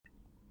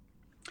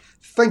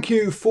Thank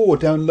you for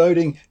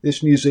downloading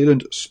this New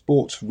Zealand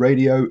Sports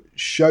Radio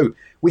show.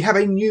 We have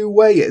a new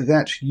way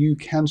that you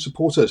can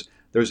support us.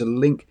 There is a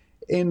link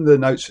in the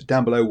notes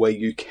down below where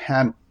you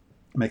can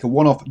make a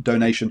one-off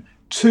donation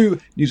to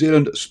New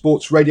Zealand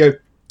Sports Radio.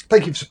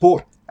 Thank you for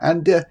support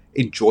and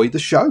enjoy the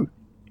show.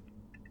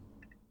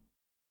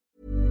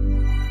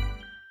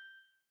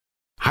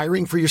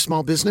 Hiring for your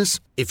small business?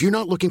 If you're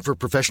not looking for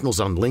professionals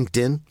on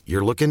LinkedIn,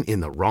 you're looking in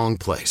the wrong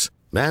place.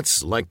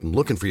 That's like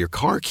looking for your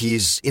car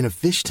keys in a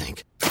fish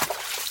tank.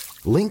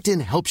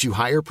 LinkedIn helps you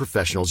hire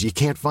professionals you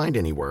can't find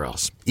anywhere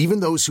else, even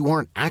those who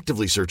aren't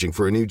actively searching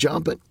for a new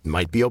job but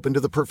might be open to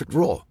the perfect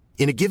role.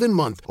 In a given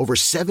month, over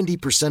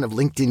 70% of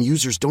LinkedIn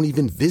users don't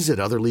even visit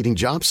other leading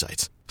job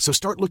sites. So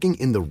start looking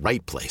in the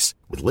right place.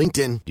 With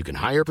LinkedIn, you can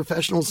hire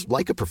professionals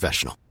like a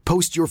professional.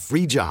 Post your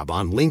free job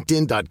on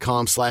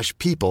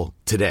linkedin.com/people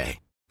today.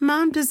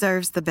 Mom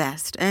deserves the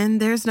best, and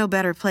there's no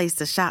better place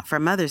to shop for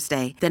Mother's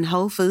Day than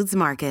Whole Foods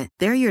Market.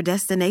 They're your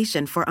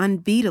destination for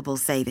unbeatable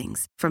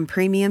savings, from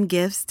premium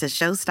gifts to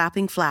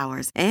show-stopping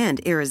flowers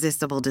and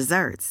irresistible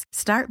desserts.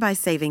 Start by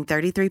saving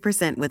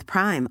 33% with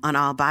Prime on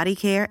all body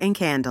care and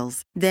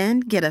candles.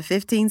 Then get a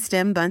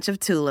 15-stem bunch of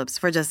tulips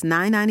for just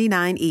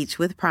 $9.99 each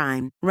with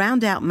Prime.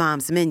 Round out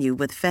Mom's menu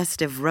with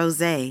festive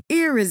rosé,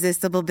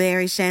 irresistible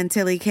berry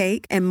chantilly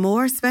cake, and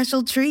more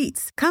special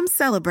treats. Come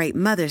celebrate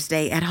Mother's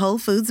Day at Whole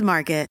Foods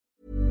Market.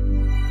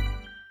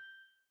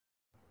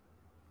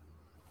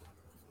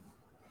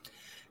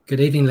 Good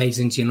evening, ladies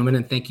and gentlemen,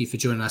 and thank you for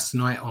joining us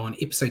tonight on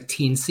episode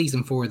 10,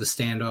 season 4 of The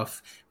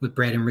Standoff with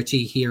Brad and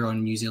Richie here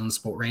on New Zealand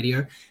Sport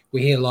Radio.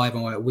 We're here live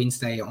on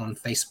Wednesday on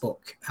Facebook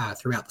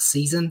throughout the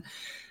season.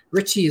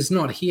 Richie is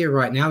not here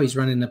right now. He's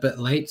running a bit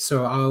late,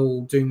 so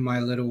I'll do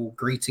my little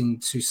greeting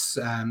to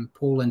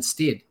Paul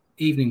instead.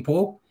 Evening,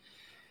 Paul.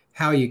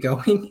 How are you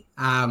going?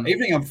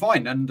 Evening, I'm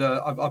fine, and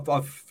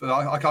I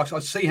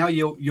see how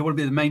you want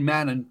to be the main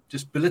man and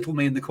just belittle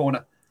me in the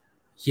corner.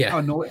 Yeah,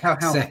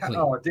 exactly.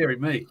 Oh, dearie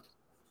me.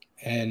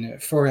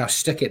 And for our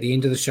shtick at the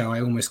end of the show,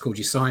 I almost called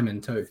you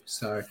Simon too.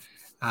 So,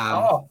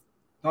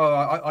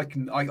 I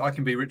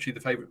can be Richie, the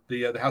favorite,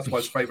 the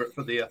housewife's favorite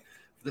for the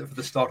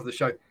start of the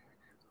show.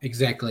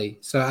 Exactly.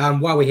 So,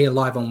 while we're here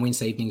live on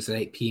Wednesday evenings at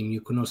 8 p.m,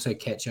 you can also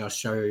catch our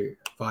show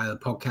via the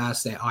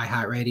podcast at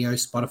iHeartRadio,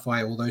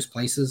 Spotify, all those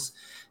places.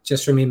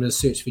 Just remember to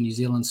search for New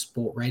Zealand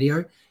Sport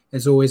Radio.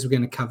 As always, we're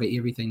going to cover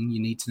everything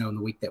you need to know in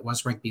the week that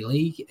was rugby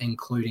league,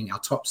 including our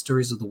top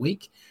stories of the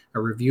week,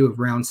 a review of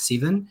round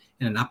 7,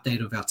 and an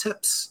update of our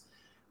tips.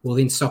 We'll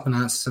then stop and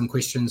answer some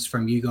questions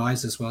from you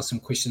guys, as well as some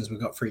questions we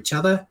got for each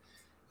other,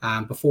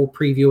 before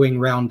previewing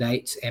round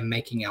 8 and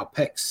making our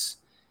picks,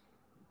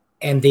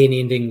 and then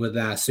ending with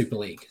Super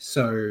League.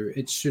 So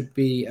it should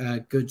be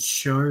a good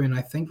show, and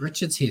I think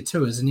Richard's here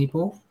too, isn't he,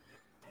 Paul?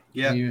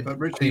 Yeah, but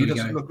Richard,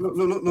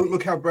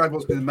 look how Brad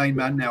wants to be the main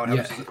man now, and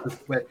he's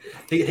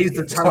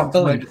the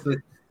talent.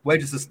 Where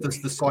does the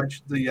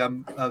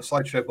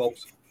slideshow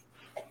bulbs?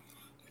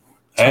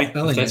 Hey,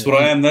 that's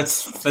what I am.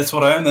 That's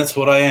what I am. That's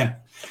what I am.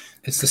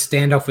 It's the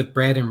standoff with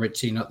Brad and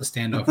Richie, not the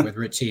standoff with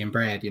Richie and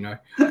Brad. You know.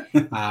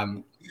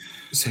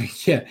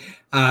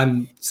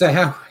 So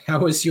how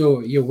was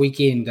your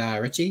weekend,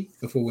 Richie?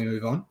 Before we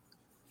move on.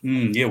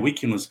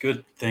 Weekend was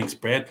good. Thanks,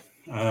 Brad.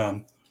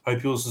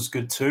 Hope yours is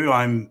good too.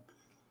 I'm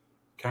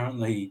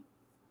currently,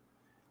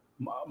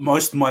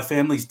 most of my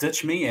family's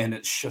ditched me, and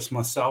it's just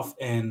myself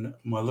and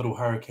my little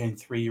Hurricane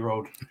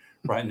 3-year-old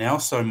right now.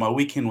 So my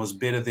weekend was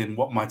better than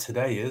what my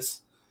today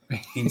is.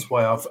 Hence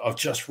why I've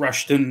just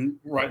rushed in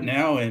right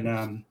now,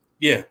 and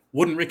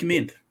wouldn't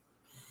recommend.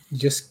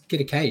 Just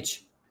get a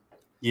cage.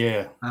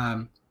 Yeah,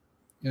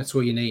 that's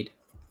all you need.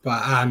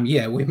 But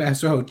we may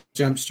as well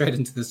jump straight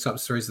into the top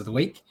stories of the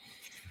week.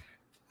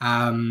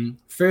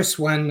 First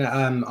one,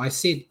 I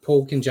said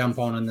Paul can jump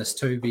on this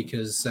too,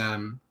 because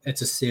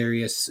it's a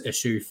serious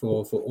issue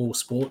for all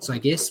sports, I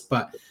guess.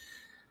 But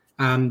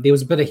there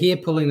was a bit of hair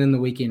pulling in the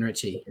weekend,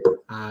 Richie.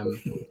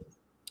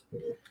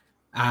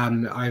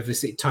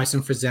 Obviously,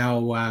 Tyson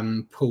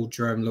Frizzell pulled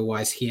Jerome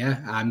Luai's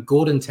hair.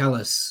 Gordon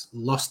Tallis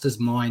lost his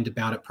mind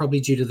about it,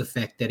 probably due to the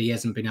fact that he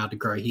hasn't been able to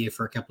grow hair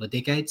for a couple of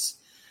decades,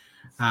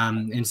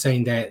 and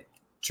saying that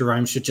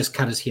Jerome should just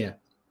cut his hair.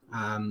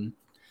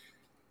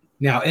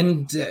 Now,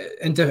 and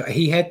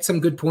he had some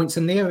good points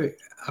in there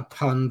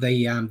upon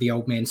the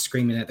old man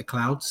screaming at the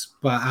clouds,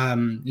 but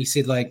he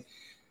said, like,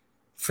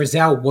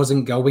 Frizzell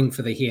wasn't going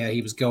for the hair.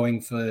 He was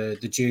going for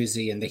the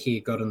jersey, and the hair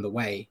got in the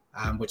way,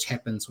 which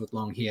happens with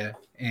long hair.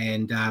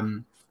 And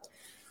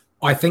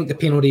I think the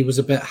penalty was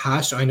a bit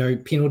harsh. I know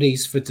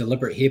penalties for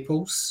deliberate hair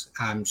pulls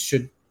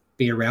should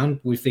be around.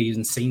 We've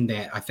even seen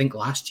that, I think,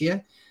 last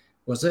year.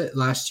 Was it?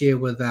 Last year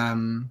with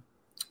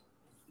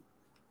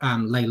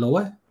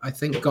Leiloa, I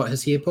think, got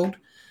his hair pulled.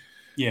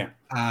 Yeah.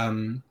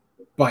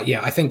 But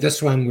yeah, I think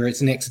this one where it's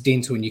an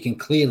accidental, and you can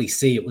clearly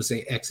see it was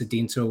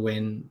accidental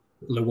when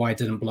Luai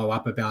didn't blow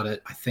up about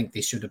it, I think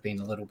there should have been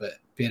a little bit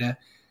better.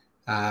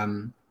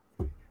 And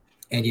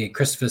yeah,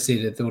 Christopher said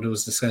it thought it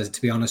was disgusting.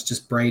 To be honest,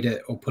 just braid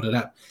it or put it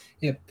up.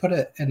 Yeah, put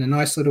it in a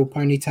nice little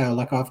ponytail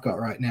like I've got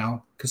right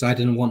now. because I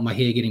didn't want my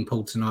hair getting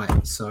pulled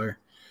tonight. So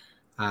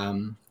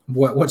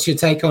what's your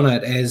take on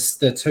it as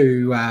the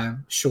two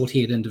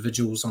short-haired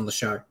individuals on the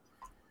show?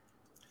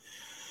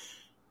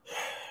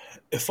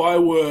 If I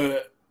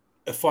were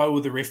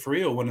the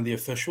referee or one of the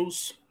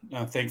officials,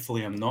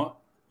 thankfully I'm not,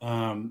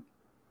 I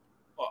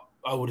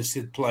would have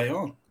said play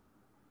on.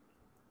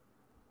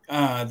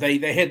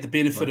 They had the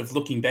benefit of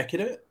looking back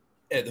at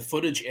the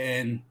footage,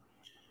 and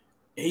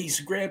he's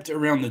grabbed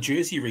around the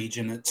jersey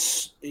region.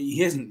 He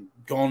hasn't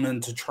gone in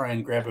to try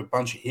and grab a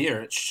bunch of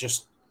hair. It's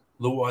just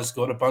Luai's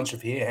got a bunch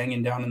of hair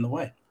hanging down in the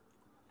way.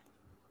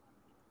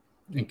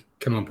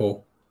 Come on,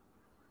 Paul.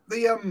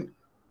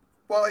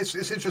 Well, it's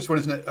interesting,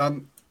 isn't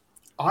it?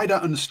 I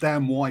don't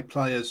understand why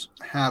players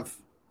have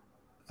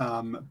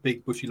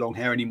big, bushy, long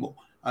hair anymore.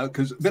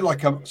 Because a bit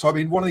like so, I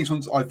mean, one of these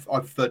ones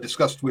I've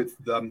discussed with.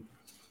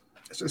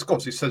 It's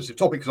obviously a sensitive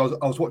topic because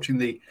I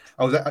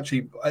was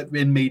actually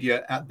in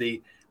media at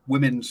the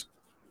women's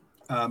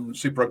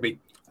Super Rugby.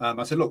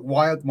 I said, look,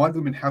 why do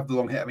women have the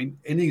long hair? I mean,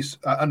 in these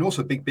and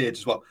also big beards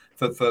as well.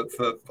 For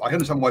I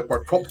understand why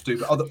props do,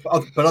 but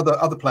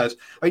other players.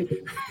 I mean,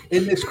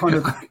 in this kind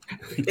of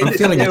I'm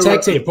feeling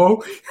attacked here,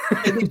 Paul.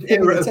 In this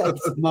era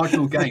of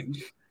marginal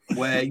games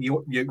where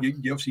you're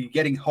obviously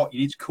getting hot,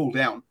 you need to cool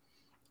down.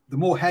 The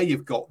more hair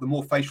you've got, the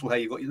more facial hair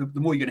you've got, the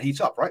more you're going to heat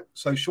up, right?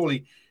 So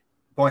surely,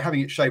 by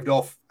having it shaved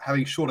off,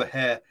 having shorter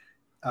hair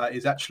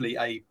is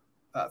actually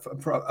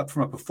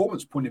from a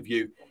performance point of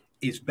view,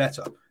 is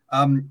better.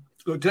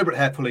 Look, deliberate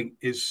hair pulling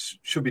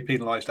should be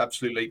penalised.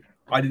 Absolutely.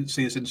 I didn't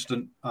see this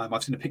incident.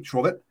 I've seen a picture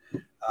of it,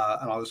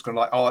 and I was kind of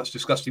like, "Oh, it's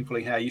disgusting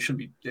pulling hair. You shouldn't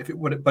be."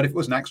 But if it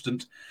was an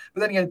accident, but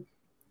then again,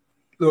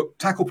 look,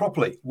 tackle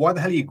properly. Why the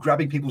hell are you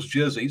grabbing people's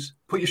jerseys?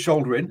 Put your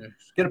shoulder in,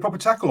 get a proper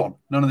tackle on.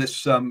 None of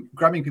this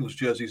grabbing people's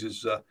jerseys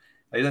is.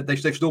 They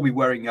should all be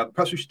wearing.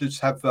 Perhaps we should just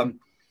have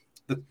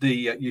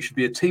you should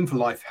be a team for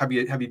life. Have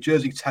your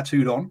jersey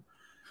tattooed on,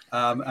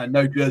 and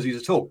no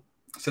jerseys at all.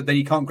 So then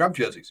you can't grab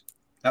jerseys.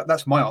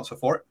 That's my answer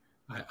for it.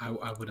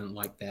 I wouldn't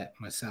like that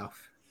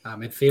myself.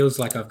 It feels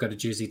like I've got a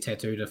jersey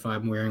tattooed if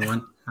I'm wearing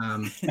one.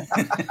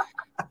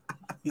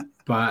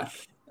 But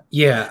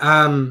yeah,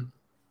 I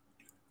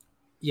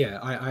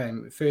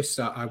am first.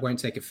 I won't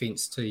take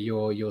offense to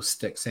your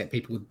sticks at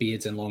people with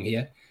beards and long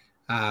hair.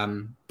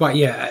 But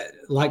yeah,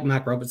 like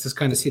Mark Roberts has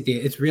kind of said there,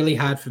 it's really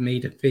hard for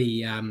me to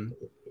be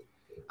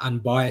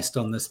unbiased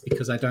on this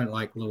because I don't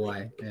like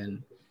Luai,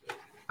 and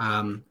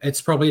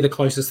it's probably the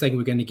closest thing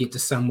we're going to get to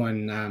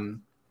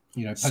someone.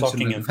 Punch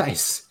him in the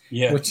face,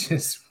 which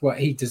is what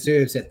he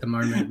deserves at the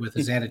moment with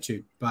his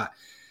attitude. But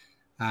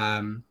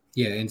and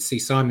see,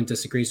 Simon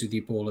disagrees with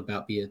you, Paul,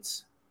 about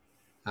beards.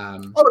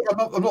 I'm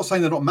not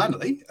saying they're not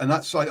manly, and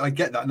that's I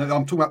get that. No,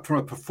 I'm talking about from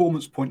a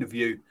performance point of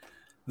view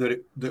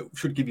that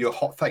should give you a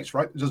hot face,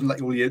 right? It doesn't let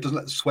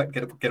the sweat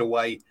get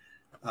away,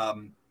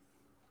 and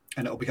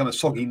it'll become a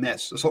soggy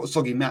mess, a sort of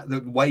soggy mat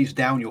that weighs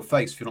down your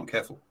face if you're not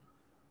careful,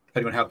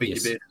 depending on how big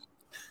your beard is.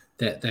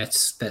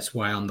 That's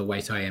why I'm the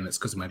weight I am. It's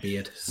because of my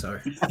beard. So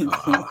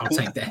I'll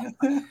take that.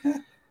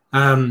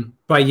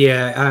 But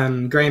yeah,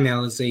 Graham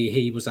Ellsey,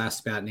 he was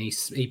asked about, and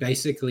he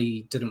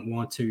basically didn't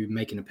want to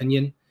make an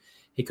opinion.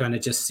 He kind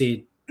of just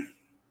said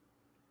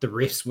the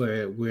refs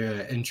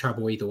were in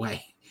trouble either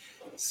way.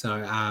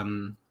 So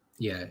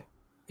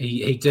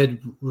he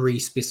did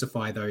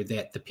re-specify though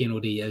that the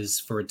penalty is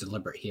for a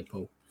deliberate hair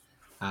pull,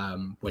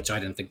 which I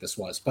didn't think this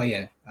was. But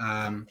yeah.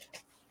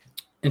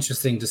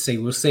 Interesting to see.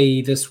 We'll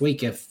see this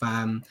week if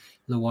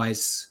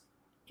Luai's,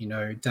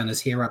 done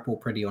his hair up all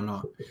pretty or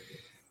not.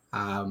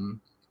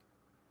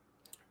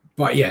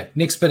 But yeah,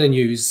 next bit of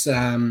news.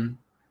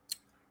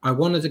 I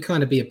wanted to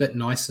kind of be a bit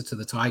nicer to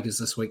the Tigers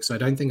this week, so I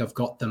don't think I've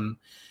got them,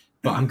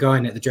 but I'm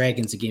going at the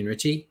Dragons again,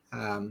 Richie.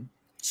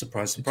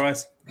 Surprise,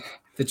 surprise.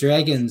 The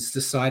Dragons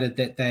decided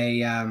that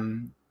they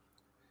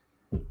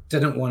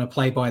didn't want to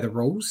play by the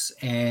rules,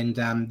 and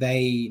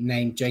they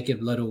named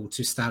Jacob Little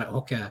to start at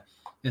hooker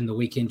in the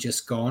weekend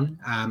just gone,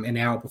 an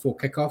hour before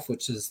kickoff,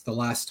 which is the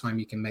last time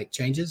you can make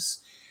changes.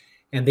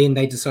 And then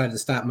they decided to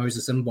start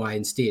Moses Mbye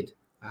instead.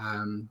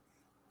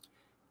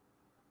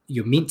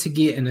 You're meant to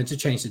get an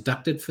interchange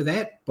deducted for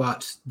that,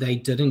 but they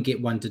didn't get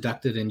one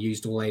deducted and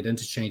used all 8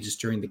 interchanges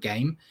during the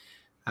game.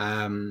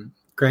 Graham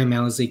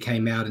Ellsey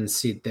came out and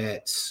said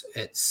that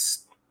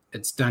it's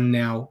done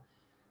now.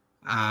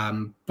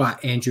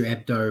 But Andrew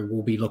Abdo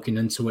will be looking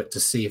into it to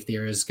see if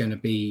there is going to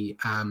be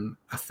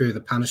a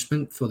further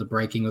punishment for the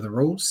breaking of the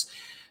rules.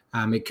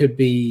 It could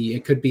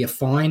be a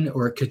fine,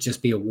 or it could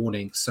just be a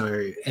warning.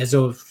 So as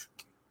of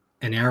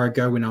an hour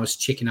ago when I was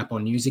checking up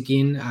on news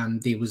again,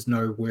 there was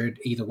no word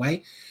either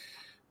way.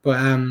 But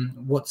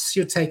what's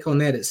your take on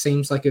that? It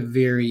seems like a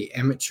very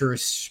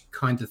amateurish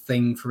kind of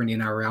thing for an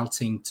NRL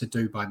team to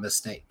do by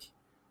mistake.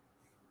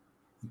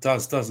 It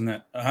does, doesn't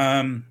it?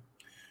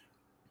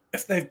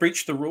 If they've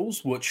breached the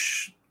rules,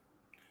 which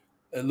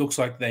it looks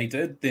like they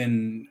did,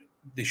 then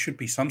there should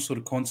be some sort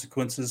of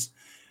consequences.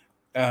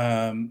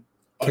 I knew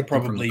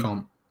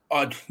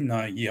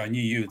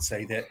you would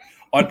say that.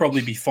 I'd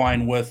probably be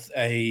fine with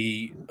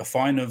a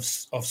fine of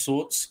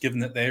sorts, given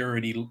that they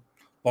already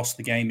lost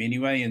the game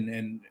anyway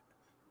and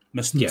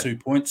missed the 2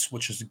 points,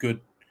 which is a good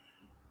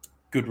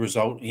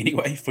result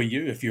anyway for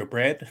you if you're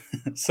Brad.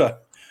 So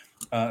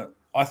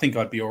I think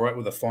I'd be all right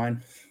with a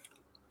fine.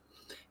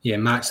 Yeah,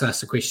 Mark's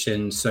asked the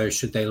question, so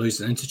should they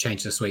lose an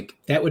interchange this week?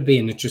 That would be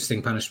an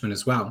interesting punishment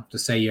as well, to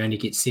say you only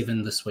get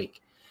 7 this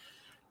week.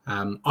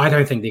 I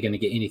don't think they're going to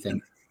get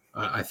anything.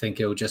 I think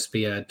it'll just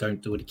be a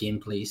don't do it again,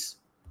 please.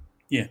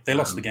 Yeah, they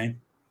lost the game.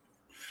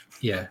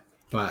 Yeah,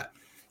 but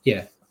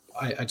yeah,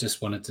 I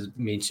just wanted to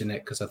mention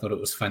that because I thought it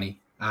was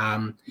funny.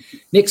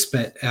 Next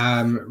bit,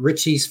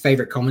 Richie's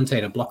favourite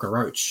commentator, Blocker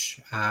Roach.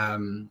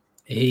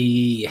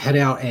 He hit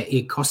out at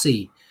Ed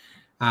Cossey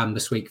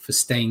this week for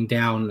staying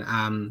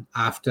down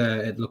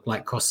after it looked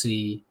like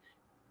Cossey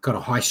got a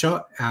high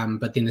shot.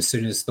 But then as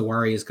soon as the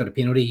Warriors got a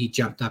penalty, he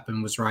jumped up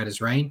and was right as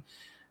rain.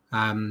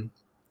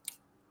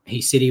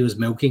 He said he was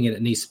milking it.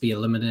 It needs to be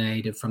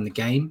eliminated from the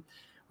game.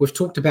 We've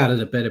talked about it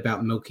a bit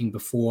about milking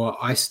before.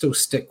 I still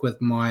stick with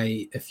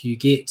if you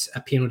get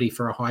a penalty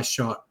for a high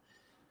shot,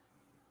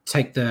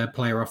 take the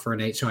player off for an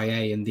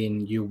HIA and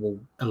then you will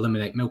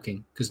eliminate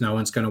milking because no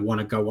one's going to want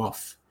to go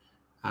off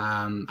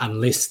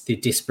unless they're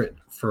desperate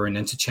for an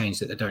interchange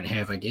that they don't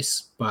have, I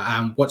guess.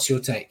 But what's your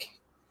take?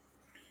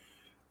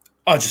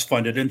 I just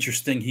find it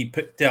interesting. He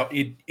picked out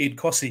Ed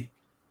Cossey.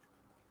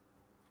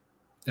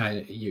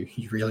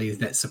 You really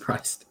that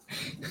surprised?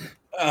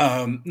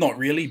 Not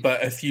really,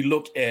 but if you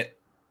look at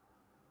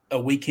a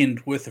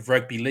weekend worth of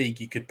rugby league,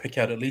 you could pick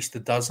out at least a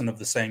dozen of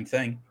the same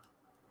thing.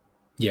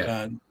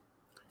 Yeah.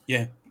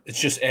 It's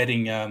just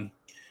adding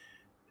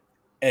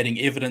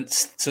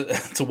evidence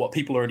to what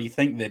people already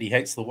think, that he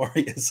hates the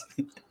Warriors.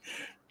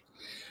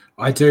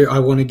 I do. I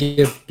want to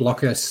give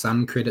Blocker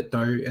some credit,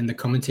 though. In the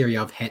commentary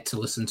I've had to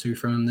listen to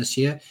from him this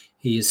year,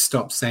 he has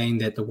stopped saying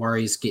that the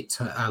Warriors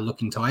are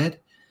looking tired.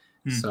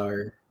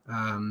 So,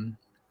 that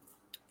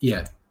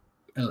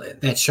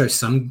shows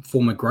some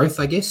form of growth,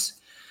 I guess.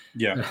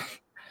 Yeah.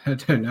 I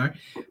don't know.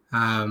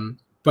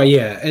 But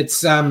yeah,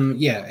 it's,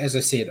 as I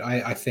said,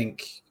 I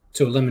think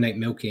to eliminate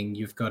milking,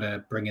 you've got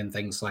to bring in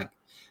things like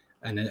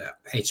an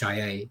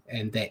HIA,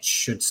 and that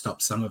should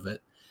stop some of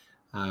it.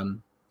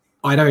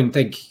 I don't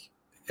think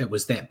it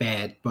was that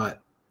bad,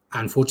 but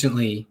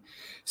unfortunately,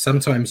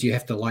 sometimes you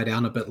have to lie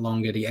down a bit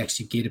longer to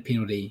actually get a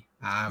penalty.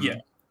 I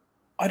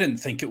didn't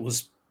think it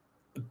was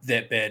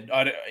that bad.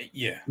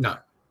 No.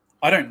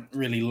 I don't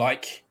really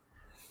like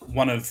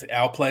one of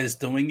our players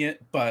doing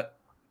it, but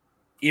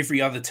every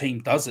other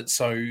team does it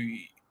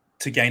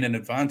to gain an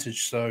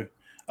advantage. So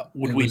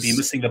would we be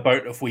missing the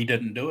boat if we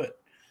didn't do it?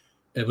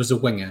 It was a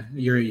winger.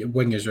 Your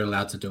wingers are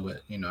allowed to do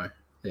it, you know.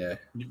 They're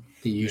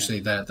usually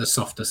the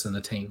softest in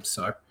the team.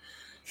 So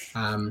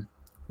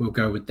we'll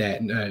go with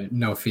that.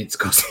 No offense,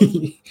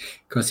 Cossey.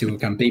 Cossey will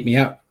come beat me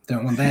up.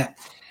 Don't want that.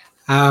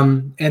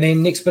 And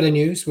then next bit of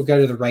news, we'll go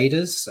to the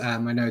Raiders. I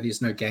know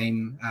there's no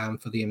game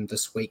for them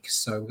this week,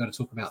 so we've got to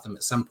talk about them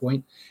at some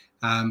point.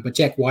 But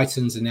Jack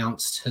Whiten's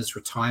announced his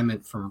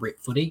retirement from rep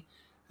footy,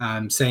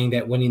 saying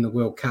that winning the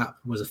World Cup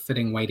was a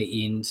fitting way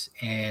to end,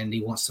 and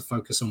he wants to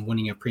focus on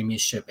winning a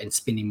premiership and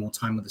spending more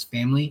time with his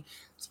family.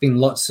 There's been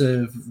lots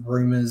of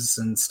rumours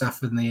and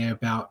stuff in there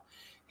about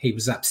he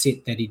was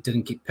upset that he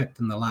didn't get picked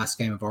in the last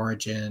game of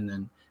Origin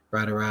and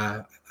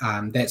rah-rah.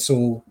 That's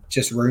all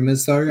just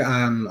rumours, though.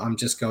 I'm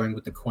just going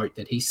with the quote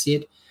that he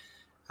said.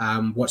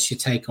 What's your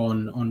take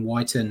on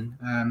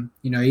Whiten?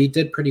 He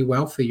did pretty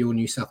well for your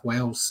New South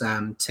Wales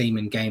team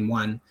in Game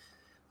 1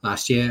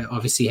 last year.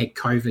 Obviously had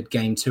COVID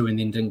Game 2 and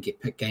then didn't get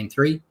picked Game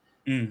 3.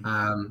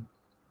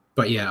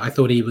 But yeah, I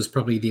thought he was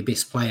probably their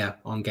best player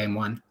on Game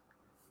 1.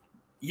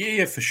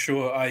 Yeah, for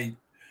sure.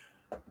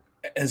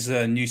 As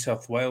a New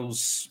South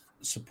Wales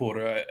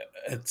supporter,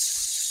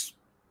 it's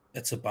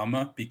a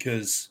bummer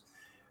because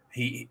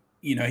he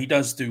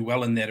does do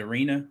well in that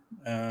arena,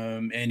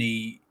 and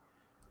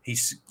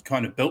he's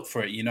kind of built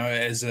for it.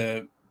 As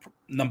a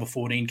number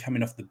 14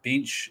 coming off the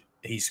bench,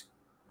 he's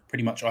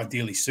pretty much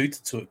ideally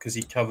suited to it because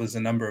he covers a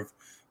number of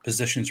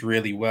positions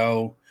really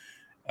well,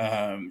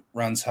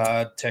 runs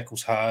hard,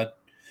 tackles hard.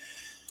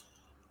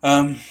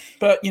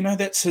 But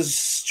that's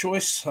his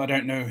choice. I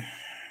don't know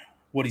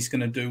what he's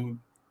going to do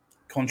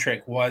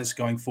contract-wise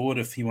going forward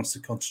if he wants to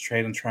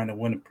concentrate on trying to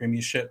win a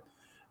premiership.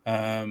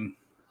 I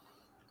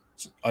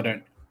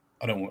don't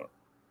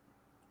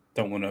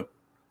want to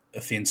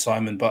offend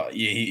Simon, but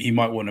yeah, he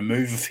might want to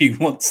move if he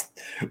wants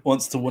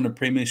to win a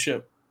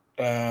premiership.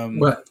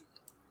 Well,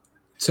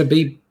 to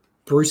be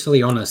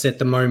brutally honest, at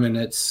the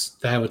moment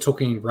they were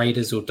talking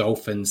Raiders or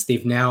Dolphins.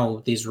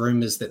 There's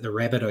rumors that the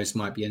Rabbitohs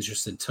might be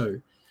interested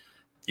too.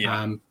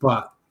 Yeah.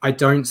 But I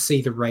don't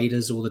see the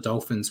Raiders or the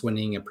Dolphins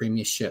winning a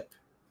premiership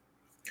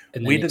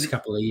in the next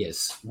couple of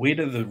years. Where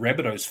do the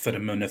Rabbitohs fit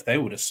him in if they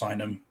were to sign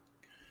him?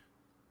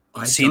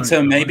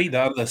 Centre, maybe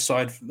the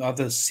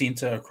other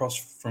centre across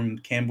from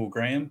Campbell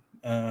Graham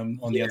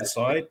on the other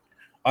side.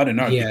 I don't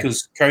know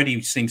because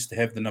Cody seems to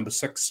have the number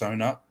 6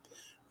 sewn up.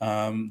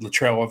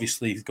 Latrell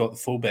obviously has got the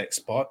fullback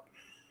spot.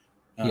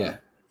 Yeah,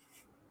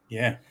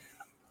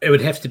 it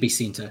would have to be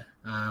centre.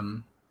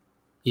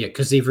 Yeah,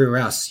 because everywhere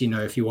else,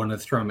 if you want to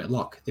throw them at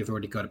lock, they've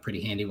already got a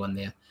pretty handy one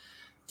there.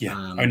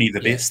 Yeah, only the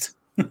best.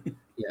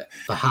 Yeah,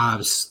 the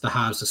halves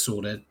are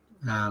sorted.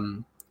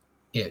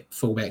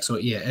 Fullback. So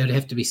it'd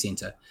have to be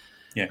centre.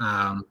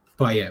 Yeah.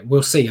 But yeah,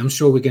 we'll see. I'm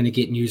sure we're going to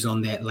get news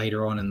on that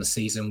later on in the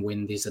season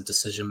when there's a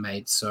decision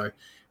made. So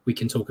we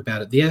can talk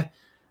about it there.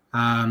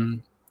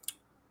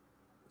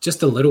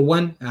 Just a little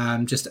one,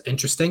 just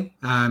interesting.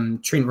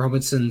 Trent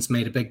Robinson's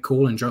made a big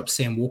call and dropped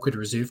Sam Walker to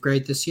reserve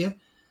grade this year.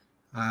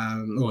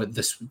 Or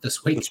this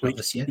week, not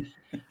this year.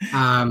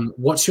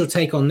 What's your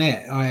take on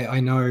that? I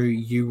know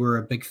you were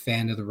a big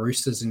fan of the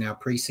Roosters in our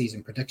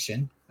preseason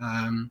prediction.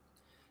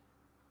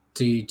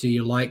 Do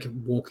you like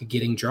Walker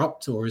getting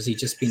dropped, or has he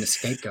just been a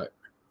scapegoat?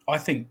 I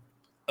think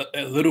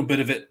a little bit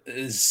of it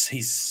is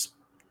he's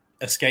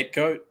a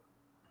scapegoat.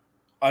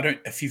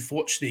 If you've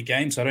watched their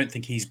games, I don't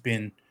think he's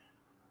been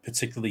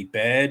particularly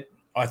bad.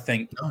 I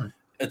think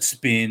it's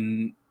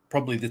been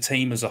probably the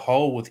team as a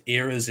whole with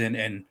errors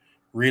and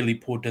really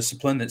poor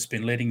discipline that's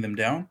been letting them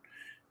down.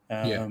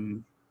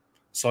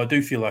 So I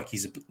do feel like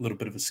he's a little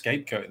bit of a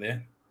scapegoat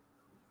there.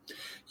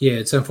 Yeah,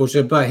 it's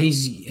unfortunate, but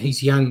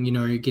he's young.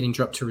 Getting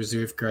dropped to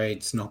reserve grade,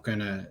 it's not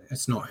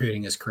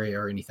hurting his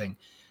career or anything.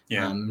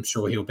 Yeah, I'm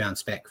sure he'll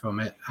bounce back from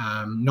it.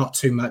 Not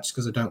too much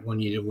because I don't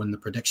want you to win the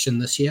prediction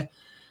this year.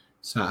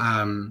 So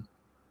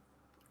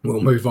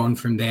we'll move on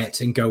from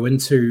that and go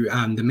into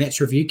the match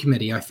review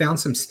committee. I found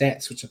some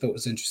stats which I thought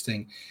was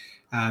interesting.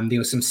 There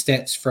were some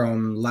stats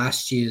from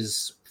last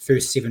year's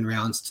first 7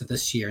 rounds to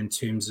this year in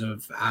terms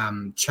of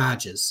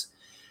charges.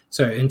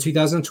 So in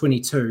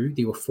 2022,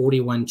 there were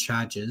 41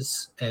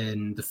 charges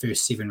in the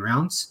first 7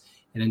 rounds.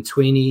 And in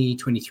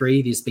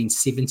 2023, there's been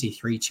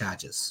 73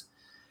 charges.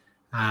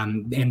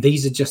 And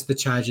these are just the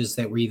charges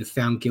that were either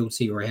found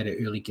guilty or had an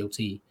early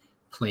guilty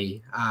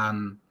plea. I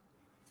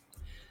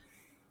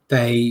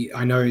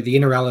know the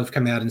NRL have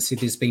come out and said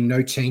there's been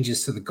no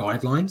changes to the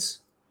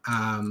guidelines,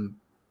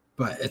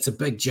 but it's a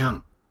big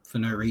jump for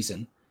no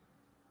reason.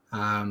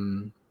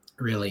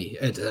 Really,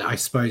 I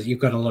suppose you've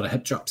got a lot of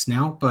hip drops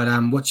now, but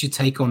what's your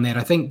take on that?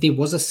 I think there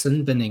was a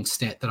sin binning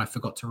stat that I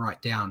forgot to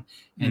write down,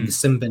 and the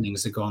sin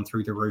binnings have gone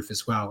through the roof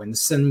as well, and the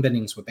sin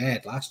binnings were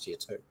bad last year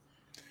too.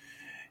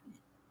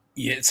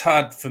 Yeah, it's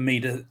hard for me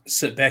to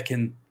sit back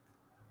and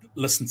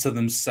listen to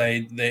them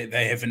say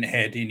they haven't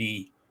had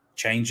any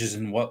changes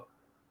in what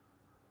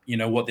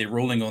they're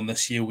ruling on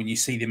this year. When you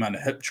see the amount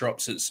of hip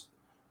drops, it's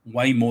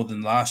way more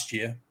than last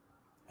year.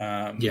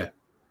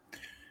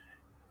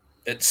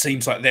 It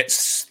seems like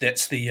that's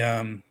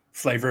the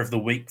flavor of the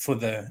week for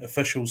the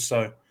officials.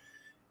 So,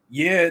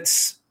 yeah,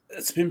 it's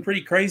been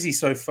pretty crazy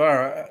so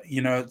far.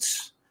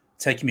 It's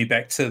taking me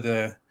back to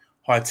the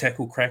high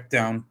tackle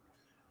crackdown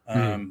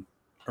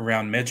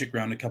around Magic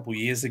Round a couple of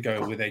years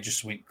ago, where they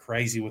just went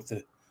crazy with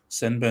the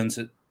sin bins.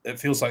 It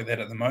feels like that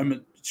at the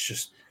moment. It's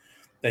just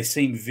they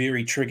seem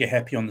very trigger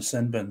happy on the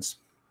sin bins.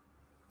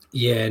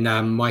 Yeah,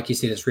 and Mikey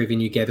said it's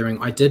revenue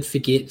gathering. I did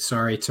forget,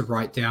 to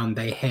write down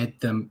they had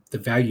the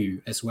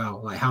value as well,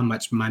 like how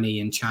much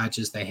money and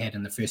charges they had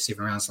in the first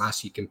 7 rounds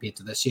last year compared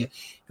to this year.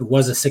 It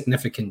was a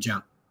significant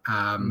jump.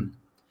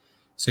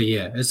 So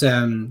yeah, it's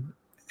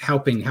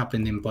helping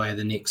them buy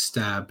the next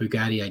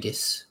Bugatti, I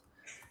guess,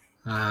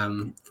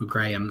 for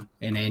Graham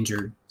and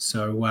Andrew.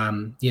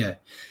 So yeah.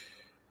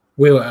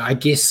 Well, I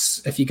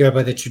guess if you go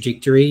by the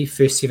trajectory,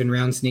 first 7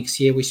 rounds next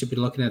year, we should be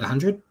looking at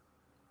 100.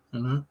 I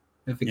don't know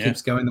if it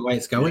keeps going the way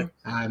it's going.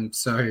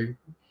 So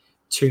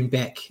tune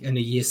back in a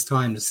year's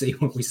time to see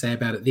what we say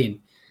about it then.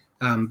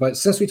 But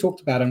since we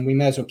talked about him, we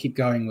may as well keep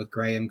going with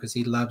Graham because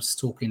he loves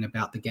talking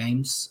about the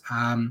games.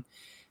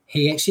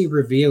 He actually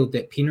revealed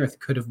that Penrith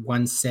could have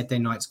won Saturday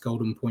night's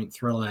Golden Point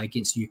thriller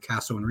against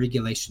Newcastle in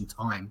regulation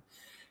time,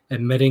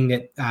 admitting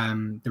that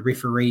the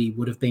referee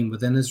would have been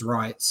within his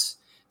rights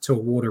to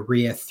award a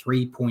rare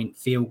 3-point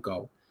field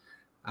goal.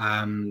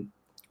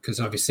 Because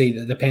obviously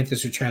the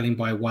Panthers were trailing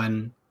by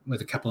 1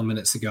 with a couple of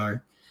minutes ago.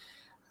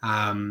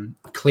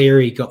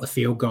 Cleary got the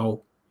field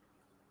goal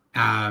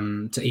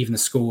to even the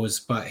scores,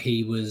 but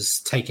he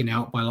was taken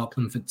out by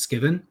Lachlan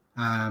Fitzgibbon,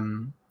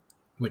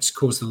 which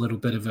caused a little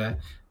bit of a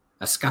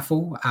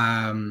scuffle.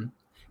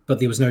 But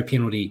there was no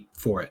penalty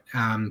for it.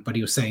 But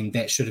he was saying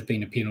that should have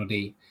been a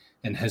penalty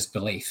in his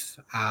belief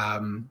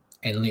and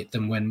let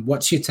them win.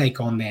 What's your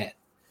take on that?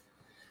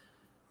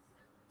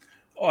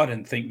 I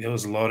didn't think there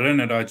was a lot in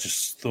it. I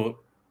just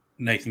thought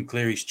Nathan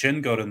Cleary's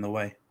chin got in the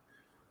way.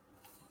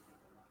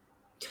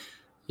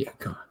 Yeah,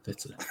 God,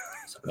 that's a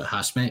bit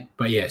harsh, mate.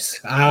 But yes,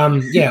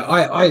 I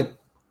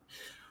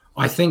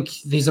think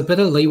there's a bit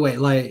of leeway.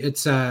 Like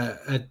it's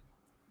a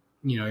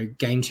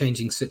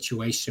game-changing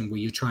situation where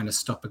you're trying to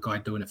stop a guy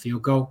doing a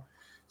field goal,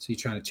 so you're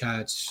trying to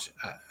charge.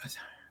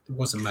 There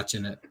wasn't much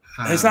in it.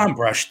 His arm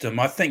brushed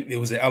him. I think there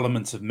was an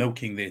element of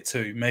milking there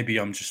too. Maybe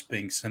I'm just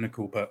being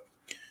cynical, but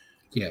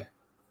yeah.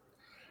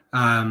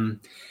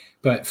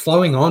 But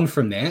flowing on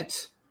from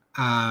that,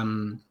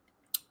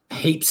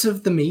 heaps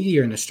of the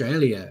media in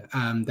Australia,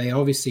 they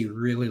obviously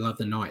really love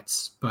the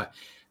Knights, but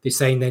they're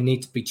saying there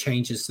need to be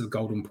changes to the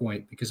Golden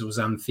Point because it was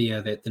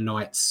unfair that the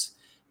Knights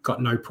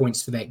got no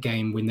points for that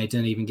game when they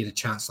didn't even get a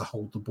chance to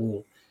hold the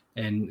ball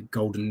in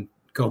Golden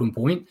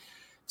Point.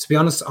 To be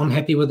honest, I'm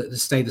happy with it to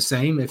stay the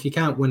same. If you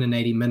can't win in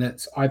 80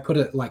 minutes, I put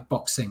it like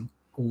boxing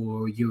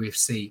or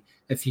UFC.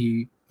 If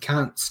you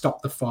can't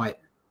stop the fight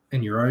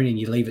in your own and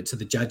you leave it to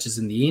the judges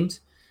in the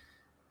end,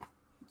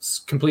 it's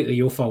completely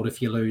your fault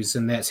if you lose.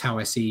 And that's how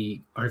I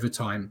see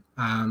overtime.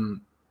 There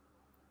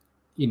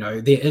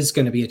is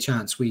going to be a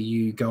chance where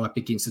you go up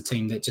against a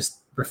team that just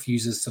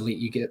refuses to let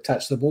you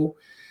touch the ball.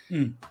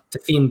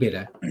 Defend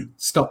better,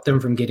 stop them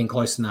from getting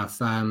close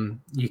enough.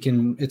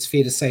 It's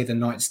fair to say the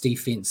Knights'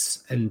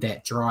 defense in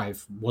that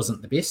drive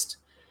wasn't the best.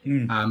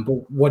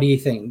 But what do you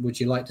think? Would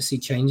you like to see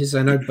changes?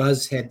 I know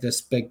Buzz had this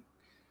big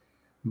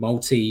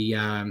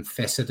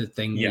multi-faceted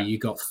thing where you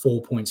got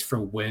 4 points for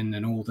a win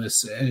and all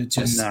this.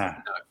 No.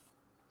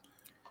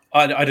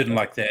 I didn't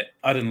like that.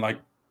 I didn't like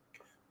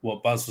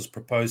what Buzz was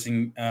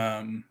proposing.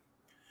 I'm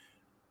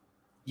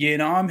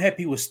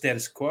happy with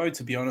status quo,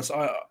 to be honest.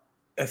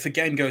 If a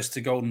game goes to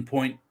Golden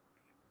Point,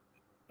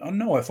 I don't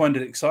know. I find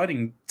it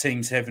exciting.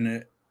 Teams having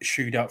a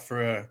shootout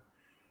for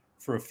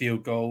a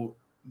field goal.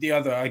 The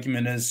other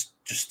argument is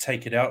just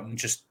take it out and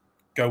just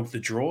go with the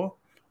draw.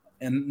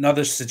 And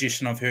another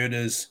suggestion I've heard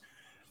is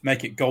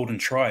make it golden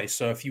try.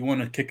 So if you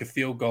want to kick a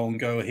field goal and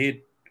go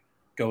ahead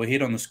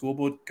on the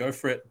scoreboard, go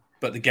for it.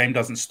 But the game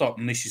doesn't stop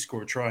unless you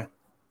score a try.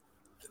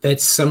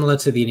 That's similar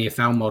to the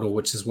NFL model,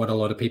 which is what a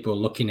lot of people are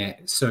looking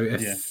at. So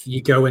if you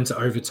go into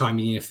overtime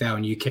in the NFL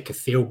and you kick a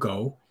field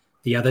goal,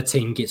 the other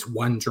team gets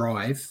one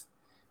drive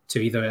to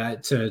either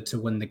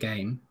to win the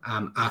game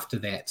after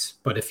that.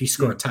 But if you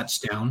score a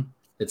touchdown,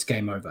 it's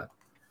game over.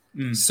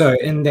 So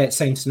in that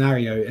same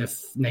scenario,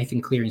 if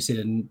Nathan Cleary, instead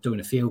of doing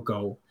a field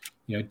goal,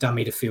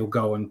 dummied a field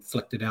goal and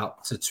flicked it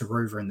out to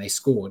Taruva and they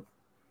scored,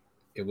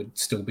 it would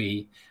still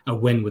be a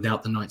win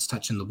without the Knights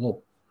touching the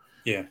ball.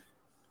 Yeah.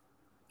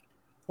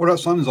 What about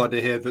Simon's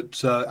idea here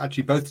that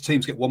actually both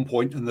teams get 1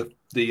 point and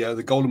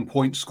the Golden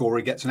Point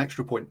scorer gets an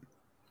extra point?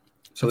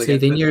 So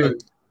then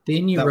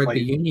you rugby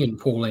union,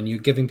 Paul, and you're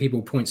giving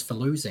people points for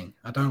losing.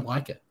 I don't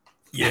like it.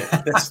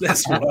 Yeah,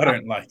 that's what I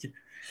don't like.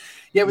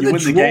 Yeah, but you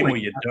win the game or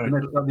you don't.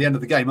 At the end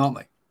of the game, aren't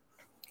they?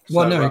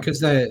 Well, no, because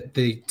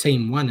the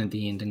team won at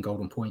the end in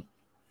Golden Point.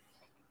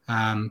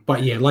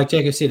 But yeah, like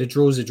Jacob said, a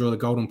draw is a draw. The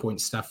Golden Point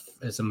stuff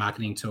is a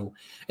marketing tool.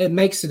 It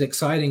makes it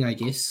exciting, I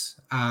guess,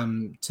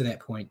 to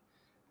that point.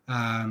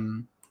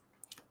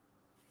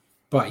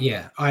 But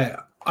yeah, I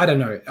don't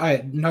know.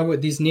 I know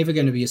there's never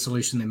going to be a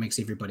solution that makes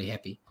everybody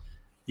happy.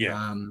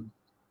 Yeah.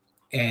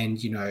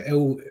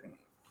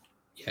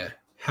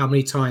 How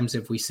many times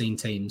have we seen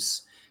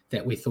teams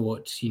that we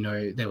thought,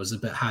 that was a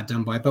bit hard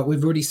done by, but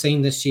we've already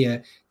seen this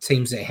year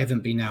teams that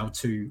haven't been able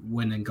to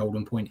win in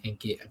Golden Point and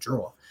get a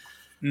draw.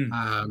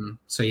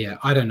 So yeah,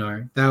 I don't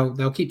know.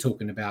 They'll keep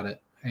talking about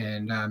it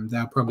and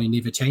they'll probably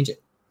never change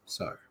it.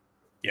 So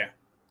yeah.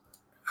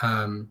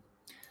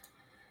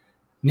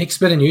 Next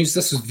bit of news.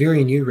 This is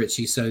very new,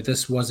 Richie, so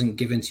this wasn't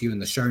given to you in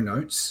the show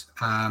notes.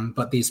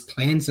 But there's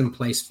plans in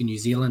place for New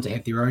Zealand to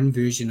have their own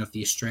version of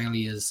the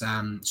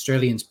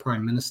Australians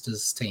Prime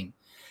Minister's team,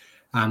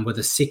 with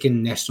a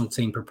second national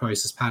team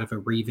proposed as part of a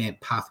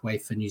revamped pathway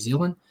for New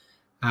Zealand.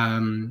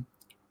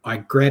 I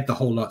grabbed the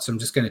whole lot, so I'm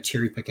just going to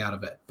cherry pick out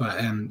of it. But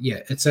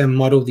it's a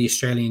model the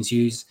Australians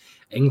use.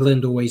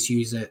 England always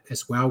use it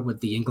as well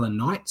with the England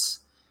Knights.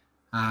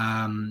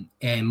 And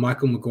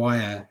Michael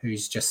Maguire,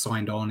 who's just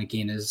signed on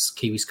again as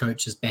Kiwis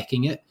coach, is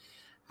backing it.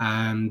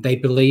 They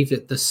believe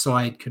that this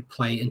side could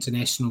play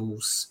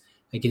internationals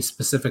against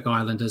Pacific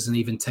Islanders and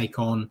even take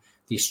on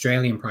the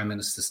Australian Prime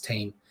Minister's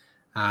team,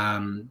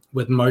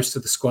 with most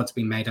of the squads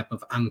being made up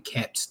of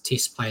uncapped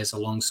test players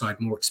alongside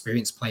more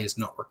experienced players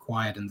not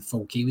required in the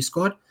full Kiwi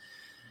squad.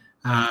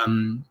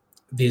 My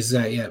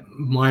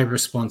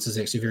response is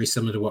actually very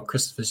similar to what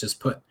Christopher's just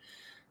put.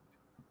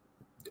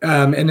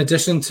 In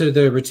addition to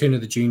the return of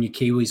the junior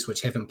Kiwis,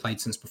 which haven't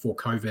played since before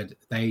COVID,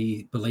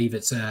 they believe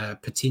it's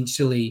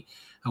potentially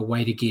a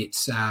way to get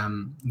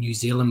New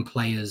Zealand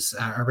players,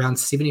 around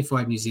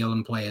 75 New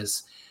Zealand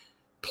players,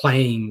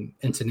 playing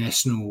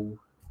international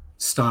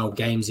style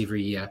games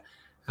every year.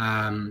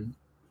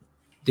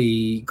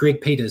 The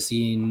Greg Peters,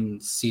 the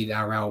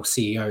NZRL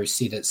CEO,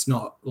 said it's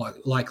not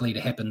likely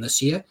to happen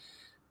this year,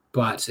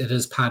 but it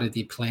is part of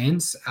their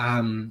plans.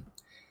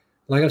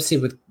 Like I've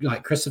said,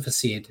 like Christopher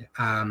said,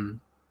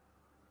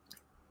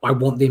 I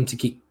want them to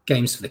get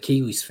games for the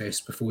Kiwis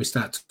first before we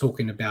start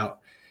talking about,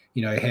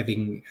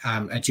 having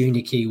a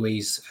junior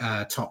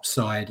Kiwis top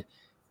side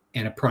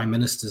and a Prime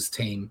Minister's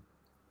team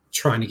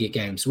trying to get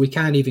games. We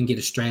can't even get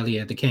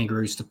Australia, the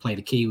Kangaroos, to play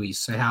the Kiwis.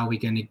 So how are we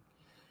going to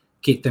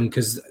get them?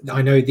 Because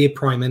I know their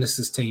Prime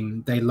Minister's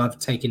team, they love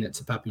taking it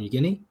to Papua New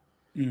Guinea.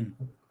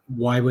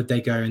 Why would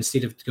they go,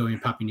 instead of going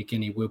to Papua New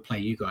Guinea, we'll play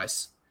you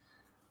guys?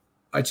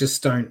 I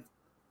just don't.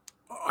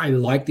 I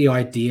like the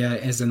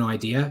idea as an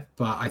idea,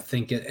 but I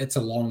think it's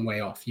a long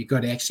way off. You've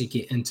got to actually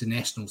get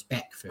internationals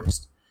back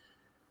first.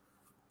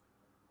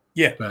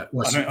 Yeah. But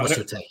what's your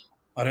take?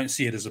 I don't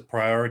see it as a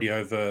priority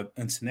over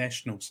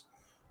internationals.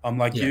 I'm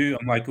like you.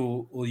 I'm like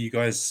all you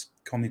guys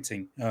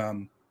commenting.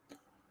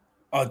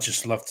 I'd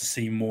just love to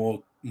see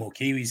more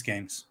Kiwis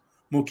games,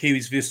 more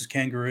Kiwis versus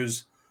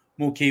Kangaroos,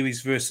 more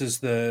Kiwis versus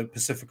the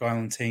Pacific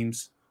Island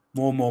teams,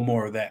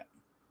 more of that.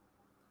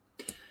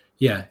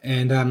 Yeah,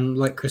 and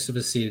like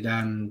Christopher said,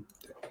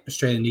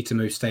 Australia need to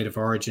move state of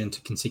origin to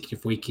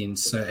consecutive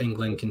weekends so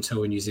England can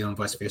tour New Zealand,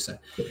 vice versa.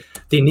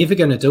 They're never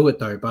going to do it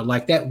though. But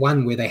like that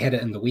one where they had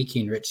it in the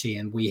weekend, Richie,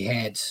 and we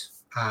had,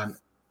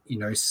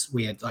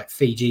 we had like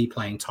Fiji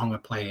playing, Tonga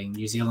playing,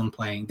 New Zealand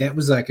playing. That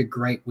was like a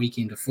great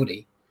weekend of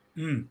footy.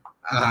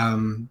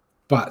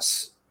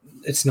 But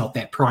it's not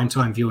that prime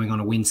time viewing on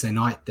a Wednesday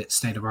night that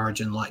state of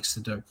origin likes to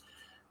do.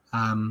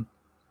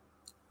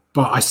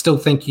 But I still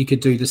think you could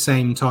do the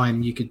same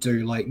time. You could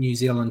do like New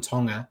Zealand,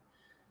 Tonga,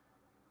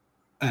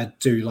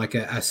 do like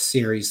a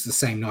series the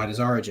same night as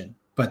Origin,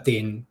 but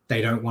then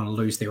they don't want to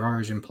lose their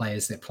Origin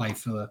players that play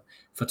for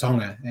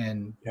Tonga,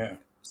 and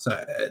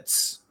so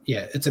it's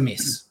a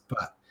mess.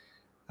 But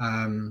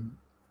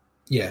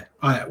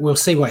we'll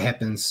see what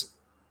happens.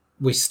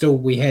 We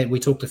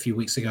talked a few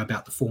weeks ago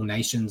about the Four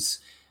Nations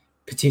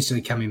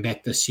potentially coming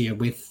back this year.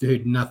 We've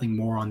heard nothing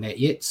more on that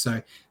yet, so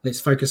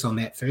let's focus on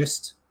that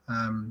first,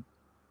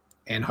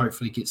 and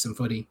hopefully get some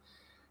footy.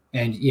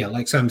 And yeah,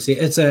 like Simon said,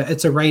 it's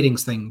a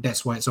ratings thing.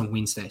 That's why it's on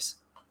Wednesdays.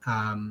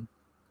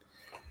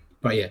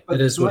 But yeah, it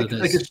is what it is.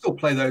 They can still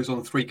play those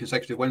on 3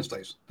 consecutive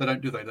Wednesdays. They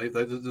don't, do they?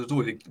 There's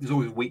always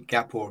a week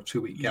gap or a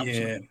 2 week gap.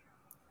 Yeah,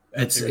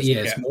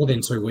 it's more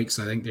than 2 weeks.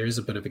 I think there is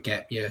a bit of a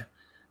gap. Yeah,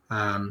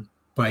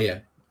 but yeah,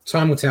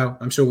 time will tell.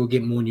 I'm sure we'll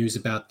get more news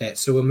about that.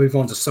 So we'll move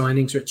on to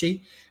signings,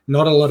 Richie.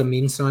 Not a lot of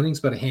men's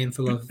signings, but a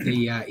handful of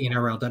the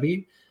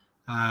NRLW.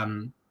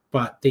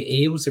 But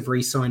the Eels have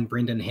re-signed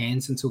Brendan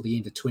Hands until the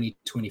end of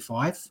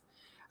 2025.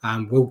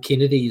 Will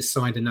Kennedy has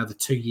signed another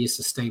 2 years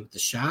to stay with the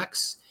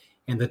Sharks.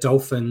 And the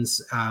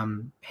Dolphins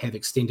have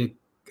extended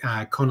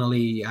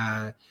Connolly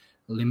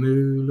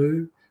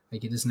Limulu. I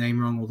get his name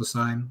wrong all the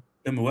time.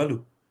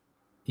 Limuelu.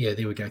 Yeah,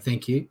 there we go.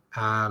 Thank you.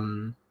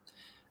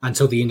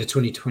 Until the end of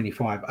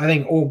 2025. I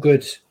think all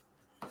good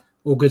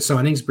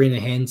signings.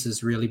 Brendan Hands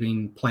has really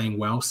been playing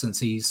well since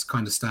he's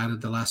kind of started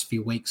the last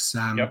few weeks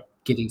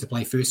getting to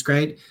play first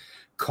grade.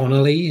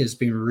 Connolly has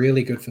been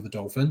really good for the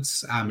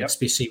Dolphins,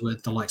 especially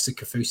with the likes of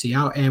Kafusi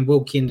out. And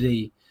Will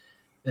Kennedy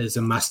is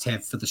a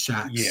must-have for the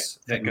Sharks,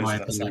 in my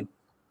opinion.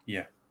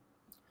 Yeah.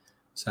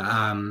 So,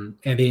 and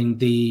then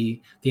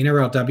the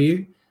NRLW,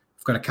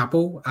 we've got a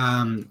couple.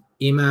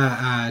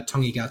 Emma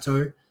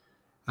Tongigato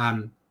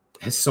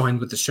has signed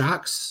with the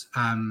Sharks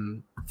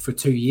for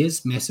 2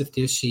 years. Massive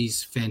deal.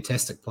 She's a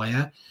fantastic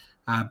player.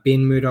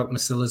 Ben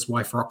Murdoch-Masilla's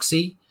wife,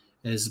 Roxy,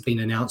 has been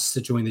announced to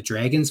join the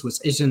Dragons, which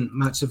isn't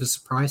much of a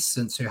surprise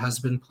since her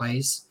husband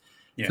plays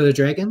for the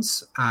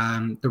Dragons.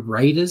 The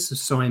Raiders have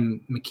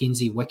signed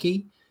Mackenzie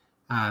Wickie,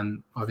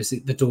 obviously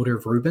the daughter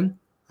of Ruben,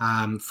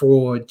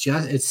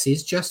 it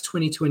says just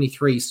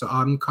 2023. So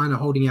I'm kind of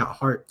holding out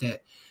hope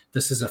that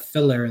this is a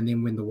filler, and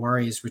then when the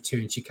Warriors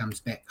return, she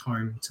comes back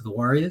home to the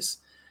Warriors.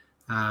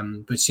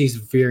 But she's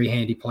a very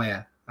handy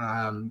player.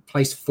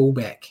 Plays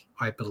fullback,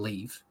 I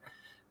believe.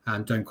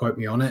 Don't quote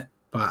me on it,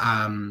 but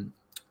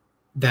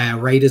the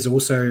Raiders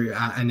also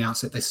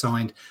announced that they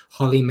signed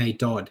Holly Mae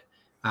Dodd,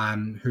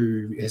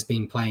 who has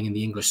been playing in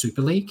the English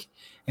Super League.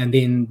 And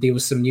then there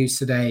was some news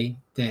today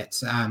that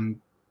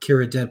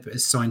Kira Dibb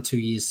has signed 2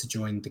 years to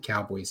join the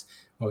Cowboys.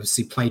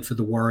 Obviously played for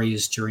the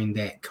Warriors during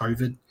that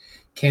COVID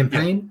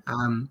campaign.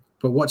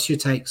 But what's your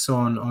takes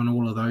on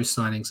all of those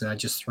signings that I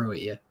just threw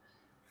at you?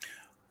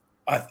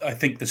 I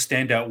think the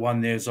standout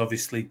one there is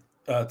obviously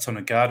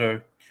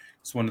Tonagato.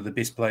 He's one of the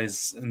best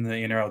players in the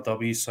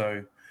NRLW,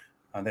 so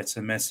that's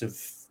a massive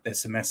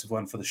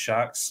one for the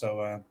Sharks.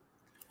 So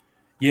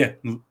it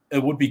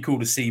would be cool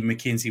to see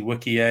Mackenzie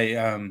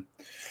Wickie.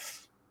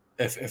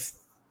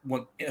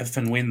 If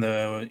and when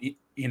the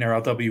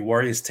NRLW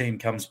Warriors team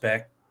comes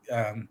back,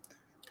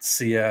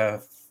 see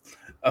a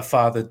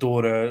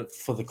father-daughter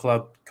for the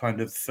club kind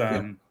of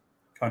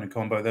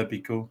combo. That'd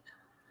be cool.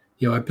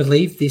 Yeah, I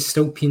believe they're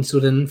still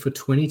penciled in for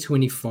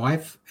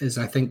 2025 as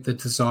I think the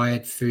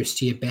desired first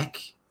year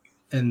back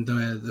in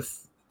the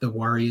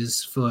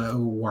Warriors for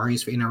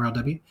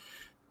NRLW.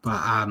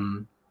 But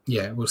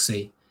we'll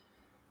see.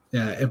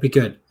 It'll be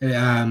good.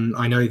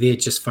 I know they're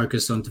just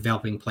focused on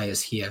developing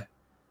players here.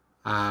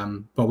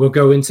 But we'll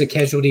go into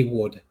casualty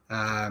ward.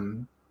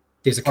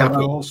 There's a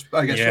couple.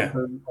 I guess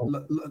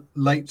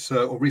late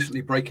or recently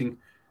breaking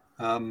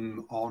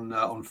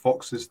on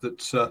Fox is that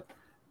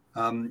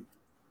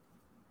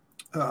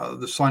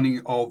the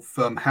signing of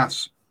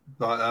Haas.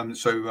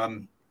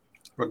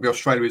 Rugby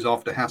Australia is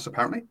after Haas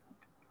apparently.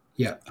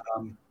 Yeah.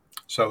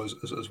 So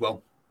as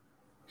well.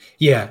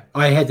 Yeah,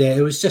 I had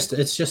that.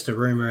 It's just a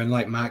rumor, and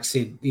like Mark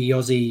said, the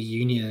Aussie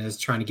Union is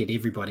trying to get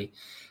everybody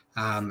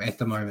at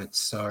the moment.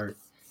 So,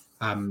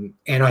 and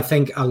I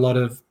think a lot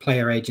of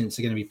player agents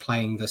are going to be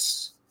playing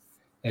this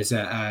as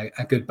a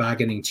good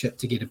bargaining chip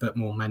to get a bit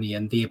more money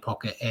in their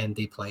pocket and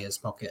their players'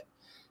 pocket.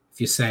 If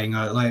you're saying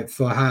like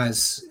for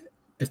Haas,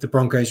 if the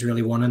Broncos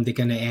really want him, they're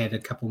going to add a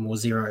couple more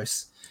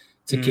zeros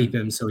to keep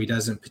him so he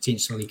doesn't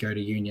potentially go to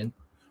Union.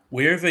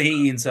 wherever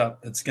he ends up,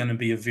 it's going to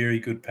be a very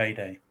good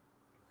payday.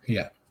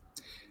 Yeah,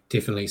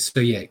 definitely. So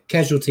yeah,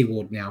 casualty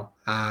ward now.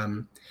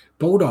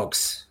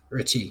 Bulldogs,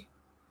 Richie.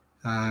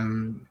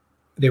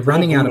 They're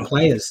running out of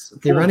players.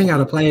 They're running out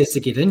of players to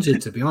get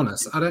injured, to be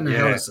honest. I don't know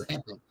how this is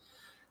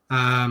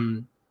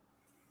happening.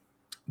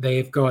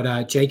 They've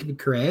got Jacob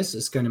Carraz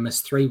is going to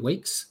miss 3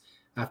 weeks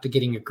after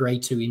getting a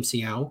grade 2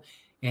 MCL,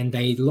 and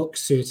they look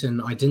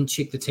certain. I didn't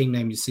check the team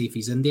name to see if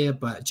he's in there,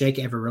 but Jake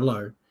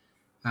Averillo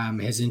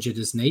has injured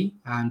his knee.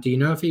 Do you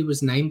know if he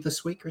was named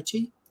this week,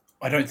 Richie?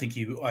 I don't think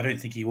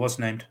he was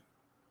named.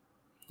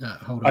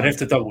 Hold on. I'd have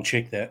to double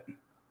check that.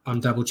 I'm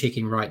double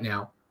checking right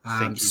now.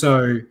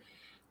 So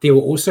there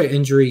were also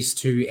injuries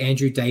to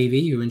Andrew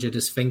Davey, who injured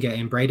his finger,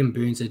 and Braden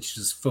Burns injured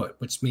his foot,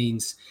 which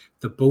means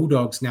the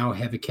Bulldogs now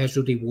have a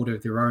casualty ward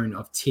of their own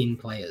of 10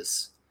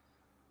 players.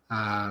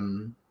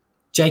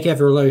 Jake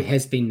Averillo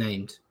has been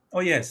named. Oh,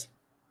 yes.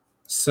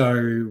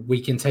 So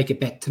we can take it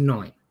back to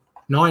 9.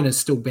 9 is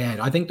still bad.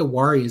 I think the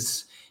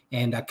Warriors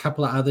and a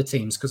couple of other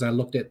teams, because I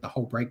looked at the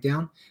whole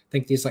breakdown, I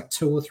think there's like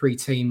 2 or 3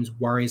 teams,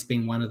 Warriors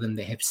being one of them,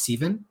 that have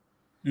 7.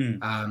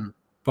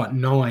 But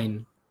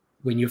 9,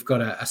 when you've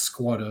got a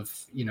squad of,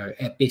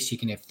 at best you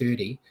can have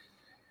 30,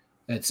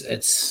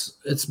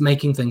 it's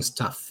making things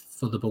tough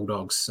for the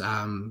Bulldogs,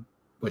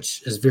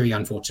 which is very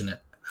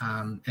unfortunate.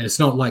 And it's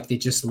not like they're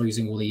just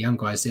losing all the young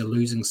guys; they're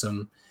losing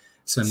some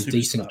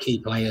decent key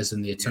players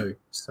in there too.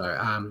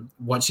 So,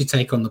 what's your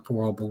take on the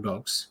poor old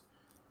Bulldogs?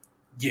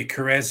 Yeah,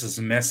 Carraz is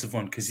a massive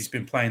one because he's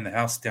been playing the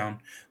house down.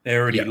 They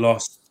already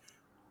lost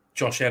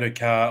Josh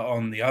Adokar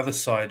on the other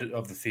side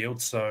of the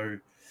field, so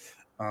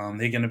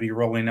they're going to be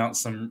rolling out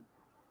some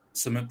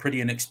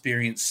pretty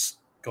inexperienced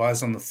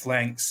guys on the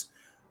flanks,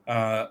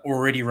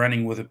 already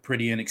running with a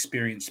pretty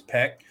inexperienced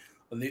pack.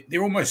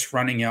 They're almost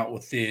running out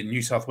with their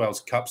New South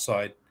Wales Cup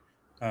side.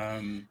 So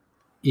I'm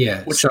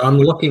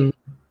looking.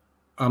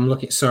 Their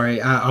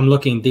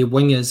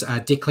wingers are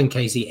Declan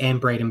Casey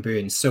and Braden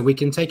Burns, so we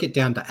can take it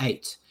down to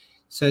 8.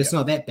 So it's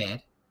not that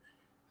bad.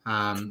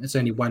 It's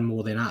only 1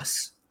 more than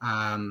us.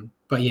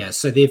 But yeah,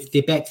 so their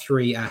back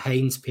 3 are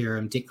Haynes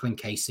Perham, Declan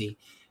Casey,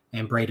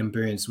 and Braden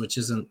Burns, which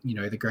isn't,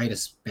 the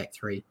greatest back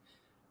 3.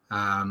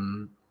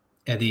 And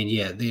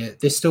then,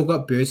 they still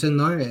got Burton,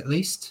 though, at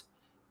least.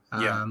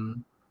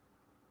 And,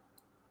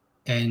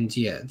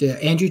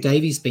 Andrew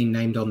Davies been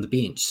named on the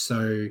bench.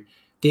 So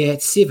they're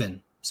at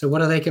 7. So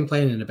what are they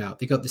complaining about?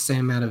 They got the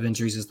same amount of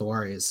injuries as the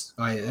Warriors.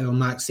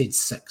 Mark said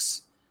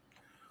 6.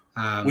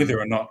 Whether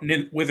or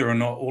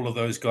not all of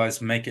those guys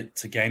make it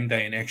to game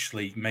day and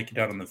actually make it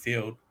out on the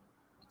field.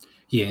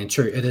 Yeah, and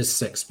true. It is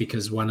 6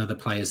 because one of the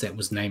players that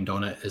was named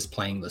on it is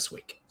playing this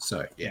week.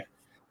 So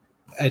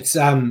it's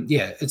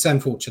it's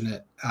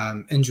unfortunate.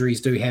 Injuries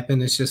do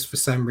happen. It's just for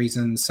some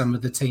reason some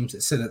of the teams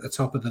that sit at the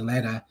top of the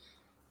ladder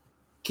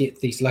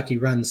get these lucky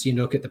runs. You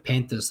look at the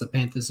Panthers. The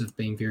Panthers have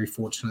been very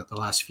fortunate the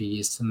last few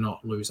years to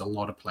not lose a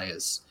lot of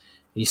players.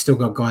 You still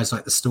got guys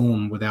like the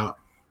Storm without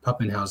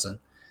Pappenhausen.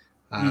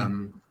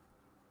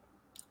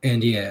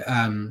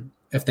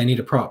 If they need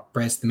a prop,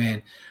 Brad's the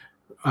man.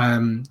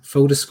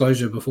 Full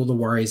disclosure, before the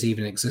Warriors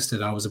even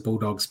existed, I was a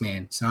Bulldogs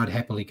man, so I'd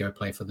happily go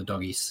play for the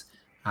Doggies.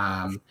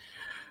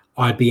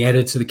 I'd be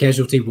added to the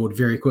casualty ward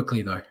very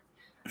quickly, though.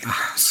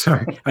 So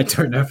I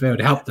don't know if it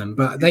would help them,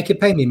 but they could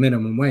pay me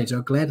minimum wage.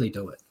 I'll gladly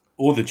do it.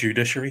 Or the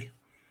judiciary.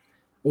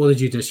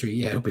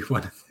 It'd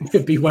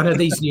be one of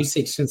these new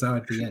sections I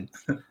would be in.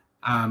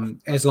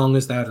 As long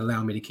as they would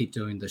allow me to keep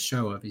doing the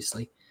show,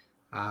 obviously.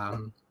 We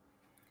don't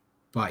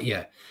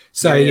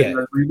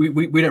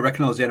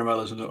recognise the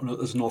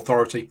NRL as an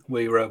authority.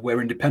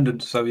 We're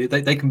independent, so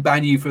they can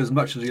ban you for as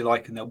much as you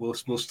like, and we'll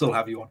still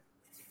have you on.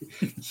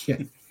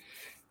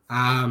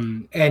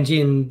 And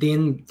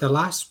then the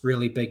last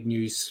really big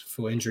news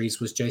for injuries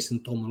was Jason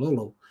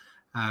Tomalolo.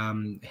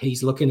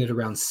 He's looking at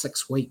around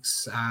 6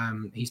 weeks.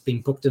 He's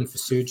been booked in for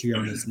surgery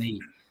on his knee.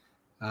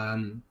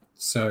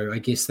 So I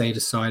guess they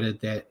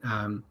decided that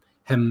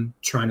him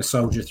trying to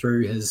soldier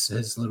through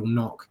his little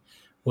knock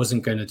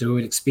wasn't going to do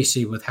it,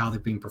 especially with how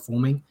they've been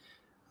performing.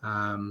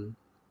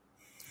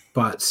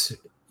 But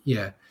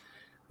yeah,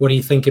 what do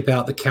you think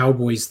about the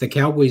Cowboys? The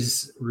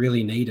Cowboys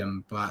really need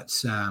him, but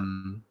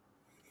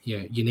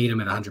you need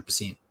him at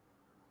 100%.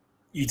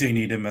 You do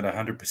need him at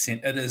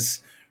 100%. It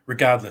is,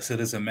 regardless, it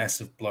is a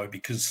massive blow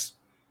because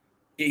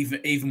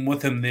even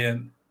with him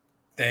there,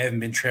 they haven't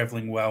been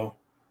travelling well,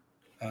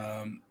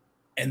 and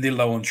they're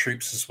low on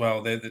troops as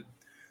well.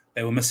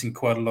 They were missing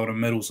quite a lot of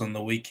middles on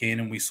the weekend,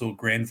 and we saw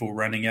Granville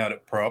running out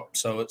at prop.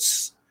 So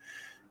it's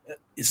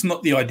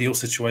not the ideal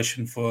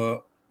situation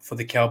for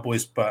the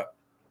Cowboys, but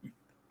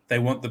they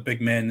want the big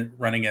man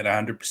running at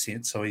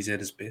 100%, so he's at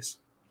his best.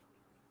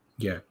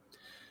 Yeah.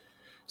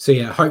 So,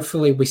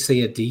 hopefully we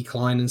see a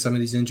decline in some of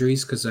these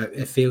injuries because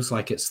it feels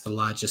like it's the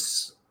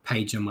largest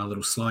page in my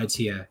little slides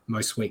here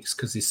most weeks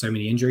because there's so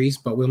many injuries.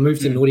 But we'll move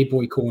to Naughty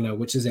Boy Corner,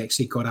 which has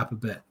actually got up a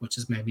bit, which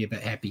has made me a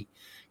bit happy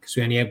because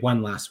we only had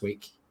 1 last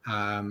week.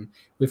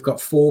 We've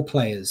got 4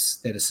 players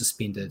that are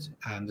suspended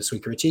this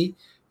week, Richie.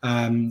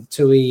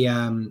 Tui,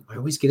 I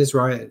always get his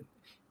right.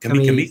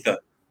 Kamika.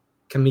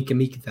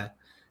 Kamikita.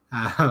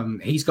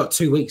 He's got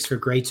 2 weeks for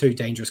grade 2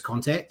 dangerous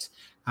contact.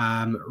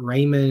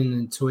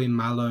 Raymond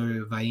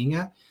Tuimalo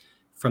Vainga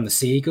from the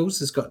Sea Eagles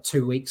has got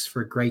 2 weeks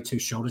for a grade 2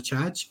 shoulder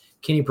charge.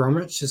 Kenny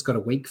Bromwich has got a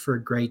week for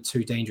a grade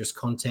 2 dangerous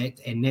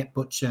contact. And Nat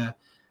Butcher,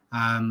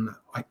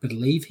 I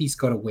believe he's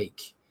got a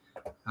week.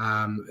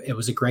 It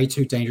was a grade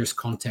 2 dangerous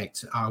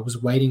contact. I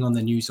was waiting on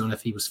the news on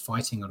if he was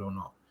fighting it or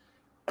not.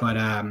 But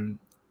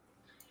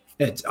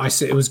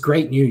it was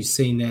great news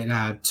seeing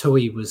that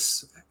Tui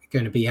was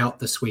going to be out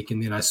this week,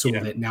 and then I saw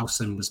that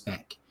Nelson was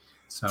back.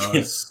 So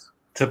it's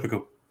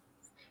typical.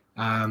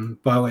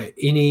 But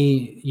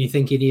you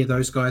think any of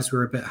those guys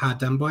were a bit hard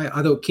done by?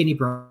 I thought Kenny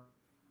Brown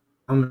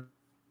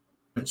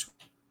was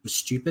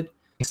stupid.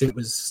 It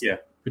was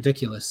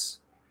ridiculous.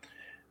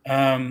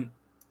 It's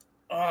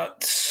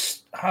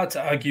hard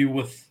to argue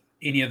with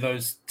any of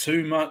those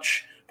too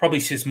much. Probably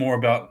says more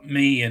about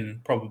me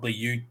and probably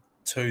you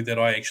too that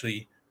I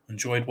actually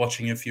enjoyed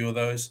watching a few of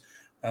those.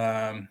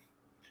 But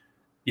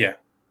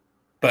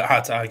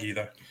hard to argue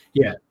though.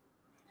 Yeah.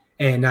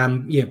 And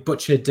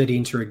Butcher did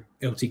enter a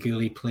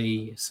guilty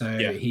plea,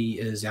 so he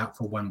is out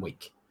for 1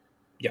 week.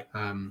 Yeah.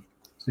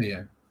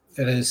 It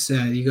is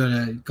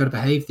you gotta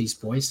behave, these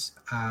boys.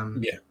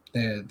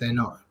 They're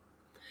not.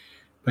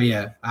 But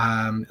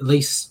at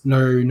least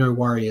no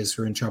Warriors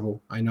were in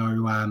trouble. I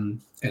know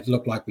it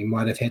looked like we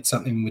might have had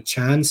something with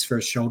Chance for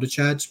a shoulder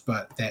charge,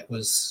 but that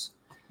was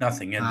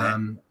nothing in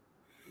that.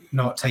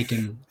 Not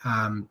taken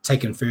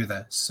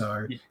further.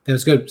 So that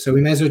was good. So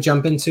we may as well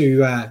jump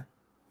into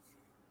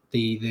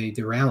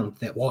the round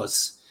that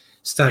was,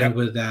 starting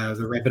with the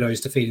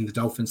Rabbitohs defeating the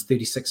Dolphins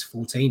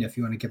 36-14, if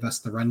you want to give us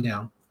the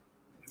rundown.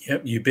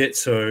 Yep, you bet.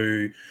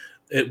 So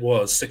it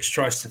was 6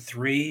 tries to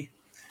 3.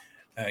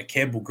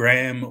 Campbell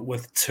Graham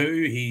with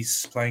 2.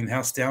 He's playing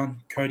house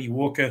down. Cody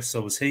Walker, so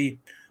was he.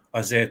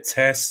 Isaiah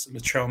Tass,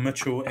 Latrell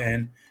Mitchell,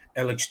 and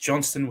Alex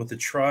Johnston with the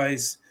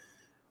tries.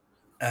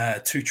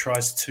 2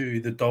 tries to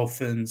the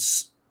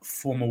Dolphins,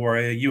 former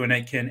Warrior Ewan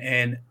Aitken,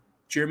 and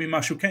Jeremy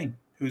Marshall-King,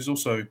 who's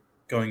also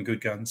going good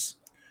guns.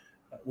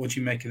 What do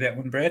you make of that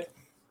one, Brad?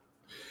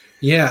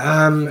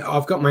 Yeah,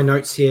 I've got my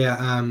notes here.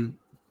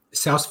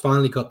 South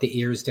finally got the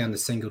eras down to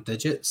single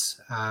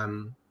digits,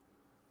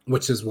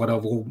 which is what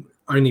I've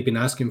only been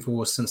asking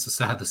for since the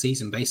start of the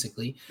season,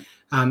 basically.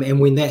 And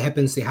when that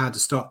happens, they're hard to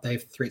stop. They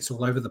have threats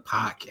all over the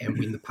park, and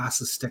when the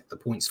passes stick, the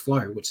points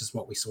flow, which is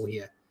what we saw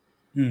here.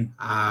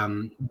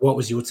 What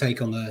was your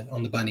take on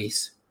the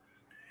Bunnies?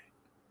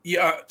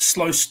 Yeah,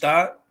 slow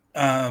start,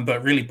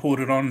 but really poured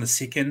it on in the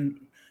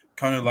second,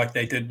 kind of like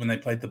they did when they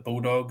played the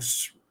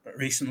Bulldogs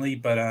recently.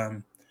 But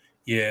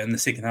in the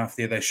second half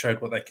there, they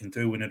showed what they can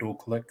do when it all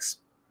clicks.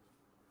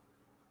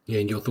 Yeah,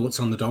 and your thoughts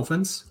on the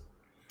Dolphins?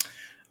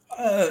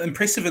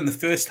 Impressive in the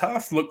first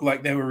half. Looked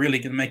like they were really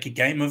going to make a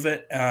game of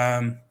it.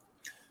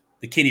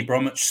 The Kenny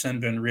Bromwich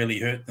sin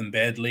really hurt them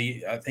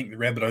badly. I think the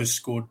Rabbitohs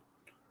scored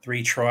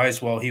 3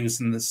 tries while he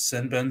was in the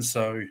sin bin,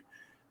 so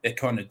that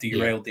kind of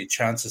derailed their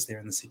chances there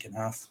in the second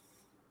half.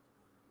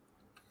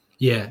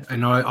 Yeah,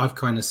 and I've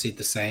kind of said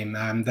the same.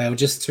 They were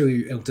just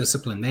too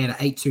ill-disciplined. They had an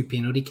 8-2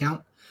 penalty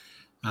count,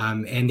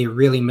 and they're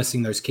really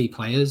missing those key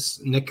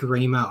players. Nick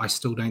Karima, I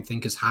still don't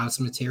think is Haas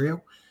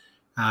material,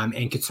 and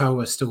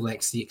Katoa still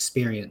lacks the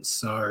experience.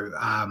 So,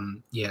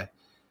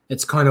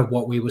 it's kind of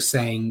what we were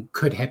saying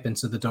could happen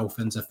to the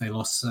Dolphins if they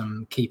lost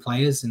some key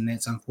players, and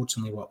that's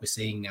unfortunately what we're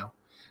seeing now.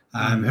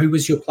 Who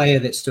was your player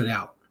that stood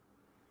out?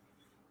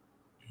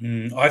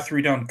 I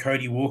threw down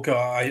Cody Walker.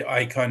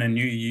 I kind of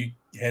knew you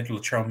had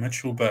Latrell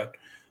Mitchell, but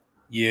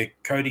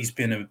Cody's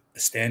been a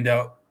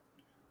standout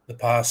the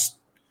past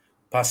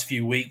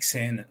few weeks,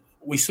 and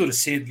we sort of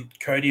said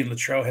Cody and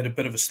Latrell had a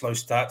bit of a slow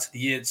start to the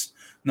year. It's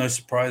no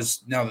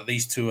surprise now that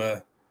these two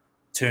are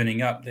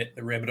turning up that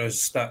the Rabbitohs are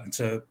starting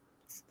to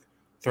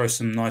throw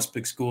some nice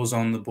big scores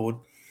on the board.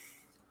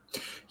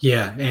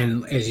 Yeah,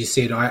 and as you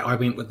said, I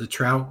went with the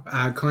Latrell,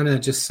 kind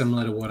of just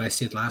similar to what I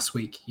said last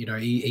week. You know,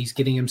 he's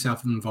getting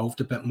himself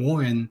involved a bit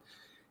more, and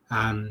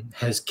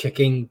his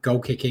goal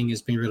kicking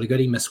has been really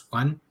good. He missed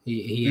 1.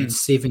 He had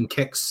 7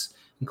 kicks,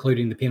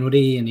 including the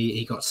penalty, and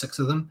he got 6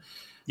 of them.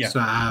 Yeah. So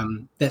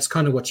that's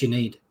kind of what you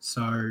need.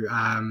 So,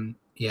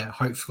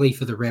 hopefully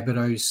for the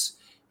Rabbitohs,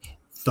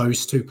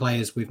 those 2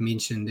 players we've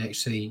mentioned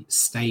actually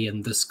stay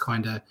in this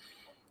kind of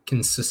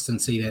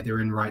consistency that they're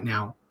in right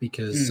now,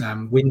 because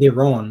when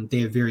they're on,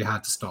 they're very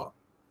hard to stop.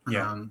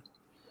 So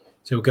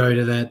we'll go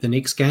to the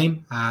next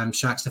game.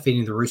 Sharks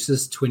defeating the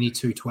Roosters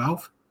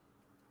 22-12.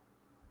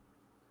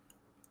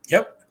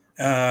 Yep.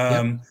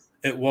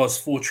 It was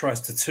 4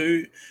 tries to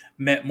 2.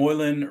 Matt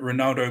Moylan,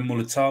 Ronaldo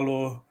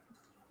Mulitalo,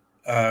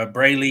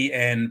 Brayley,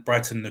 and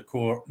Brighton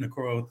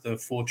Nakora with the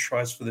 4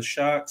 tries for the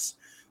Sharks.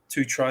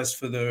 2 tries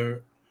for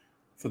the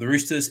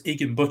Roosters,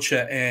 Egan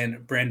Butcher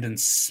and Brandon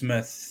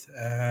Smith.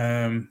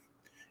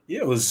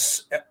 It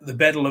was the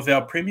battle of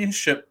our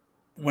premiership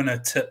winner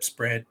tips,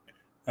 Brad.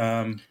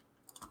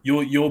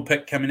 Your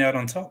pick coming out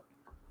on top.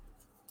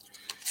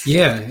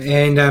 Yeah,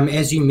 and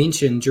as you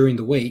mentioned during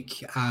the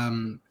week,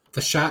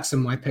 the Sharks are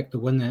my pick to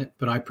win that,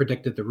 but I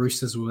predicted the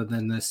Roosters would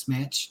win this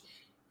match.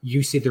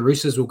 you said the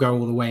Roosters will go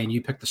all the way, and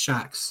you picked the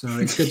Sharks. So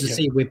it's good to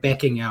see we're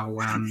backing our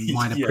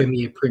minor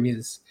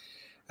premiers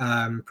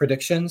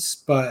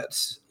predictions. But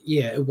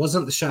yeah, it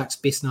wasn't the Sharks'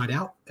 best night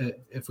out,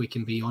 if we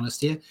can be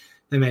honest here.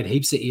 They made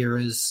heaps of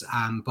errors,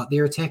 but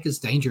their attack is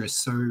dangerous.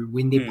 So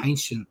when they're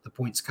patient, the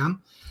points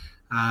come.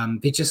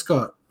 They just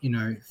got,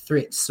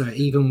 threats. So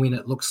even when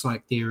it looks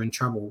like they're in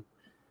trouble,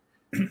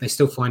 they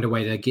still find a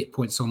way to get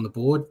points on the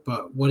board.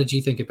 But what did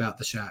you think about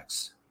the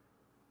Sharks?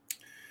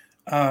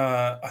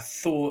 I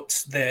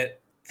thought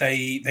that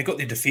they got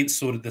their defense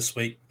sorted this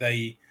week.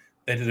 They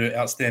did an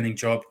outstanding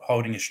job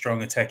holding a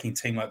strong attacking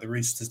team like the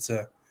Roosters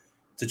to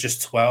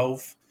just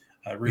 12.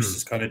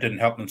 Roosters kind of didn't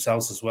help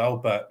themselves as well,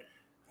 but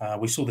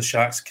we saw the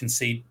Sharks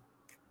concede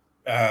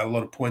a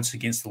lot of points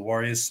against the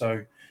Warriors.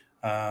 So,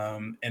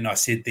 and I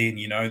said then,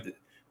 that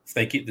if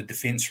they get the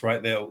defense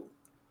right,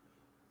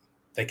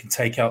 they can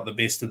take out the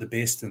best of the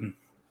best, and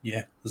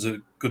it was a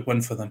good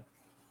win for them.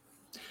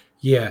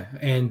 Yeah,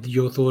 and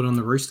your thought on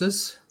the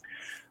Roosters?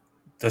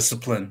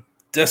 Discipline.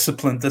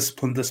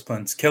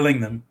 It's killing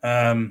them.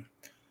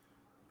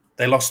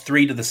 They lost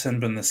 3 to the sin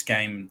bin this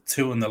game,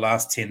 2 in the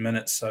last 10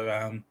 minutes.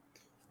 So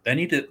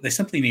they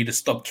simply need to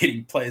stop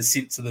getting players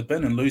sent to the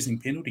bin and losing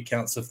penalty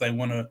counts if they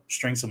want to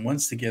string some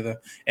wins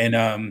together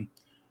and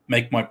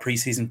make my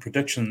preseason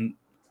prediction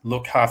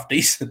look half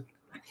decent.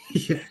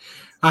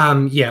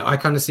 I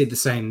kind of said the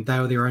same. They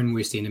were their own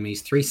worst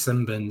enemies. 3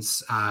 sin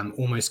bins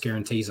almost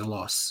guarantees a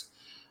loss.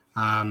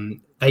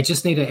 They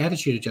just need an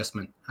attitude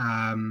adjustment.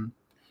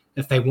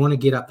 If they want to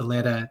get up the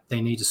ladder,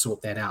 they need to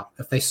sort that out.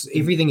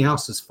 Everything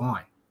else is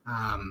fine.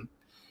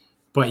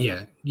 But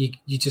yeah,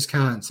 you just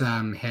can't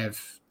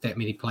have that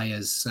many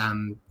players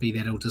be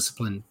that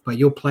ill-disciplined. But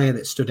your player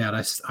that stood out,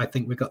 I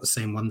think we got the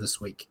same one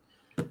this week.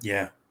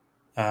 Yeah.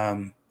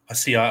 I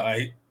see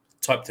I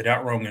typed it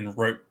out wrong and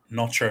wrote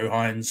Nacho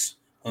Hines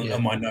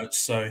on my notes.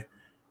 So,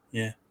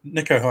 yeah,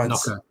 Nico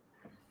Hines.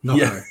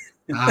 Nocco.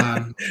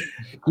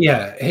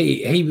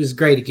 He was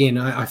great again.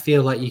 I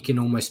feel like you can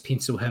almost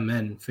pencil him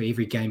in for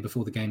every game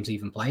before the game's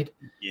even played.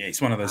 Yeah,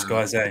 he's one of those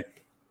guys, eh?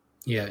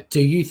 Yeah. Do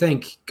you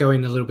think,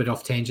 going a little bit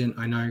off tangent,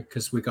 I know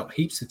because we've got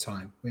heaps of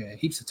time.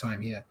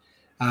 Here.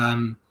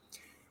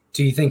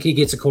 Do you think he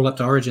gets a call up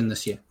to Origin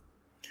this year?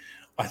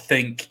 I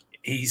think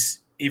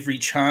he's every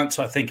chance.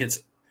 I think it's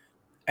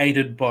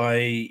aided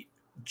by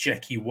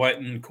Jackie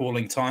Whiten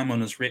calling time on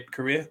his rep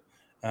career.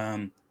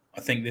 I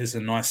think there's a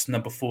nice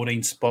number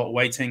 14 spot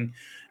waiting.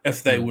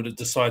 If they were to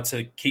decide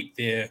to keep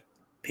their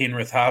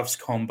Penrith halves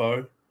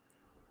combo,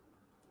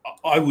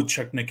 I would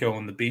chuck Nico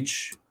on the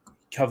bench.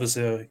 Covers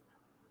a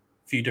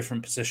few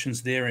different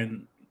positions there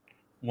and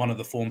one of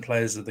the form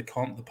players of the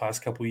comp the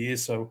past couple of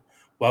years. So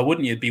why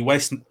wouldn't you? It'd be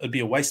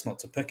a waste not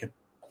to pick him.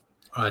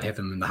 I'd have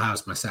him in the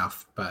halves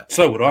myself, but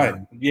so would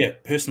I.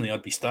 Personally,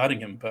 I'd be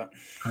starting him, but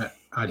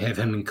I'd have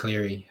him in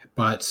Cleary.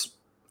 But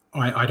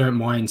I don't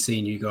mind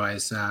seeing you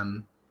guys.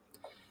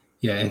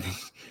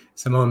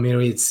 Someone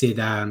had said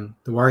the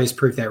Warriors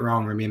proved that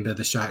wrong. Remember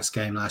the Sharks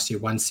game last year?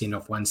 1 send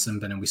off, 1 sin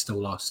bin, and we still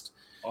lost.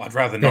 I'd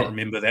rather not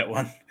remember that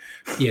one.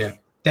 Yeah,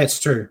 that's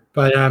true.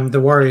 But the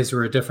Warriors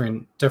were a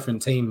different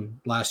team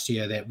last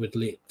year that would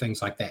let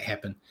things like that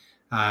happen.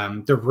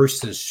 The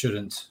Roosters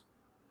shouldn't.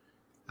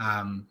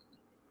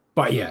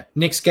 But yeah,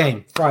 next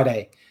game,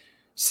 Friday.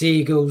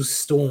 Seagulls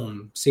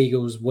Storm.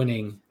 Seagulls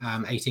winning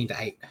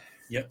 18-8.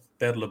 Yep,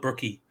 Battle of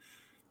Brookie.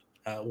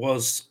 It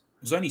was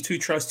only 2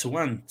 tries to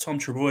 1. Tom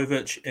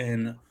Trebojevic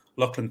and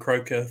Lachlan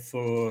Croker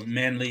for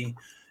Manly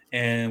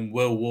and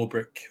Will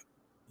Warbrick,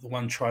 the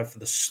 1 try for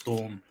the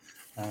Storm.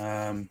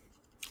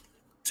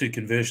 2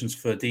 conversions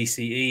for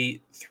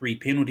DCE, 3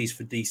 penalties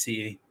for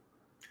DCE.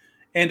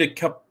 And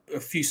a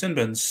few sin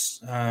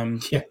bins.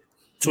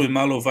 Tui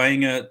Malo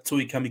Vainga,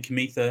 Tui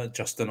Kamikamica,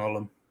 Justin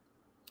Olam.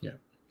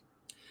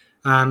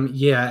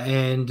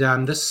 And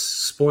this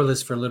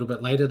spoilers for a little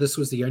bit later. This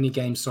was the only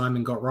game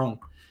Simon got wrong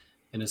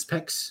in his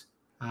picks.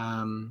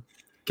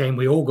 Game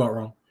we all got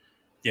wrong.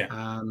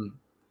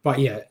 But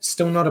yeah,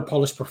 still not a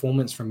polished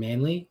performance from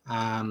Manly.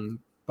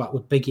 But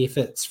with big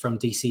efforts from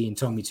DC and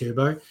Tommy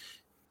Turbo,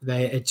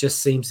 it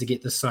just seems to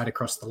get this side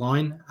across the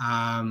line.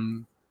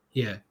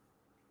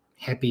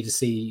 Happy to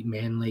see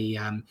Manly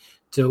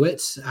do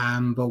it.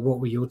 But what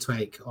were your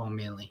take on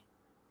Manly?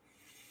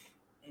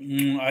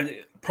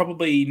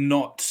 Probably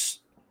not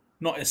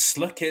as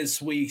slick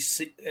as we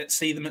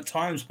see them at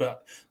times,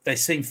 but they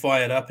seem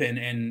fired up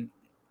and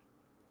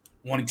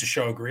wanting to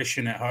show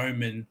aggression at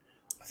home. And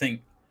I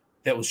think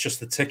that was just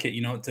the ticket.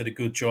 It did a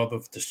good job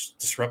of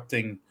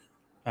disrupting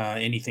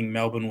anything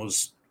Melbourne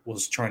was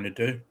trying to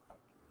do.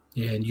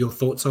 Yeah, and your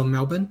thoughts on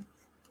Melbourne?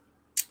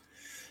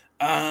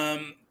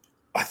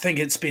 I think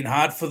it's been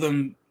hard for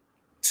them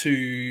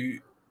to.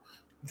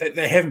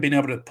 They haven't been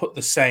able to put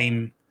the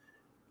same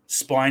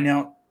spine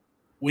out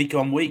week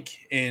on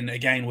week, and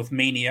again with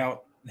Meaney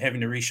out,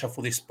 having to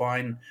reshuffle their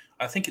spine,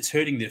 I think it's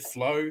hurting their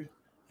flow.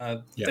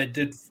 They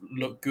did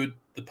look good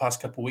the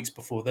past couple of weeks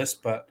before this,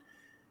 but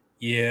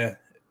I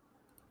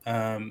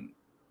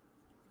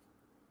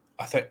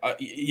think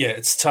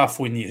it's tough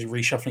when you're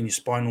reshuffling your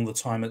spine all the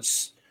time.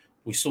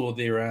 We saw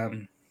their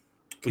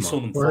We saw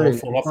them fall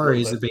off a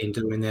Warriors little have bit. been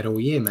doing that all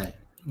year, mate.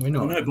 We're I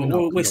not. know, but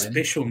we're we're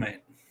special, mate.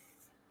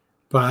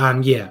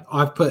 But yeah,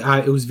 I've put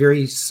it was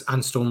very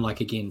unstorm-like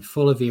again,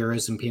 full of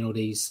errors and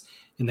penalties,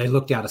 and they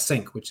looked out of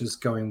sync, which is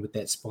going with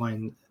that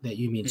spine that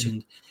you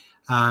mentioned,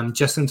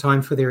 just in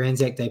time for their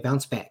Anzac Day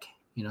bounce back.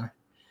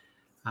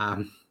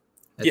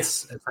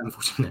 It's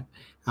unfortunate.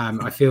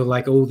 I feel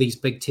like all these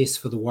big tests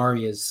for the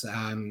Warriors,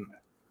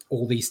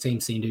 all these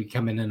teams seem to be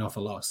coming in off a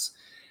loss.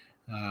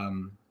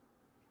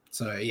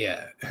 So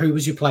yeah, who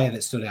was your player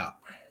that stood out?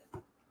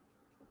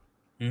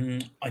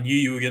 I knew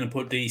you were going to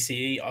put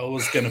DCE. I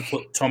was going to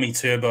put Tommy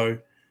Turbo,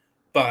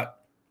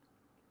 but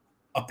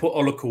I put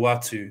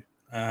Olukuwatu.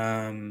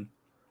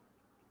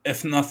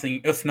 If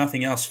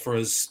nothing else, for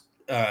his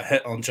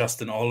hit on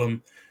Justin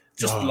Olam.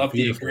 Just love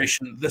beautiful. The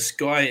aggression. This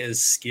guy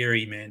is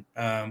scary, man.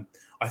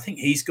 I think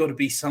he's got to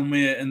be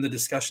somewhere in the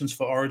discussions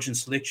for Origin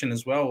selection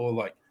as well, or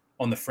like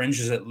on the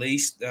fringes at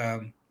least.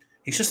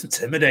 He's just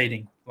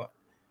intimidating.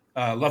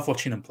 Love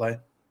watching him play.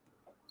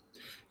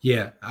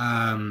 Yeah.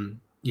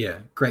 Yeah,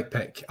 great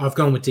pick. I've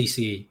gone with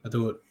DCE. I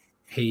thought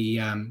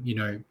he,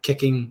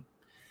 kicking,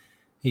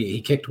 he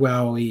kicked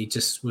well. He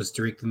just was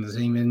directing the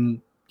team.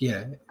 And,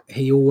 yeah,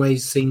 he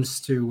always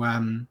seems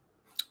to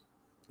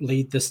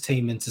lead this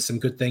team into some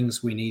good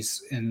things when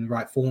he's in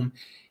right form.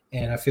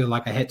 And I feel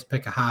like I had to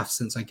pick a half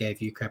since I gave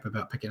you crap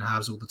about picking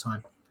halves all the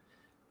time.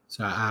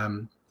 So,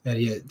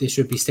 yeah, there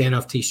should be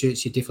standoff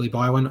T-shirts. You definitely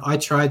buy one. I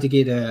tried to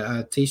get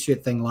a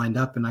T-shirt thing lined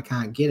up, and I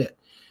can't get it.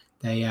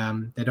 They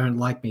don't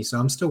like me, so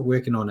I'm still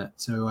working on it.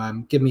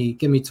 So give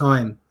me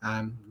time,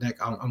 Nick.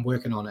 I'm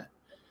working on it.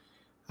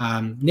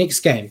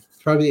 Next game,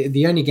 probably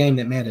the only game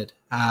that mattered.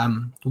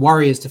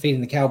 Warriors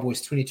defeating the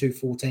Cowboys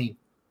 22-14.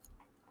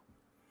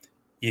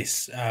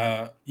 Yes,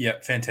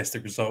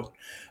 fantastic result.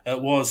 It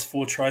was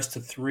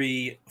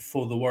 4-3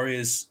 for the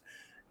Warriors.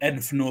 Adam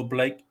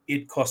Fanor-Blake,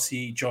 Ed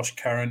Cossey, Josh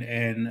Curran,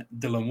 and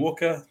Dylan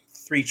Walker.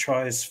 3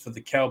 tries for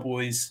the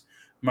Cowboys.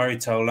 Murray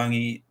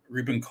Taulagi,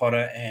 Ruben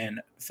Cotter,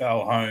 and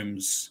Val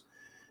Holmes.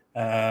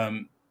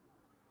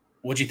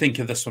 What do you think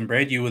of this one,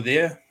 Brad? You were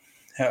there.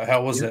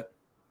 How was it?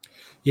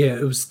 Yeah,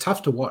 it was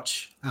tough to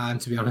watch,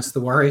 to be honest.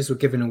 The Warriors were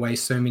giving away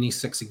so many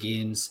 6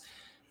 agains.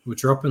 We're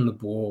dropping the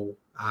ball.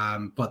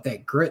 But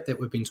that grit that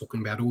we've been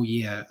talking about all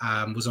year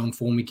was on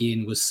form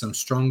again with some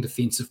strong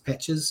defensive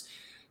patches.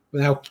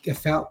 It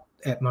felt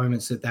at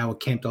moments that they were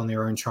camped on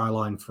their own try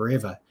line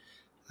forever.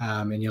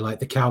 And you're like,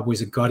 the Cowboys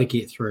have got to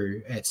get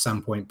through at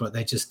some point, but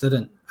they just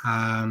didn't.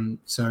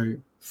 So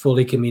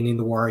fully commending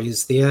the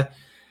Warriors there.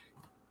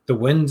 The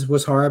wind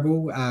was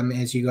horrible,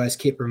 as you guys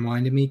kept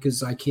reminding me,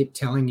 because I kept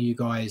telling you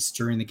guys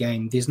during the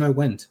game, there's no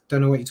wind.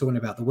 Don't know what you're talking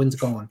about. The wind's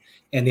gone.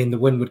 And then the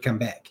wind would come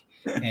back.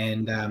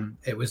 And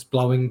it was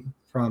blowing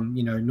from,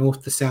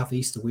 north to south,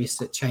 east to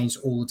west. It changed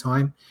all the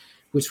time,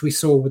 which we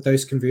saw with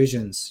those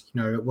conversions.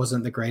 It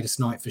wasn't the greatest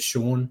night for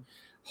Sean.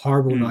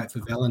 Horrible night for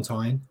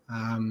Valentine.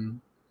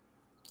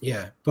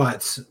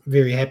 But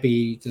very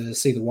happy to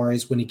see the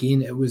Warriors win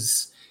again.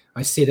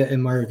 I said it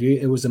in my review,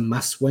 it was a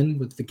must win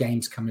with the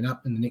games coming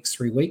up in the next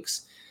 3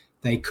 weeks.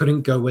 They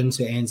couldn't go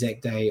into Anzac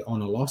Day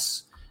on a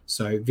loss.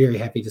 So very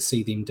happy to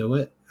see them do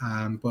it.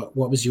 But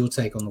what was your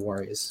take on the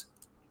Warriors?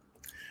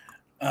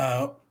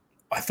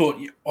 I thought,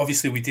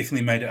 obviously, we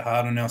definitely made it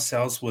hard on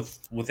ourselves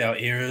with our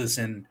errors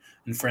and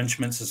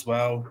infringements as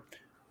well.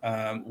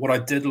 What I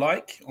did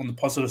like, on the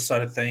positive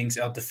side of things,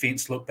 our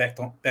defense looked back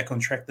on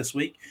track this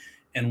week,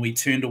 and we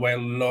turned away a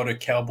lot of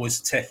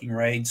Cowboys attacking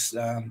raids.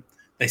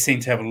 They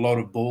seemed to have a lot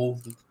of ball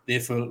there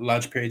for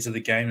large periods of the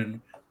game, and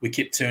we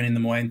kept turning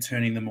them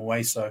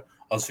away. So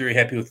I was very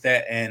happy with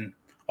that, and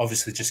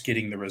obviously just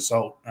getting the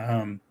result.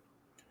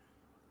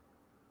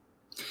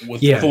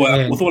 With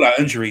all our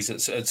injuries,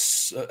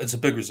 it's a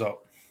big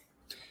result.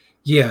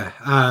 Yeah,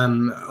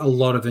 a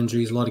lot of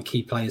injuries, a lot of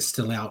key players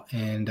still out,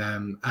 and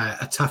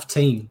a tough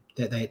team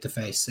that they had to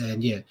face.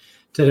 And yeah,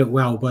 did it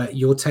well. But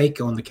your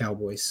take on the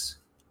Cowboys?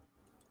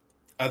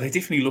 They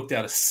definitely looked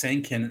out of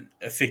sync and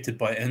affected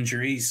by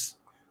injuries,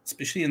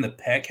 especially in the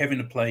pack, having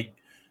to play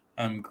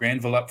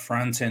Granville up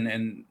front,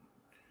 and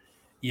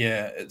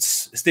yeah,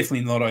 it's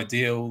definitely not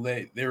ideal.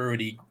 They're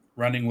already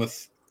running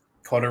with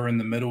Cotter in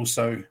the middle,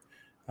 so.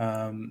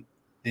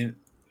 They're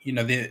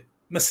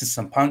missing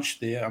some punch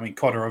there. I mean,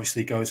 Cotter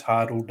obviously goes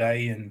hard all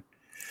day, and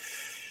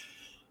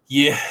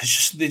yeah,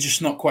 they're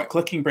just not quite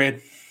clicking,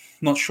 Brad.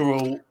 Not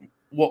sure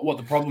what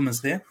the problem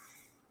is there.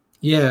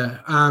 Yeah,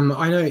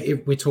 I know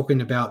we're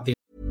talking about the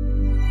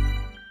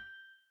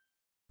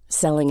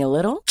Selling a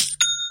little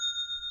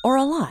or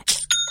a lot?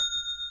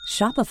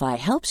 Shopify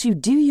helps you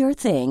do your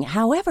thing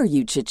however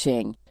you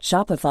cha-ching.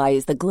 Shopify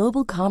is the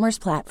global commerce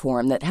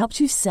platform that helps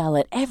you sell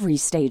at every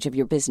stage of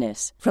your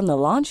business. From the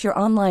launch your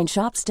online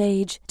shop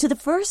stage to the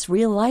first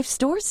real-life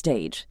store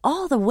stage,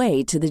 all the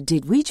way to the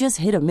did we just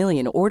hit a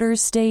million orders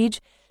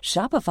stage.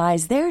 Shopify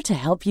is there to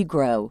help you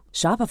grow.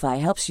 Shopify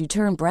helps you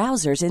turn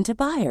browsers into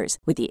buyers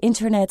with the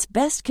internet's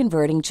best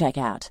converting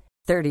checkout.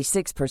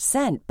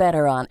 36%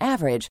 better on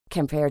average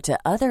compared to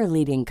other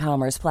leading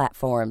commerce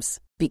platforms.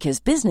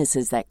 Because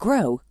businesses that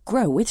grow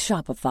with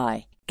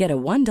Shopify. Get a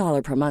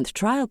 $1 per month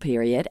trial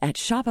period at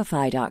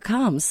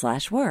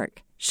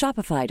shopify.com/work.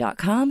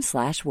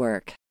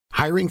 Shopify.com/work.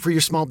 Hiring for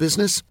your small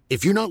business?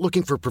 If you're not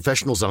looking for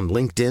professionals on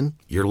LinkedIn,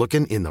 you're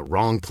looking in the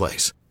wrong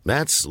place.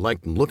 That's like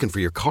looking for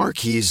your car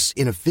keys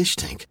in a fish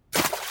tank.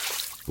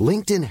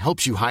 LinkedIn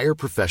helps you hire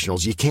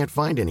professionals you can't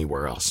find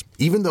anywhere else,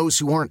 even those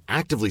who aren't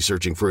actively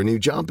searching for a new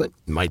job but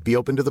might be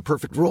open to the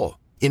perfect role.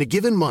 In a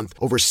given month,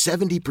 over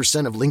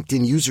 70% of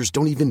LinkedIn users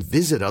don't even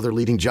visit other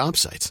leading job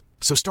sites.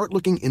 So start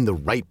looking in the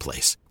right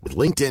place. With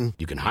LinkedIn,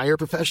 you can hire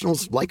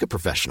professionals like a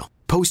professional.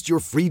 Post your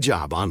free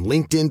job on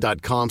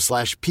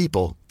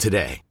linkedin.com/people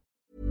today.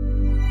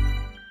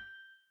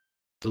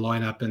 The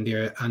lineup and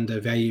they're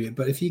undervalued.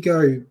 But if you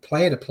go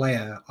player to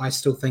player, I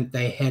still think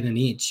they had an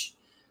edge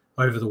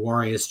over the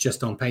Warriors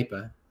just on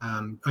paper.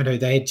 I know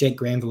they had Jake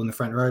Granville in the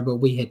front row, but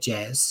we had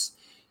Jazz.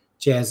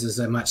 Jazz is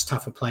a much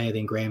tougher player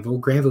than Granville.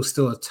 Granville's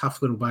still a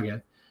tough little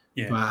bugger.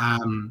 Yeah. But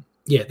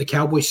the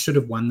Cowboys should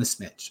have won this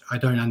match. I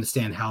don't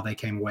understand how they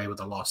came away with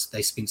a loss.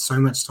 They spent so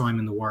much time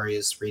in the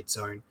Warriors' red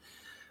zone.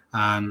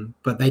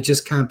 But they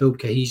just can't build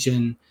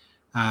cohesion.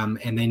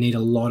 And they need a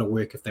lot of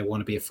work if they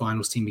want to be a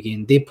finals team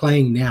again. They're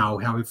playing now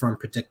how everyone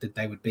predicted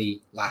they would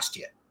be last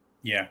year.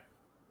 Yeah.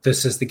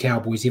 This is the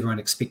Cowboys everyone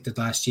expected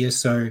last year.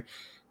 So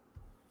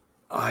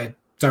I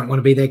don't want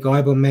to be that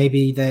guy, but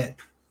maybe that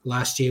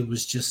last year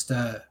was just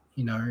out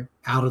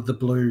of the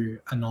blue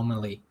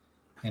anomaly.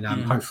 And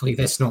hopefully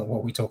that's not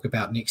what we talk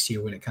about next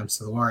year when it comes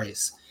to the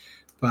Warriors.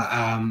 But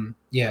I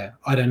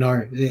don't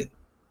know.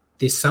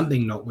 There's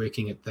something not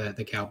working at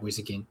the Cowboys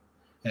again.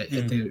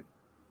 They've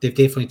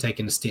definitely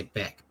taken a step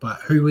back.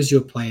 But who was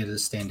your player to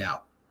stand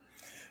out?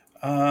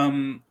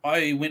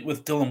 I went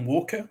with Dylan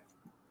Walker,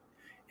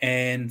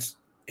 and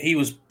he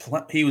was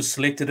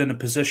selected in a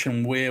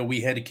position where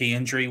we had a key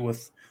injury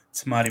with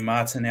Tamati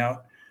Martin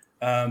out.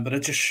 But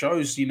it just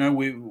shows,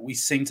 we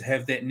seem to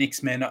have that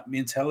next man up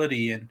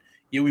mentality. And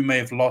yeah, we may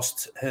have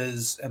lost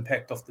his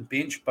impact off the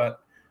bench,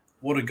 but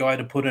what a guy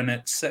to put in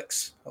at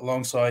 6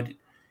 alongside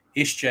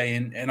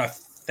SJ. And I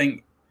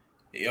think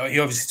he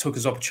obviously took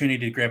his opportunity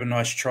to grab a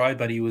nice try,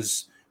 but he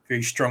was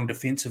very strong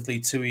defensively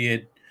too. He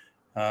had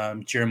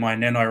Jeremiah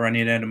Nanai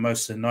running at him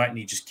most of the night, and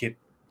he just kept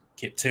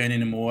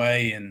turning him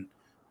away and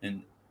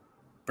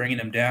bringing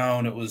him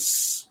down. I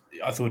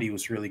thought he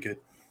was really good.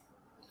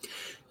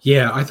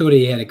 Yeah, I thought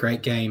he had a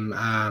great game.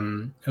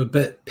 A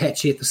bit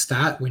patchy at the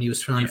start when he was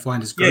trying to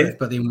find his groove,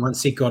 but then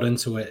once he got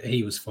into it,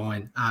 he was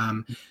fine.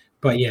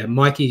 But yeah,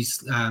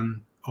 Mikey's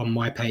on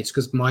my page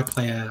because my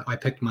player, I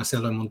picked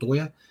Marcelo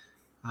Montoya.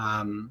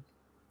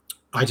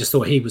 I just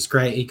thought he was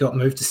great. He got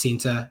moved to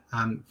center.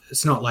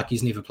 It's not like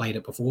he's never played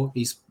it before.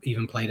 He's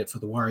even played it for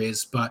the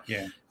Warriors, but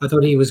I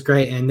thought he was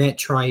great. And that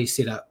try he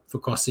set up for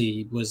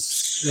Kossi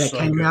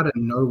came out of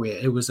nowhere.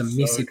 It was a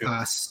messy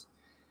pass.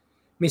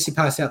 Messy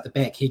pass out the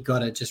back. He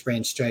got it, just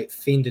ran straight,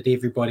 fended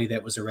everybody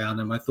that was around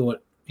him. I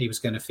thought he was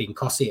going to fend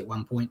Kossi at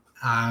one point.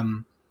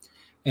 And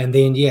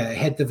then,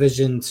 had the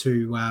vision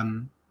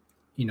to,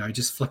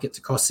 just flick it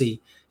to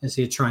Kossi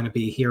instead of trying to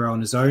be a hero on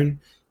his own.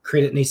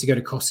 Credit needs to go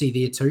to Kossi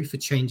there too for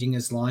changing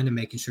his line and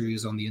making sure he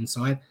was on the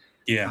inside.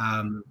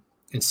 Yeah.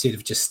 Instead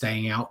of just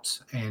staying out.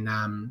 And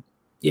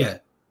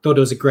thought it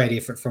was a great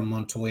effort from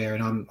Montoya.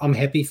 And I'm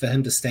happy for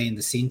him to stay in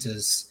the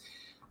centers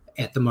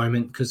at the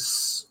moment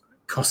because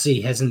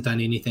Kossi hasn't done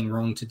anything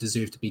wrong to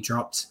deserve to be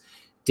dropped.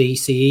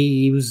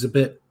 DCE, he was a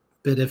bit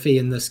iffy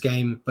in this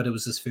game, but it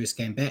was his first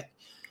game back.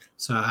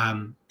 So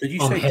did you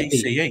say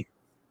DCE?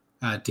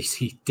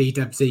 DC,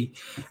 DWZ.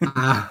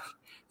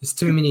 There's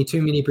too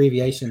many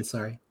abbreviations.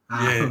 Sorry.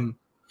 I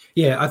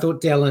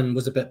thought Dallin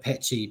was a bit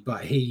patchy,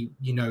 but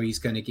he's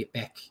going to get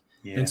back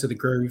into the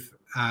groove.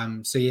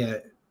 I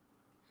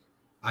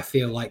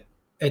feel like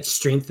it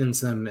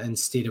strengthens them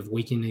instead of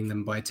weakening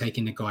them by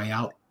taking a guy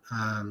out.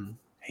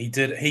 He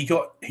did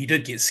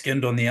get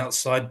skinned on the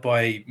outside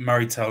by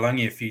Murray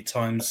Taulagi a few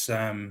times.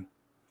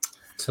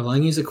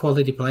 Talangi's a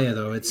quality player,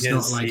 though. It's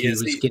not like he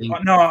was getting.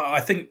 No, I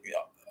think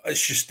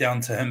it's just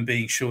down to him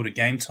being short of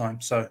game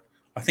time. So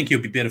I think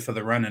he'll be better for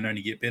the run and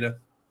only get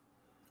better.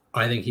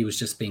 I think he was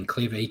just being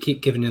clever. He kept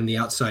giving him the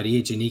outside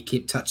edge, and he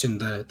kept touching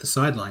the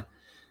sideline.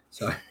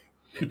 So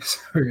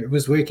it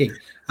was working.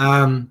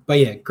 But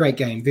yeah, great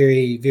game.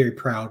 Very, very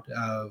proud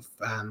of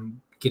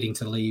getting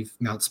to leave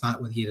Mount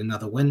Smart with yet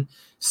another win.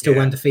 Still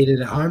undefeated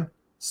at home.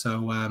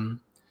 So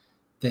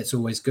that's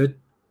always good.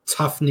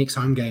 Tough next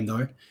home game,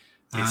 though.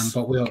 Yes.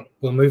 But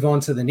we'll move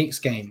on to the next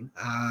game.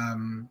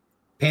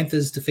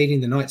 Panthers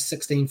defeating the Knights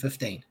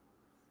 16-15.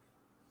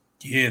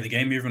 Yeah, the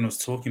game everyone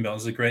was talking about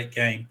was a great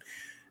game.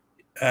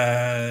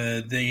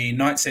 The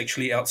Knights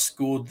actually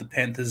outscored the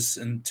Panthers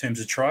in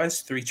terms of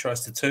tries,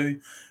 3-2.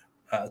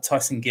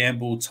 Tyson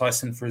Gamble,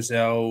 Tyson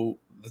Frizzell,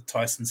 the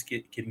Tysons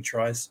getting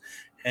tries.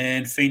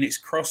 And Phoenix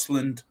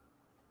Crossland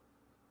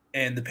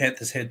and the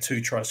Panthers had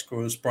 2 try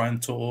scorers, Brian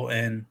Tor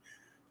and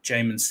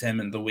Jamin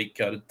Salmon, the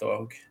weak-gutted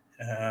dog.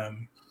 Hell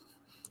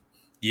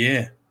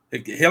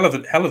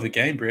of a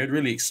game, Brad.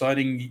 Really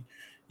exciting.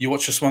 You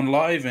watch this one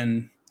live,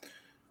 and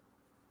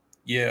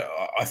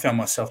I found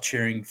myself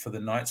cheering for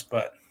the Knights,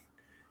 but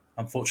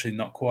unfortunately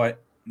not quite.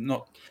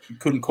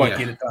 couldn't quite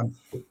get it done.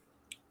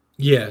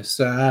 Yeah,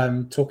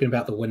 so talking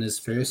about the winners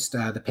first,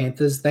 the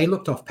Panthers, they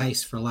looked off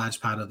pace for a large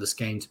part of this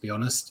game, to be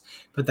honest,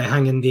 but they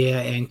hung in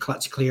there, and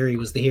Clutch Cleary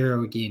was the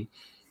hero again.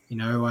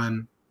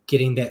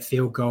 Getting that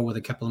field goal with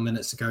a couple of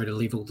minutes to go to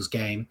level this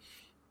game,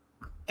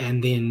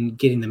 and then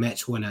getting the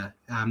match winner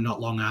not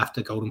long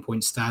after Golden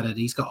Point started.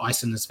 He's got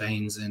ice in his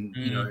veins, and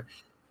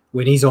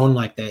when he's on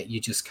like that,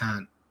 you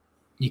can't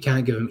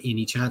give him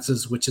any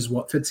chances, which is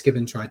what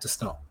Fitzgibbon tried to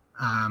stop.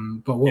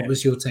 But what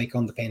was your take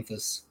on the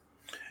Panthers?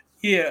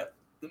 Yeah,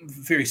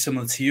 very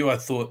similar to you. I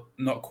thought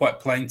not quite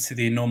playing to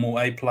their normal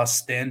A+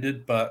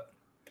 standard, but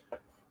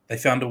they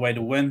found a way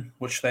to win,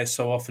 which they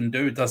so often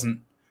do. It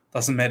doesn't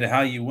matter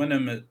how you win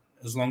them,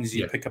 as long as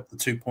you pick up the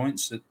 2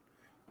 points.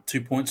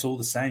 2 points all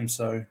the same.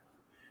 So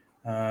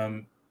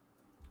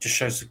just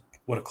shows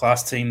what a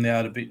class team they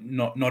are, to be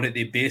not at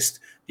their best.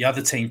 The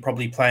other team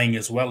probably playing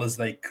as well as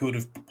they could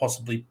have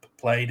possibly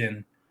played,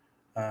 and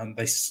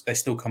they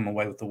still come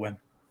away with the win.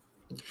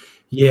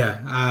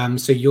 Yeah.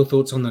 So your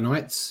thoughts on the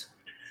Knights?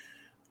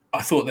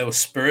 I thought they were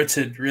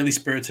spirited, really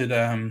spirited,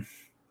 in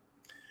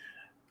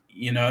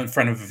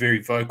front of a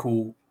very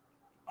vocal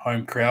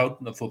home crowd.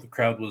 I thought the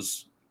crowd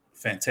was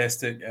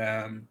fantastic.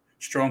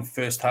 Strong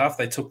first half.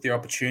 They took their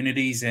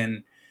opportunities,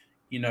 and,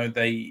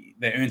 they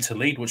earned a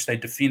lead, which they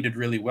defended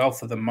really well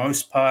for the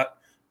most part,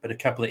 but a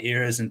couple of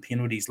errors and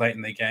penalties late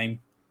in the game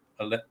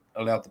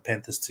allowed the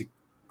Panthers to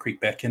creep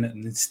back in it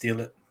and then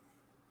steal it.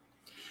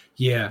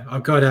 Yeah,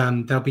 I've got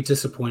they'll be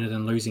disappointed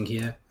in losing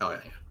here.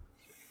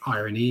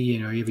 Irony,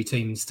 every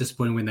team's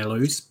disappointed when they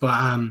lose, but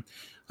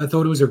I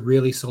thought it was a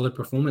really solid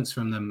performance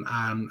from them.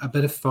 A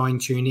bit of fine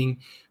tuning.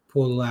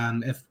 Paul,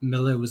 if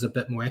Miller was a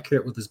bit more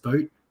accurate with his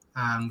boot,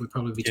 we'd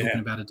probably be talking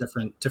about a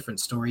different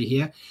story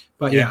here.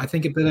 But I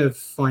think a bit of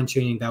fine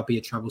tuning, they'll be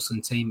a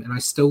troublesome team, and I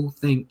still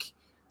think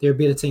they're a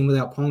better team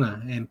without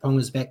Ponga. And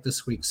Ponga's back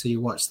this week, so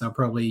you watch, they'll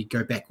probably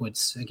go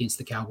backwards against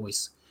the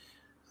Cowboys.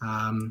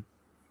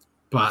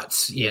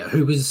 But yeah,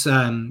 who was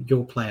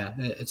your player?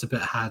 It's a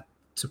bit hard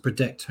to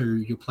predict who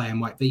your player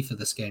might be for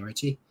this game,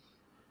 Richie.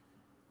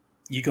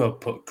 You got to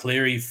put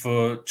Cleary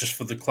for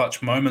the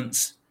clutch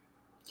moments.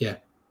 Yeah.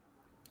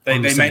 They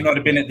may not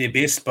have been at their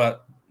best,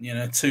 but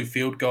 2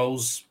 field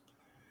goals,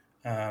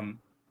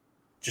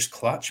 just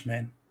clutch,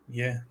 man.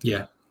 Yeah.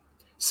 Yeah.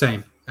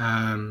 Same.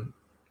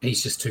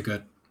 He's just too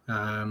good.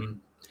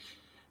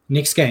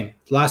 Next game,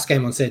 last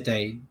game on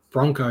Saturday,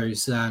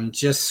 Broncos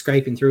just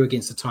scraping through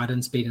against the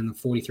Titans, beating them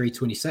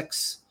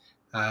 43-26.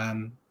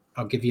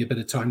 I'll give you a bit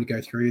of time to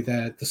go through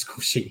the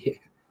score sheet here.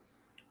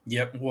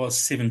 Yep, it was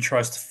 7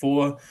 tries to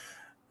 4.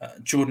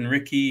 Jordan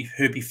Ricky,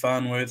 Herbie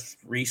Farnworth,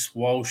 Reece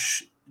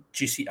Walsh,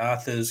 Jesse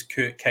Arthurs,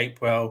 Kurt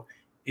Capewell,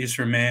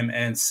 Ezra Mam,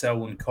 and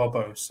Selwyn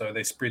Cobbo. So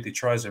they spread their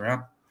tries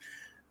around.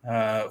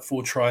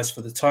 4 tries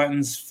for the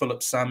Titans.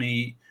 Philip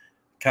Sami,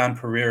 Khan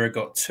Pereira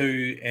got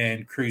 2,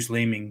 and Cruz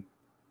Leeming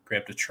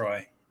grabbed a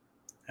try.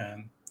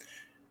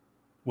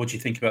 What do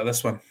you think about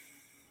this one?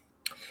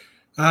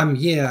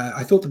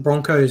 I thought the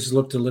Broncos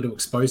looked a little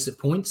exposed at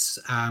points,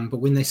 but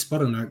when they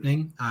spot an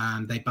opening,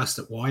 they bust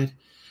it wide.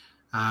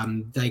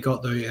 They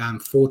got the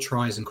 4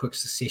 tries in quick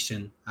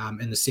succession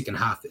in the second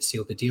half that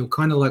sealed the deal,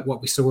 kind of like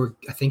what we saw,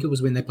 I think it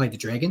was when they played the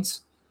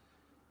Dragons,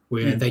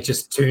 where they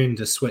just turned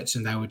a switch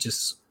and they were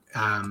just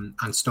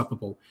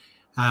unstoppable.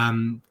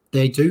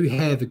 They do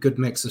have a good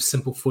mix of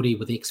simple footy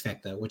with X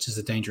Factor, which is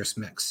a dangerous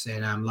mix.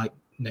 And like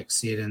Nick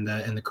said in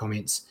the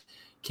comments,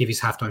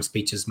 Kevy's halftime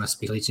speeches must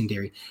be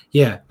legendary.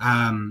 Yeah,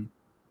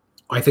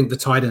 I think the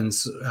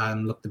Titans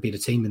looked the better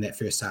team in that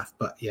first half.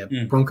 But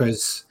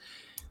Broncos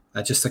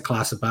are just a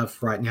class above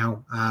right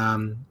now.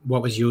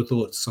 What was your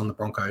thoughts on the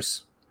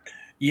Broncos?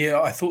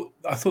 Yeah, I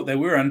thought they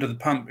were under the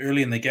pump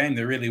early in the game.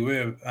 They really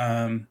were.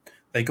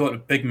 They got a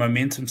big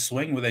momentum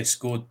swing where they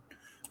scored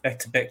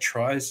back-to-back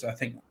tries. I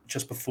think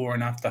just before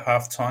and after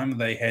halftime,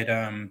 they had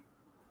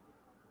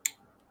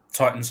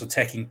Titans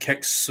attacking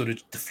kicks sort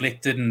of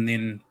deflected, and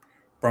then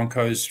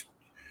Broncos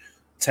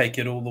take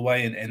it all the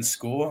way and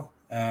score.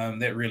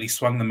 That really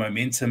swung the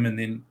momentum, and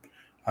then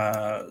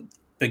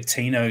Big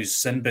Tino's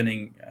sin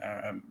binning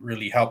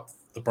really helped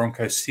the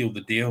Broncos seal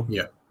the deal.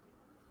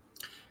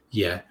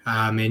 Yeah.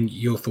 And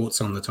your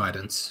thoughts on the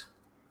Titans?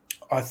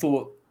 I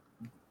thought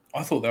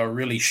they were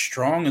really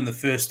strong in the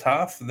first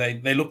half.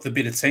 They looked the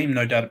better team,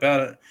 no doubt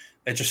about it.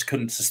 They just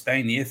couldn't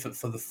sustain the effort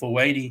for the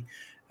 480,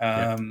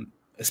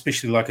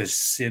 especially like I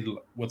said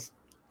with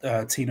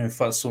Tino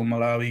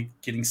Malawi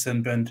getting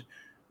sin binned,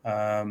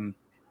 and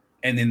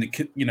then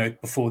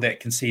before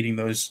that conceding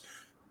those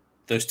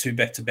 2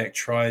 back-to-back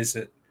tries.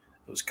 It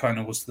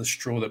was the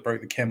straw that broke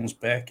the camel's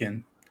back,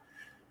 and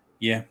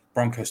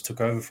Broncos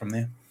took over from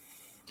there.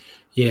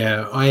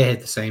 Yeah, I had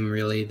the same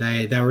really.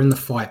 They were in the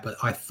fight, but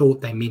I thought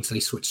they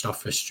mentally switched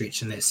off for a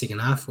stretch in that second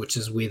half, which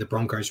is where the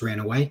Broncos ran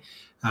away.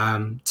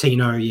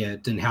 Tino,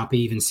 didn't help. He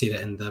even said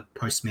it in the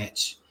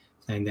post-match,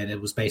 saying that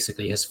it was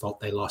basically his fault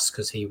they lost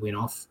because he went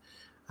off.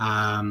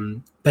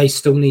 They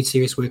still need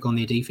serious work on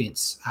their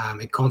defense.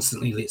 It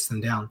constantly lets them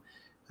down.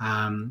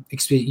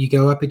 You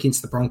go up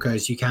against the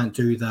Broncos, you can't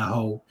do the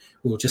whole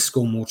we'll just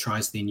score more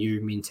tries than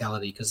you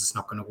mentality, because it's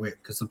not going to work,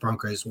 because the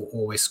Broncos will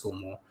always score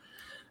more.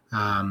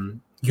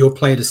 Your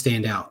player to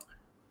stand out?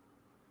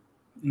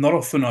 Not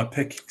often I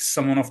pick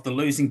someone off the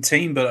losing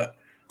team, but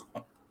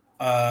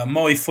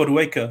Moe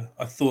Forueka,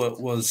 I thought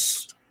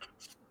was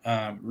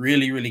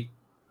really, really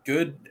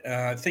good.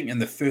 I think in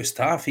the first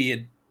half he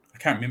had, I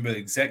can't remember the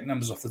exact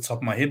numbers off the top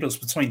of my head, but it was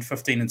between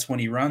 15 and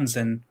 20 runs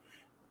and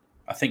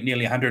I think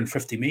nearly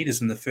 150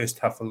 meters in the first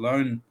half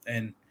alone,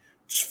 and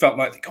just felt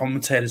like the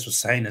commentators were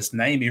saying his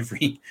name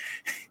every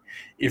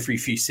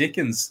few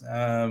seconds.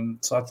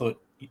 So I thought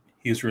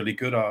he was really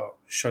good. I'll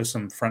show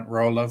some front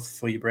row love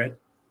for you, Brad.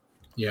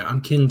 Yeah,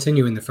 I'm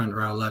continuing the front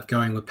row love,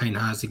 going with Payne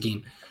Haas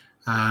again.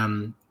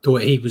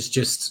 Thought he was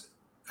just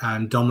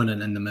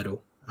dominant in the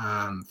middle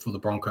for the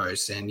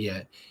Broncos, and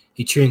yeah,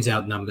 he churns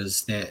out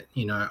numbers that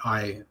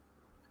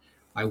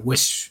I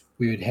wish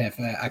we would have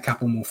a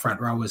couple more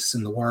front rowers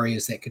in the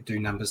Warriors that could do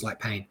numbers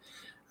like Payne.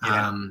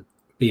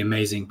 Be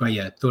amazing. But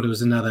yeah, thought it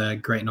was another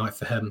great night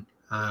for him.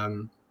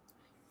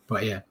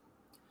 But yeah,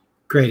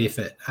 great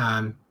effort.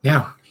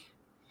 Now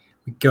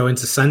we go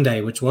into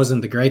Sunday, which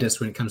wasn't the greatest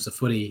when it comes to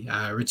footy.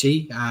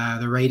 Richie,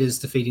 the Raiders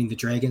defeating the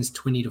Dragons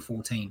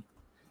 20-14.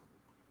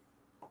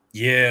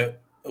 Yeah,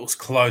 it was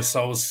close.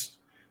 I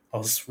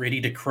was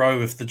ready to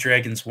crow if the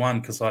Dragons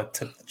won because I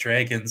tipped the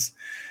Dragons.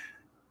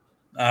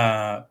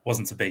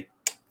 Wasn't to be.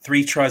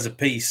 3 tries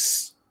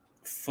apiece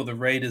for the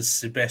Raiders: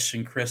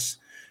 Sebastian Chris,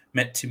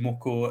 Matt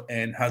Timoko,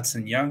 and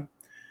Hudson Young.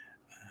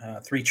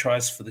 3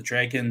 tries for the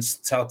Dragons: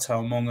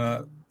 Tautau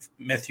Monga,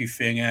 Matthew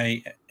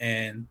Fengai,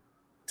 and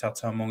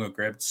Tautau Monga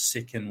grabbed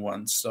second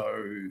one.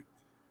 So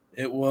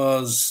it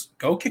was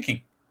goal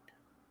kicking.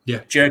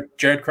 Yeah,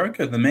 Jared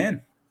Croker, the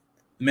man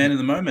of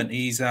the moment.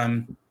 He's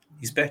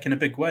back in a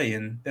big way,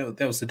 and that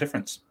was the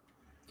difference.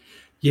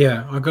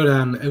 Yeah, I got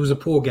it was a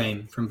poor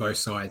game from both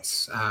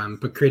sides,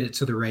 but credit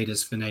to the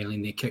Raiders for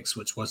nailing their kicks,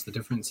 which was the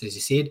difference, as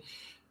you said.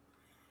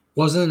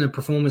 Wasn't a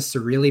performance to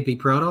really be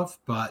proud of,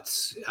 but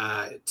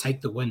take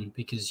the win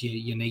because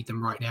you need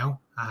them right now.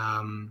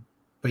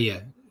 But yeah,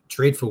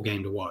 dreadful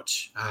game to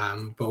watch.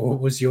 But what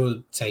was your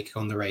take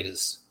on the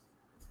Raiders?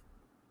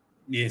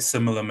 Yeah,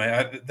 similar,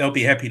 mate. They'll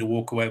be happy to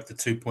walk away with the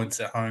 2 points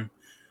at home,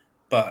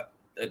 but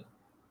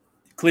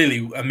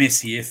clearly a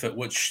messy effort,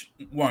 which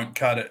won't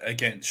cut it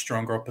against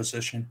stronger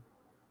opposition.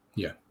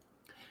 Yeah.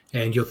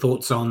 And your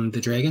thoughts on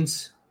the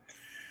Dragons?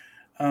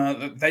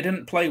 They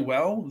didn't play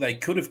well. They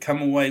could have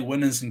come away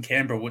winners in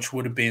Canberra, which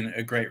would have been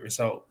a great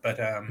result. But,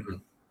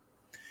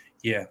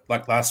 yeah,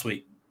 like last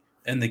week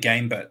in the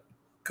game, but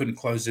couldn't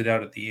close it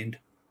out at the end.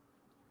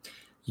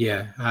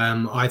 Yeah,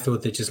 I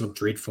thought they just looked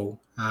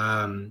dreadful.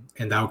 And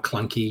they were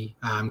clunky.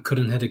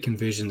 Couldn't hit a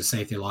conversion to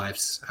save their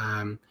lives.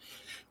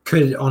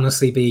 Could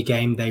honestly be a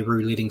game they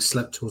were letting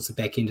slip towards the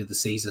back end of the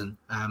season.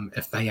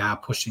 If they are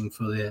pushing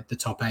for the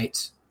top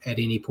 8 at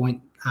any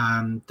point,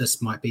 this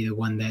might be the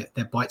one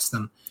that bites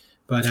them.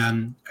 But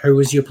who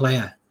was your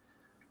player?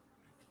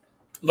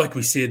 Like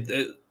we said,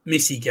 a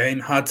messy game.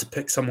 Hard to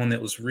pick someone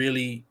that was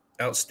really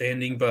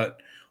outstanding,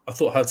 but I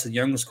thought Hudson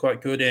Young was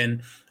quite good.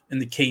 And in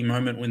the key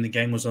moment when the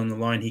game was on the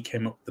line, he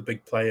came up with the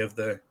big play of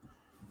the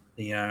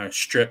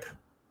strip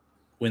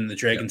when the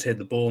Dragons had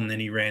the ball, and then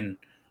he ran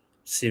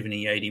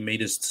 70, 80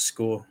 meters to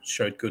score,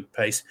 showed good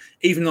pace.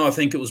 Even though I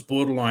think it was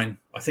borderline,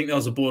 I think that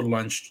was a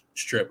borderline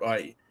strip.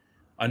 I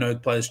know the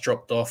players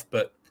dropped off,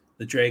 but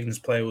the Dragons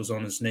player was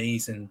on his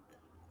knees, and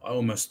I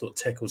almost thought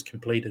tackle was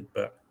completed.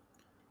 But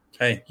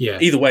hey,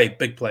 either way,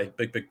 big play.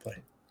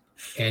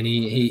 And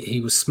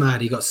he was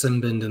smart. He got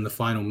sin-binned in the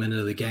final minute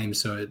of the game,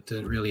 so it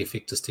didn't really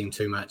affect his team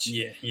too much.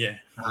 Yeah.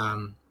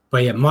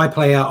 But yeah, my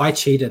player, I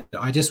cheated.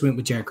 I just went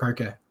with Jared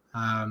Croker.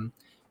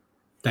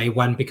 They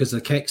won because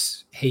of the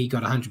kicks. He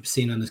got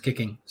 100% on his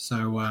kicking.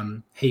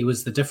 So he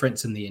was the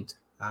difference in the end.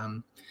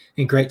 And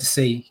great to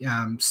see.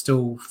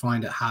 Still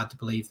find it hard to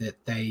believe that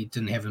they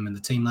didn't have him in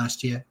the team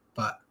last year.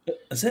 But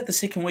is that the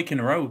second week in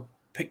a row?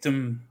 Picked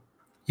him.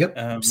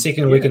 Yep.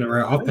 Second week in a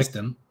row. I've picked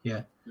him.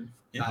 Yeah.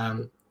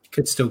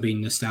 Could still be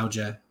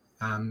nostalgia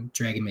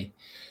dragging me.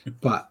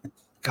 But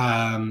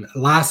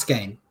last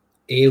game,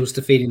 Eels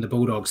defeating the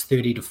Bulldogs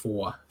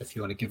 30-4. If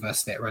you want to give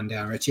us that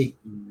rundown, Richie.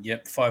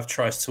 Yep, 5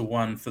 tries to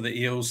 1 for the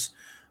Eels.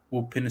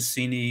 Will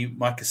Penasini,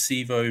 Micah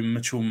Sevo,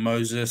 Mitchell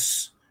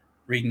Moses,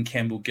 Regan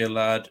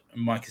Campbell-Gillard,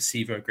 and Micah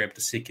Sevo grabbed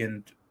a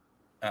second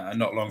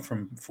not long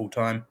from full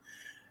time.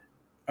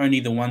 Only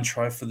the 1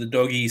 try for the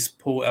Doggies,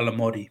 Paul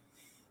Alamodi.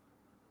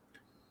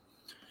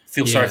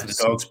 Feel sorry for the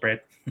Dogs,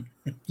 Brad.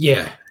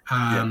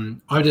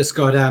 I just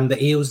got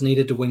the Eels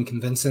needed to win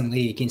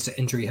convincingly against the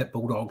injury-hit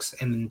Bulldogs,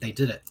 and they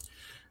did it.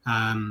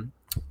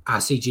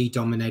 RCG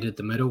dominated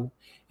the middle,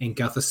 and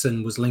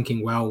Gutherson was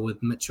linking well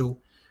with Mitchell.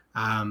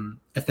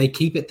 If they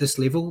keep at this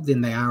level, then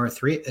they are a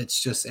threat.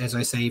 It's just, as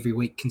I say every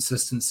week,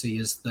 consistency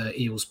is the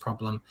Eels'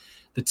 problem.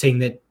 The team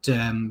that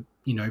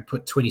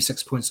put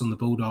 26 points on the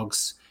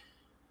Bulldogs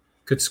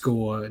could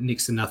score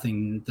next to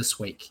nothing this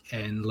week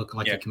and look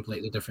like a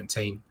completely different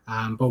team.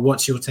 But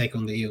what's your take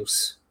on the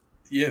Eels?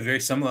 Yeah, very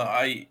similar.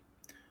 I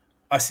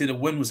I said a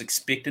win was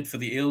expected for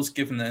the Eels,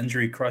 given the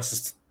injury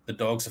crisis the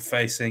Dogs are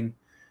facing.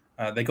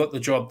 They got the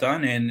job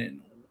done,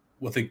 and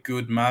with a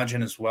good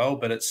margin as well.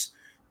 But it's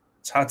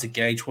hard to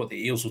gauge what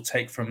the Eels will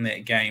take from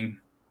that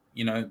game.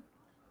 You know,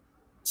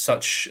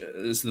 such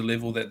is the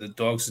level that the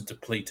Dogs are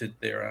depleted.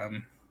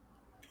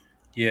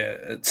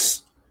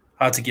 It's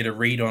hard to get a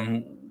read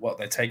on what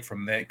they take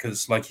from that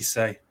because, like you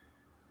say,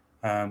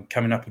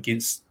 coming up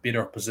against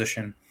better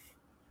opposition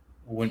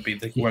won't be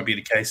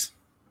the case.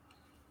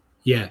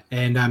 Yeah,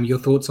 and your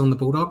thoughts on the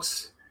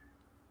Bulldogs?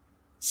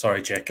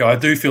 Sorry, Jack. I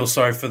do feel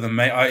sorry for them,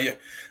 mate.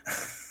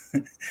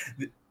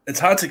 It's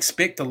hard to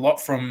expect a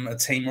lot from a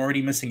team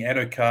already missing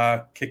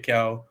Adokar,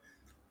 Kikau,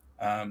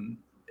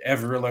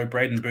 Averillo,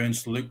 Braden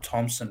Burns, Luke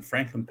Thompson,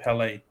 Franklin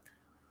Pele,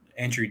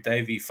 Andrew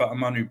Davey,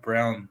 Fa'amanu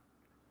Brown,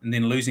 and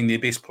then losing their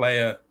best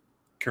player,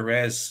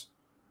 Karaz,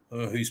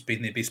 who's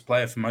been their best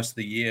player for most of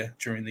the year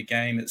during the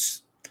game.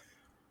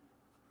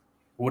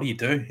 What do you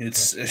do?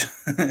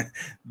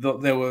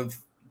 They were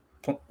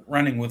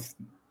running with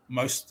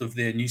most of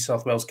their New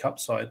South Wales Cup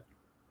side.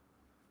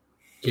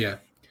 Yeah.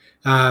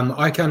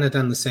 I kind of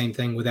done the same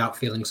thing without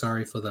feeling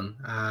sorry for them.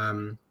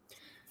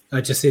 I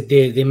just said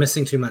they're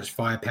missing too much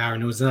firepower,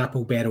 and it was an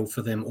uphill battle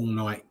for them all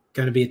night.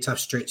 Going to be a tough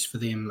stretch for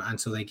them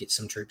until they get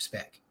some troops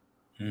back.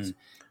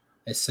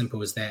 As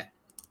simple as that.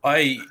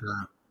 I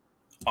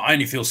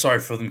only feel sorry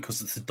for them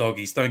because it's the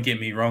Doggies. Don't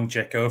get me wrong,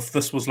 Jacko. If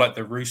this was like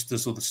the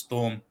Roosters or the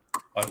Storm,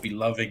 I'd be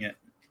loving it.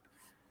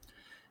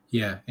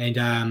 Yeah,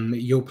 and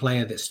your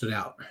player that stood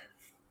out?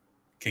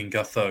 King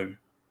Gutho.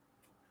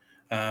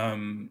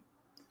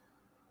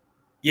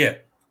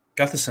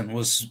 Gutherson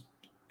was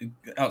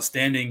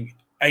outstanding.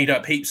 Ate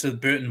up heaps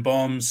of Burton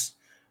bombs.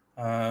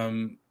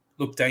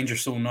 Looked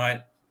dangerous all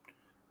night.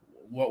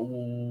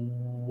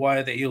 Why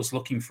are the Eels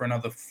looking for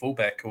another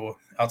fullback or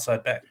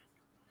outside back?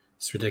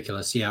 It's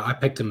ridiculous. Yeah, I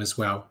picked him as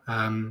well.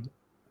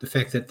 The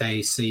fact that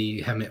they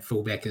see him at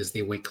fullback as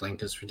their weak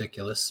link is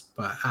ridiculous.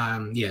 But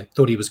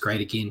thought he was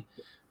great again.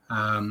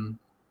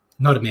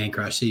 Not a man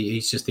crush.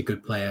 He's just a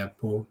good player.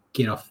 Paul,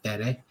 get off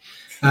that, eh?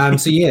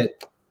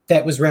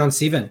 That was round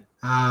 7.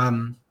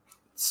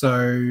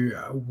 So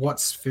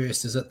what's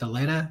first? Is it the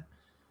ladder,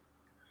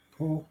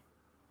 Paul?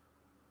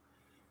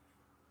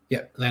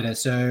 Yeah, ladder.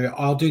 So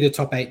I'll do the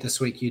top 8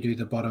 this week. You do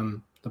the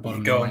bottom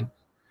 9.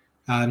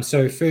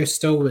 So first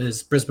still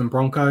is Brisbane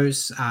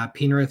Broncos,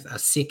 Penrith a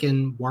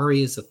 2nd,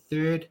 Warriors a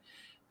 3rd,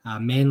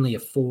 Manly a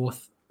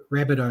 4th,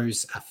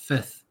 Rabbitohs a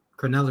 5th,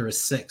 Cronulla a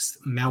 6th,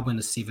 Melbourne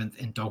a 7th,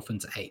 and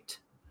Dolphins 8th.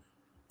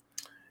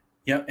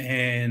 Yeah,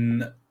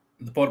 and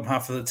the bottom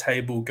half of the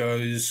table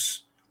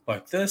goes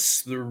like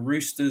this. The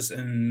Roosters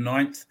in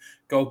 9th,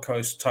 Gold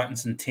Coast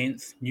Titans in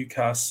 10th,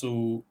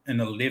 Newcastle in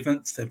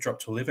 11th. They've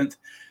dropped to 11th.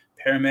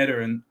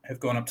 Parramatta have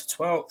gone up to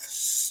 12th.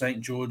 St.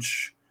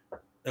 George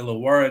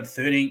Illawarra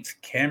 13th,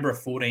 Canberra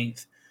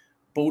 14th,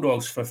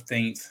 Bulldogs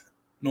 15th,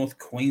 North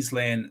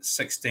Queensland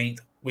 16th,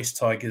 West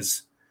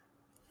Tigers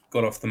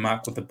got off the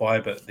mark with the bye,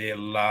 but they're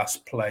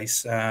last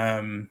place.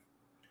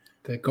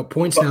 They've got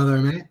points now,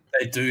 though, mate.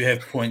 They do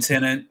have points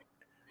in it.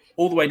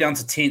 All the way down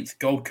to 10th,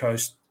 Gold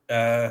Coast,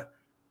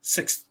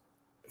 6th,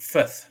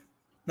 5th,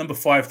 number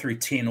 5 through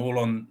 10, all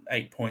on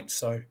 8 points.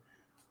 So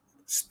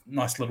it's a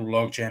nice little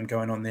logjam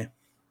going on there.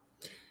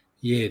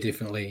 Yeah,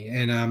 definitely.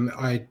 And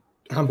I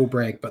humble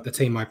brag, but the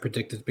team I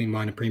predicted to be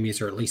minor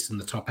premiers are at least in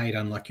the top 8,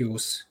 unlike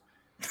yours.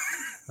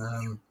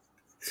 But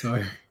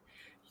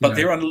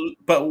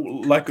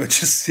like I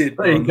just said,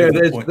 there you go.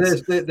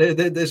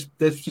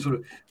 There's sort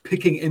of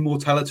picking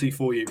immortality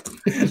for you.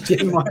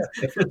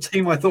 The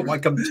team I thought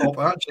might come top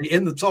are actually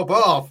in the top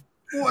half.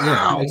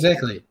 Wow, yeah,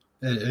 exactly.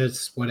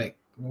 It's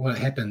what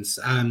happens.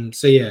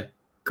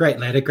 Great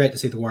ladder. Great to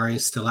see the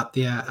Warriors still up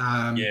there.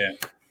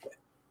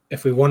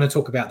 If we want to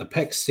talk about the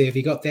picks, have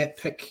you got that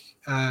pick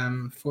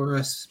for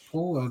us,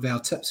 Paul, of our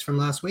tips from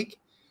last week?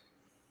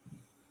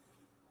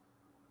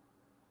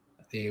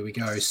 There we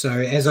go. So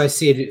as I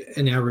said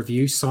in our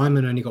review,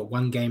 Simon only got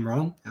one game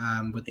wrong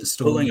with the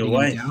Storm pulling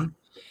away down.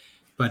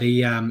 But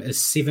he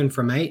is 7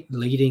 from 8,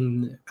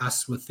 leading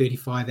us with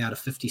 35 out of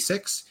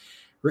 56.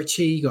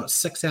 Richie got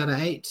 6 out of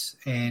 8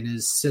 and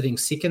is sitting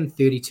second,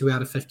 32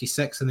 out of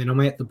 56. And then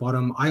I'm at the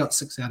bottom. I got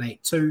 6 out of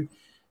 8 too,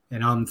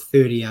 and I'm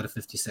 30 out of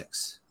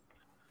 56.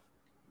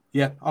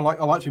 Yeah, I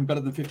like him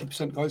better than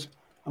 50%, guys.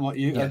 I like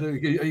you. Yeah.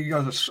 You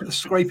guys are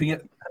scraping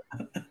it.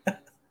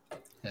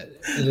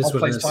 It is I'll what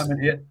play it is.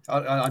 Simon here.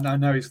 I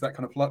know he's that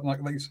kind of that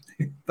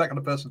kind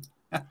of person.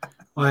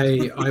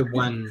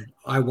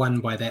 I won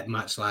by that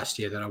much last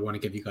year that I want to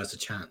give you guys a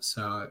chance.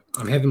 So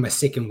I'm having my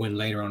second win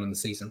later on in the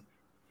season.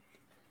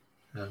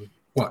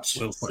 Watch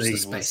the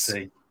space. We'll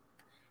see.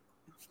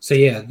 So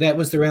yeah, that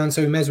was the round.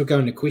 So we may as well go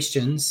into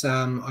questions.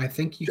 I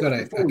think you got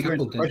a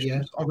couple, did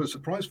you? I've got a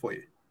surprise for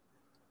you.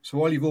 So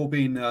while you've all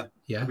been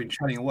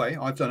chatting away,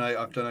 I've done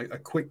a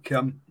quick.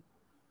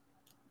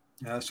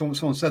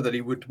 Someone said that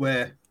he would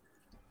wear.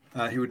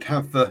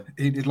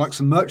 He'd like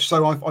some merch.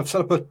 So I've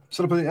set up a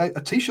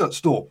t-shirt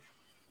store.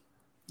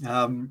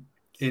 In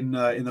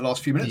the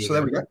last few minutes.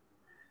 There we go.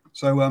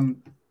 So look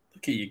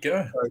at you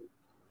go.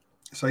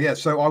 So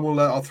I will.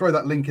 I'll throw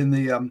that link in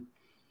the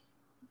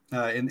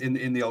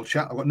in the old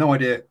chat. I've got no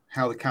idea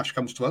how the cash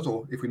comes to us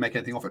or if we make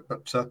anything off it,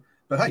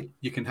 but hey,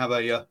 you can have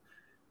a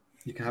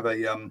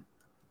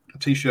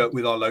t-shirt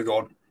with our logo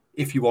on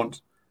if you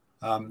want.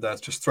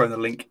 That's just throwing the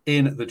link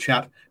in the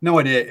chat. No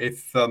idea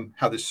if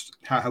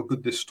how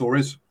good this store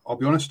is. I'll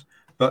be honest,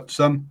 but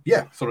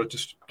yeah, thought I'd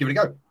just give it a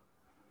go.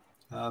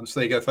 So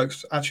there you go,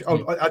 folks. At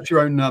your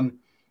own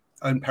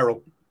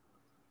peril.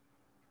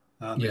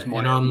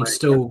 I'm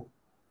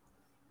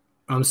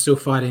still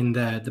fighting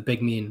the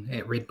big men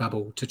at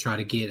Redbubble to try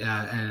to get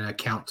an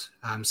account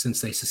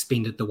since they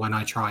suspended the one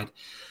I tried.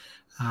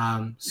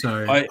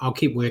 I'll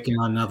keep working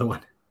on another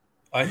one.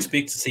 I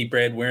expect to see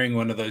Brad wearing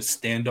one of those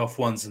standoff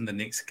ones in the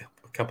next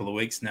couple of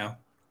weeks now.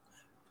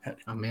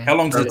 How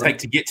long does it take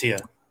to get to you?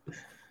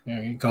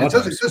 It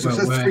says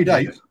 3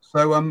 days,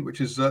 so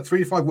which is 3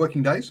 to 5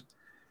 working days.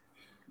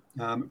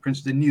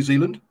 Printed in New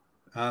Zealand,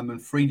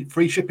 and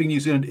free shipping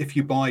New Zealand if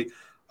you buy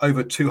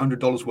over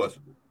 $200 worth.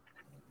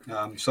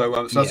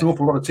 So that's an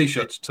awful lot of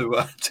t-shirts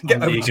to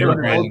get over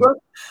 $200 worth.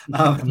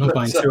 I'm not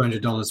buying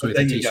 $200 worth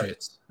of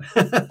t-shirts.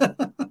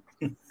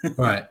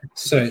 Right.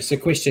 So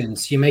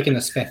questions. You're making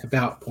us faff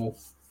about, Paul.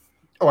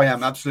 Oh, I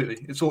am,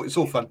 absolutely. It's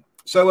all fun.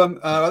 So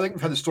I think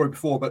we've had this story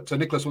before, but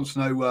Nicholas wants to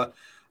know,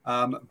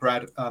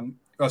 Brad.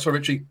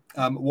 Richie.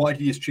 Why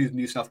did you choose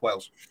New South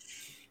Wales?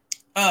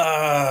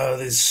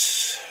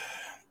 There's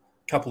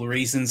a couple of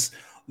reasons.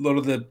 A lot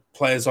of the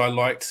players I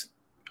liked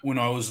when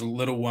I was a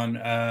little one,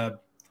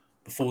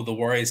 before the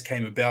Warriors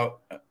came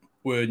about,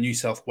 were New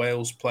South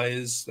Wales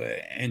players.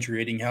 Andrew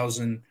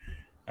Eddinghausen,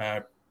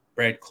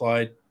 Brad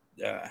Clyde,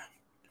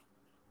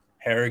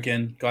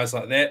 Harrigan, guys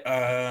like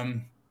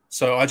that.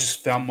 So I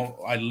just found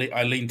I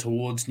lean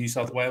towards New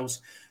South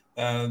Wales.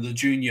 The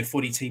junior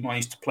footy team I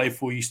used to play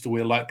for used to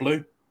wear light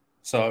blue,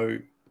 so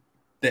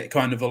that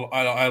kind of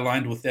I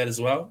aligned with that as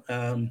well.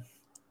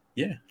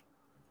 Yeah.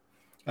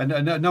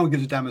 And no one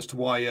gives a damn as to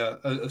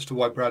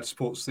why Brad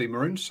supports the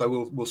Maroons,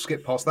 so we'll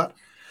skip past that.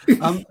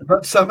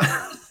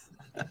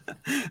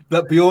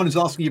 But Bjorn is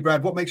asking you,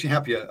 Brad, what makes you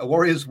happier, a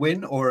Warriors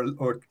win or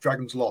a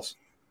Dragons loss?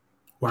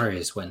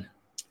 Warriors win.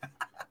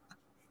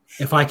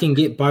 If I can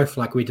get both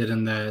like we did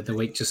in the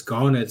week just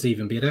gone, it's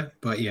even better.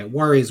 But yeah,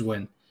 Warriors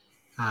win.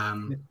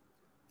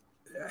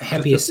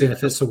 Happiest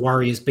if it's the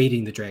Warriors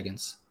beating the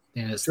Dragons.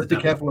 Then it's just be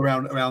careful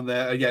around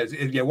there.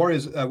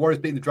 Warriors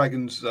beating the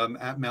Dragons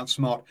at Mount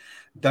Smart.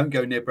 Don't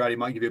go near Brad. He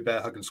might give you a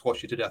bear hug and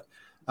squash you to death.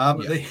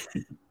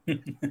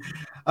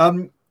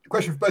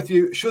 Question for both of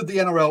you: should the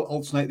NRL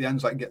alternate the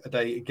Anzac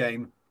Day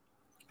game?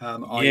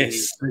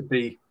 Yes.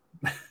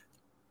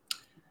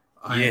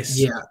 Yes.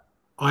 Yeah,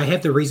 I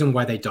have the reason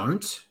why they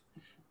don't,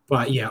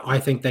 but yeah, I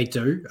think they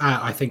do.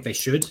 I think they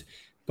should,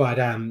 but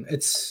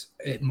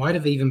it might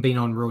have even been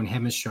on Rowan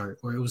Hammer's show,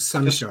 or it was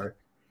some show.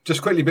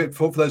 Just quickly,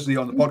 for those of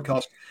you on the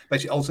podcast,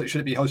 basically, also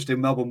should it be hosted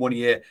in Melbourne one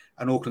year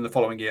and Auckland the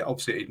following year,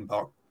 obviously at Eden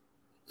Park.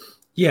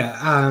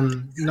 Yeah,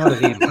 not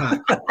at Eden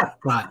Park,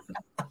 but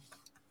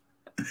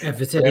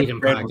if it's at Eden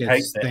Park, they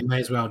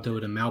may as well do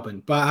it in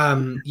Melbourne.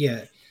 But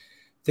yeah,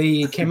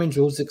 the Cameron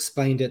Jules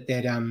explained it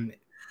that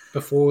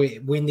before,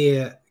 when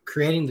they're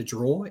creating the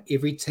draw,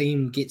 every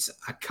team gets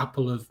a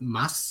couple of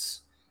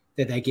musts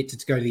that they get to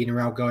go to the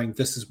NRL going,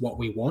 this is what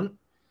we want.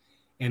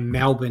 And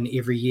Melbourne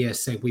every year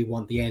say we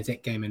want the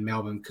Anzac game in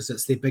Melbourne because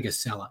it's their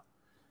biggest seller.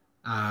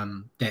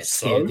 That's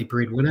their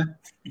breadwinner.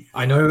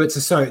 I know the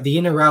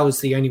NRL is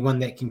the only one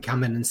that can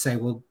come in and say,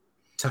 well,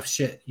 tough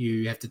shit,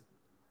 you have to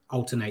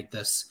alternate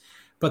this.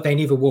 But they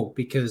never will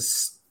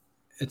because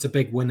it's a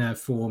big winner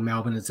for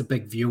Melbourne. It's a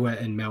big viewer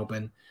in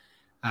Melbourne.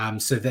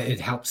 So that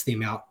it helps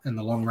them out in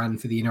the long run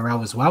for the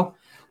NRL as well.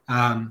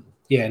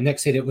 Nick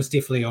said it was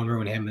definitely on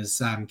Rowan Hammer's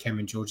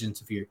Cameron George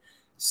interview.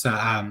 So,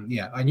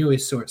 I knew I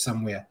saw it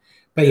somewhere.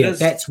 But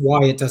that's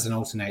why it doesn't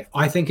alternate.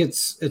 I think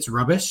it's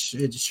rubbish.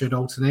 It should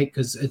alternate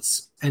because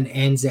it's an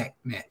Anzac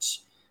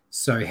match.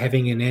 So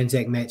having an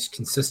Anzac match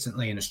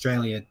consistently in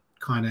Australia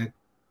kind of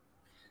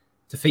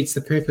defeats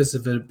the purpose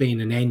of it being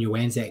an annual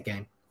Anzac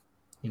game,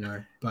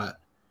 But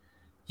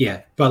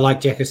like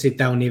Jacko said,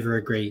 they'll never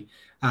agree.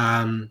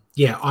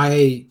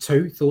 I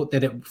too thought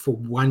that for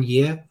 1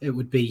 year it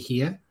would be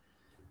here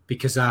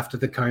because after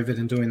the COVID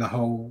and doing the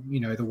whole,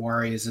 the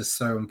Warriors is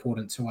so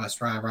important to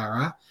us, rah, rah,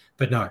 rah.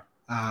 But no.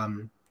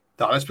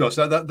 Let's be honest.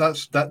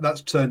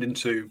 That's turned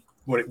into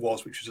what it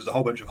was, which was just a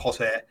whole bunch of hot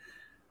air.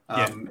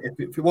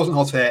 If it wasn't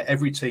hot air,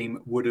 every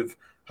team would have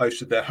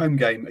hosted their home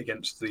game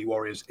against the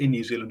Warriors in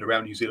New Zealand,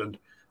 around New Zealand,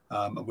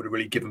 and would have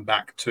really given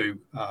back to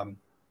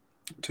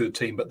the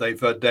team. But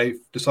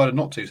they've decided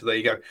not to. So there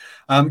you go.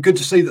 Good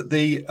to see that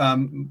the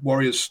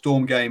Warriors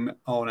Storm game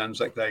on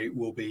Anzac Day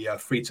will be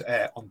free to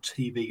air on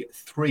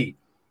TV3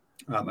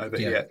 over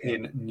here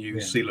in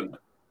New Zealand.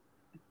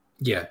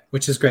 Yeah,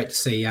 which is great to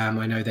see.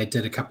 I know they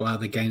did a couple of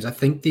other games. I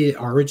think the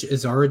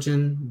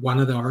Origin, one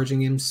of the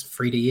Origin games,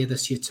 free to air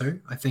this year too.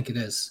 I think it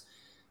is.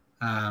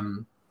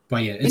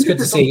 But yeah, it's good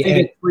to see.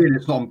 And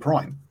it's not on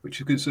Prime,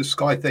 which is a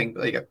Sky thing.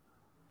 But there you go.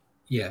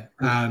 Yeah.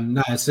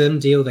 No, it's some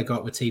deal they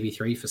got with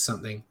TV3 for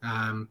something.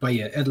 But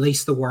yeah, at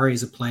least the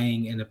Warriors are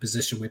playing in a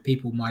position where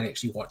people might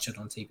actually watch it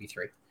on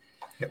TV3.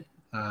 Yep.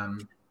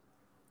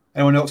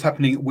 Anyone else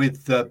happening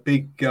with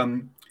big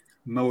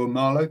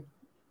Moamalo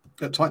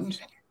at Titans?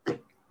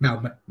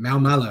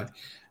 Malo.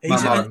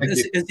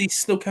 Is he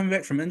still coming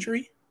back from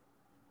injury?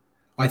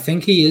 I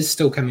think he is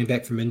still coming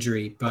back from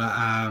injury,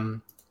 but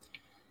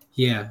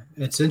yeah,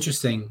 it's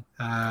interesting.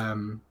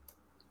 I'm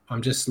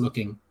just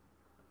looking.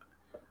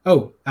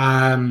 Oh,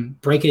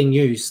 breaking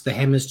news. The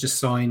Hammers just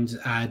signed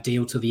a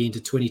deal to the end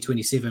of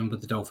 2027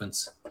 with the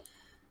Dolphins.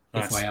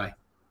 Nice. FYI.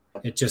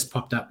 It just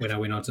popped up when I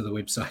went onto the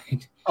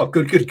website. Oh,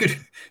 good.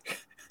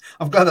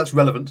 I'm glad that's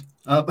relevant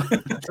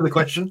to the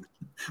question.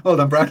 Well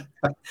done, Brad.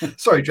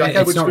 Sorry, Jack.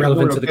 It's not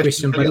relevant to the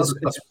question, but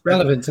it's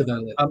relevant to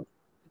the...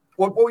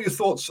 What were your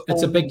thoughts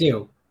It's a big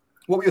deal.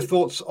 What were your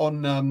thoughts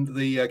on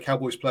the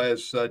Cowboys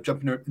players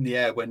jumping in the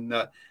air when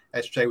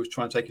SJ was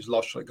trying to take his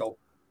last shot goal?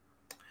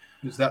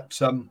 Is that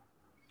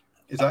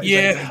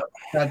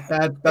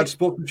bad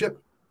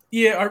sportsmanship?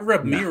 Yeah, I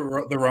rubbed me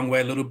the wrong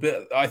way a little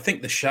bit. I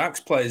think the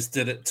Sharks players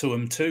did it to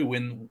him too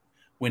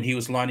when he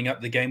was lining up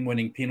the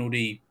game-winning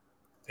penalty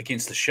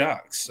against the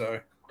Sharks.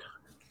 So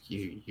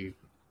you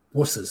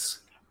wusses.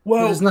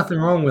 Well, there's nothing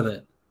wrong with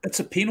it. It's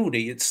a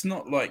penalty. It's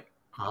not like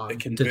a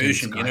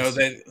conversion. You know,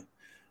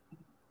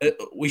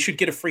 we should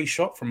get a free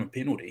shot from a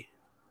penalty.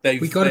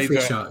 We got a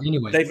free shot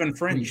anyway. They've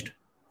infringed.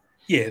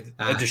 Yeah,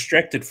 a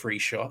distracted free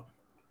shot.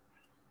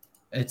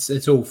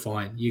 It's all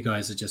fine. You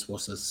guys are just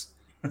wusses.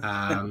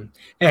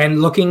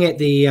 And looking at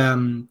the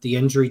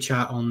injury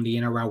chart on the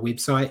NRL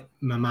website,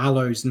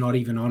 Mamalo's not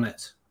even on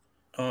it.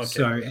 Oh, okay.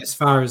 So as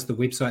far as the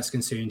website's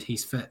concerned,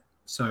 he's fit.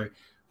 So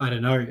I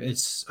don't know.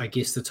 I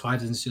guess the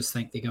Titans just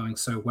think they're going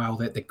so well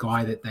that the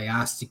guy that they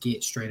asked to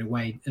get straight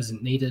away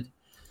isn't needed.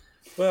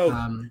 Well,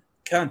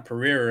 Khan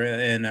Pereira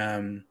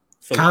and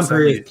Khan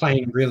Pereira is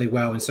playing really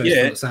well, and so is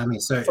Philip Sami.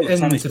 So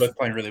Sami's both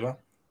playing really well.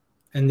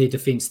 In their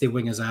defense, their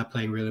wingers are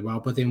playing really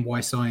well. But then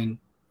why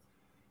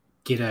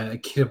get a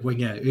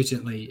winger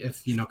urgently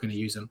if you're not going to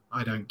use them?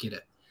 I don't get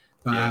it.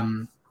 But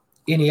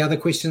any other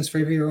questions for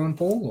everyone,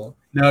 Paul? Or?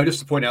 No, just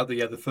to point out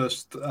that the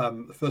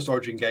first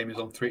Origin game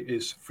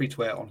is free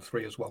to air on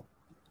 3 as well.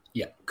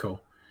 Yeah,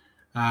 cool.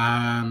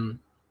 My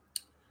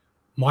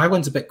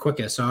one's a bit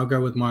quicker, so I'll go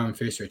with my one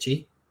first,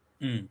 Richie.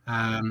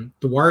 The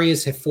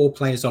Warriors have 4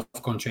 players off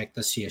contract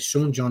this year: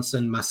 Sean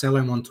Johnson,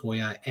 Marcelo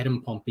Montoya,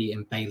 Adam Pompey,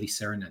 and Bailey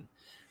Sirenen.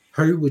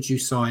 Who would you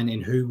sign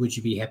and who would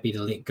you be happy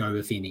to let go,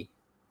 if any?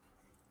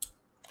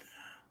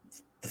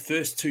 The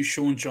first 2,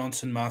 Sean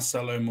Johnson,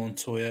 Marcelo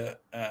Montoya,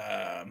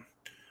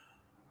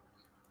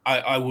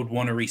 I would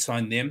want to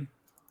re-sign them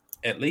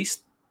at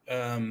least.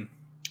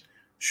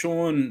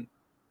 Sean,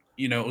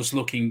 it was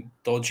looking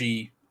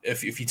dodgy.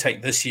 If you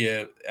take this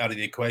year out of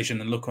the equation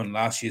and look on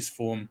last year's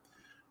form,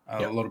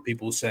 a lot of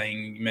people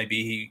saying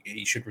maybe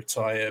he should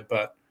retire,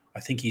 but I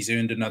think he's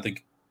earned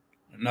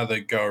another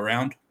go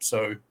around.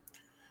 So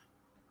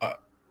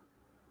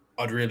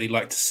I'd really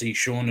like to see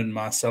Sean and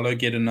Marcelo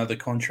get another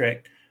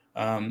contract.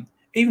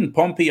 Even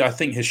Pompey, I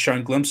think, has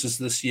shown glimpses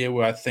this year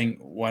where I think,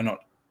 why not,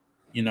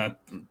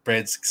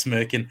 Brad's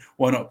smirking,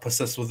 why not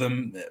persist with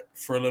him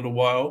for a little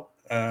while?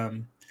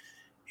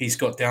 He's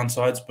got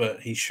downsides,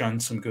 but he's shown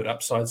some good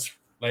upsides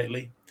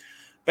lately.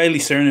 Bailey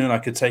Sirenen, I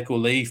could take or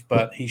leave,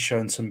 but he's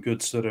shown some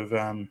good sort of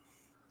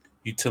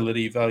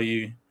utility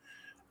value.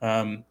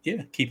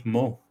 Keep them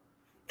all.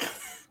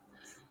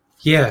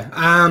 Yeah,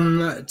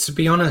 to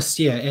be honest,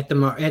 at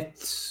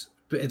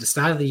the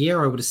start of the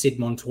year, I would have said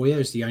Montoya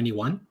is the only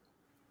one.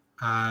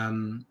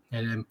 And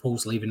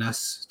Paul's leaving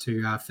us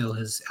to fill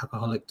his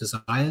alcoholic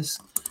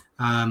desires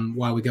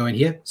while we're going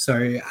here.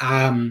 So,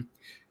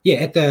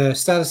 at the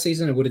start of the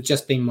season, it would have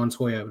just been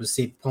Montoya. I would have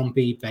said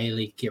Pompey,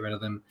 Bailey, get rid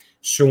of them.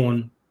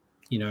 Sean,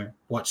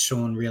 watch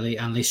Sean really.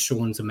 Unless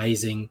Sean's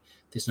amazing,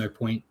 there's no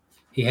point.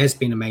 He has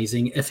been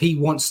amazing. If he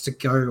wants to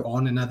go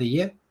on another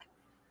year,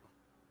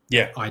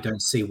 I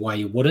don't see why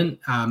you wouldn't.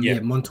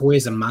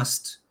 Montoya's a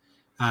must.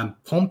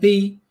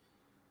 Pompey,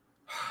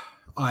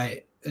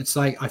 I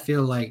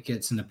feel like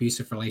it's an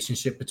abusive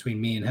relationship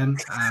between me and him.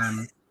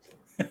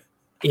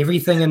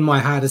 Everything in my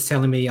heart is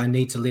telling me I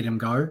need to let him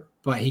go,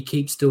 but he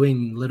keeps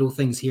doing little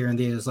things here and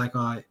there. It's like,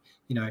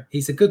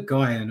 he's a good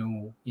guy and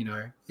all,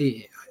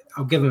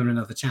 I'll give him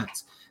another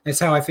chance. That's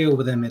how I feel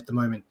with him at the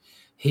moment.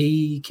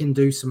 He can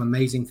do some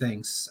amazing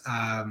things.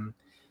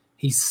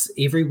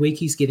 Every week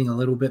he's getting a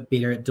little bit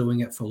better at doing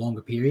it for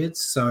longer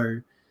periods. So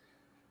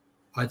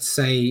I'd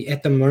say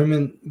at the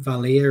moment,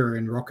 Valia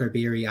and Rocco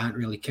Berry aren't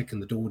really kicking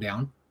the door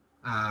down,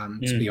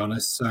 to be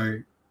honest. So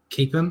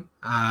keep him.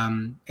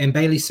 And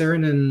Bailey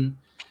Sirenen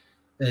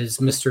is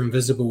Mr.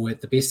 Invisible at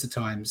the best of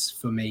times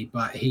for me,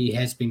 but he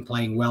has been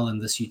playing well in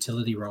this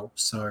utility role.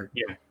 So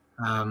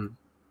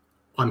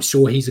I'm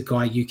sure he's a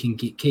guy you can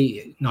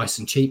get nice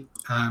and cheap.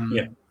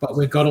 But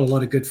we've got a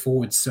lot of good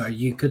forwards, so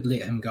you could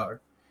let him go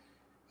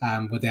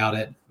without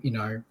it,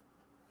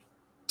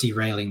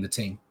 derailing the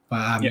team.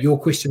 But your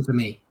question for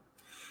me.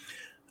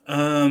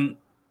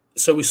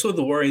 So we saw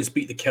the Warriors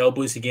beat the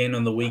Cowboys again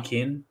on the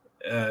weekend.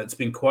 It's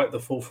been quite the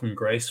fall from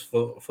grace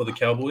for the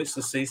Cowboys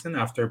this season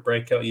after a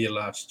breakout year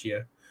last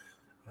year.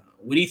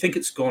 Where do you think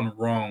it's gone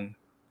wrong?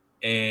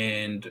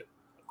 And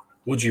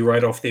would you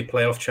write off their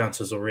playoff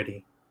chances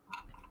already?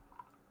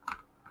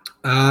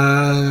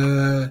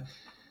 I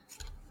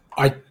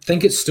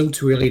think it's still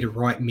too early to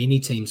write many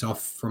teams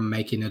off from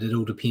making it. It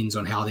all depends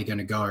on how they're going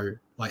to go.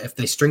 Like if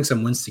they string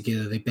some wins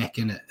together, they're back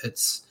in it.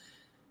 It's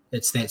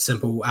that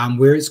simple.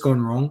 Where it's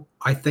gone wrong,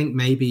 I think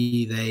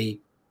maybe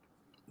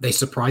they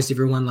surprised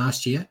everyone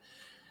last year.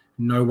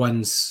 No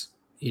one's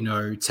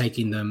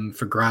taking them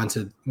for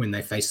granted when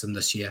they face them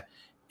this year.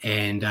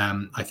 And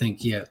I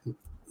think,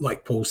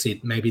 like Paul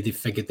said, maybe they've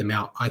figured them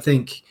out. I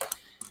think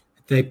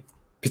they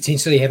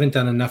potentially haven't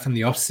done enough in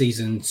the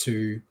offseason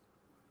to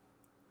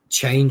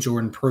change or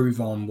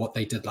improve on what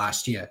they did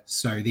last year.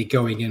 So they're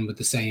going in with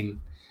the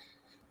same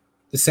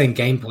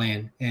game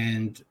plan,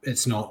 and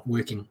it's not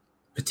working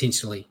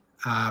potentially.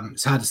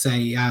 It's hard to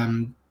say.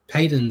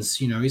 Payton's,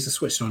 he's a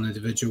switched on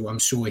individual. I'm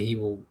sure he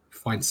will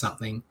find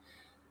something.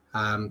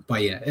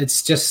 But yeah, it's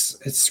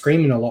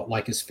screaming a lot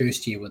like his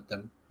first year with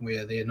them,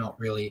 where they're not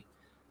really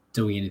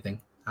doing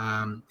anything.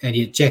 And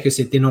yet Jacko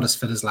said they're not as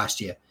fit as last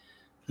year.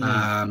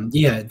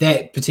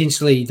 That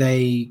potentially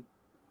they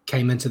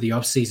came into the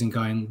off season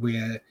going,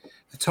 we're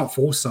a top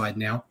 4 side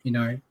now,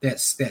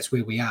 that's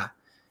where we are,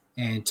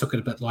 and took it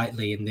a bit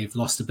lightly, and they've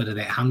lost a bit of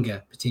that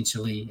hunger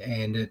potentially,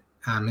 and it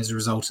has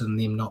resulted in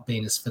them not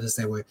being as fit as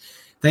they were.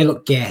 They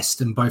looked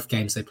gassed in both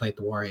games they played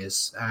the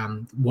Warriors.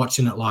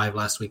 Watching it live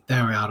last week,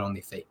 they were out on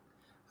their feet,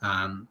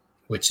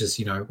 which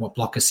is, what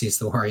Blocker says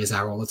the Warriors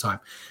are all the time.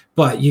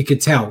 But you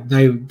could tell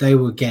they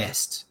were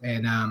gassed,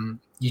 and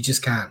you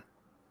can't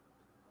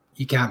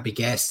be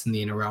gassed in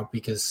the NRL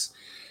because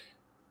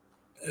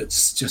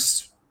it's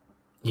just,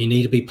 you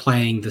need to be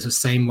playing the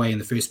same way in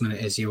the first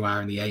minute as you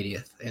are in the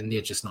 80th, and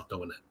they're just not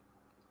doing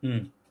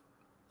it.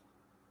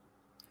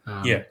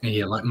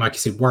 And like Mikey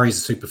said, Warriors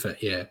are super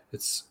fit. Yeah,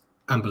 it's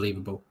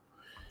unbelievable.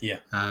 Yeah.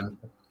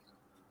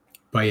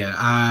 But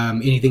yeah,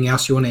 anything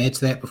else you want to add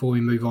to that before we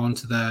move on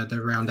to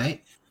the round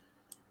 8?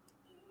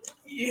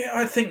 Yeah,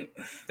 I think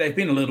they've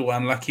been a little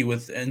unlucky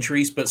with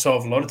injuries, but so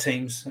have a lot of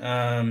teams.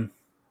 And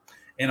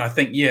I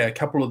think, a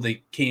couple of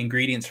the key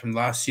ingredients from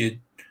last year,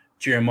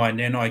 Jeremiah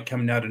Nanai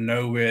coming out of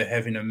nowhere,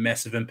 having a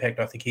massive impact.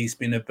 I think he's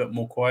been a bit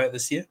more quiet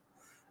this year.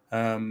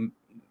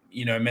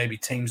 Maybe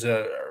teams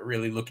are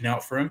really looking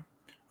out for him.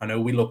 I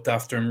know we looked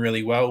after him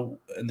really well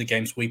in the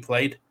games we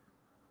played.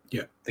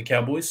 Yeah, the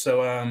Cowboys.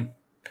 So, I'm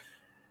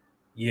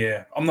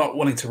not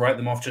wanting to write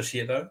them off just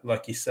yet, though.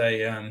 Like you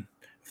say,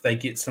 if they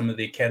get some of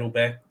their cattle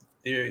back,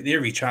 they're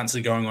every chance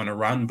of going on a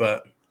run.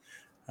 But,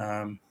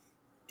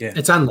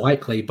 it's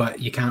unlikely, but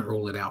you can't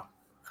rule it out.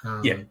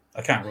 I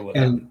can't rule it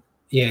out.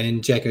 Yeah,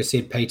 and Jacko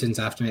said Payton's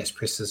aftermatch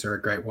presses are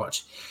a great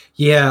watch.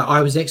 Yeah,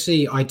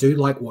 I do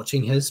like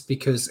watching his,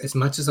 because as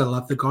much as I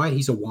love the guy,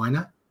 he's a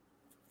whiner.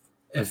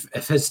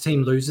 If his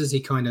team loses, he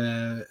kind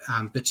of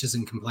bitches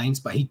and complains,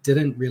 but he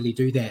didn't really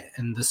do that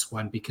in this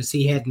one because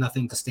he had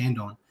nothing to stand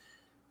on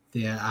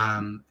there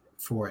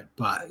for it.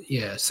 But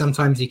yeah,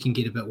 sometimes he can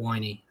get a bit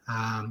whiny.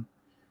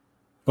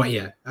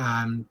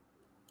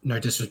 No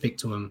disrespect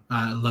to him.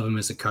 I love him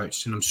as a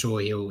coach, and I'm sure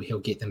he'll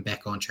get them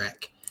back on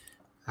track.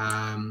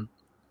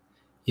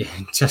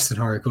 Justin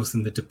Horro calls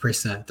them the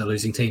depressor, the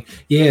losing team.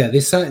 Yeah,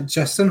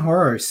 Justin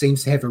Horro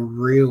seems to have a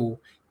real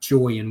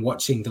joy in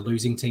watching the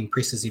losing team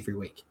presses every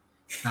week.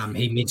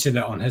 He mentioned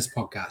it on his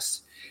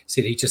podcast.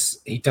 Said he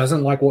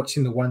doesn't like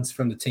watching the ones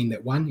from the team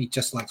that won. He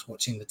just likes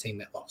watching the team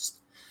that lost.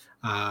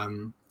 I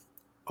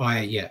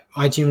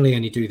generally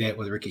only do that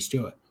with Ricky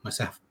Stewart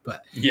myself.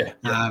 But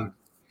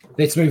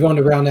let's move on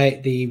to round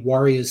 8, the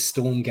Warriors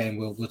Storm game.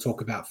 We'll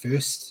talk about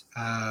first.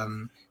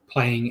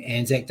 Playing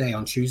Anzac Day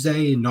on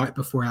Tuesday, night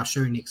before our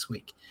show next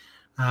week.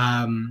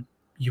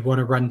 You want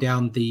to run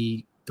down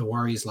the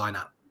Warriors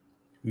lineup?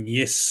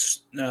 Yes.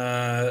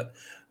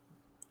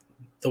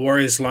 The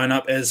Warriors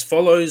lineup as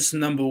follows.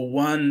 Number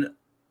 1,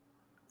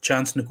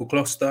 Chance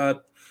Nickel-Klostad.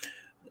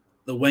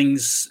 The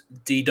wings,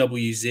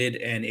 DWZ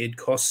and Ed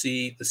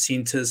Cossey. The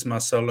centers,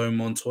 Marcelo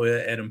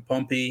Montoya, Adam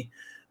Pompey.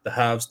 The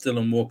halves,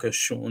 Dylan Walker,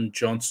 Sean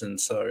Johnson.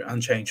 So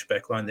unchanged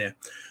backline there.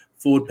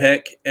 Forward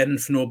pack, Adam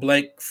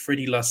Fenor-Blake,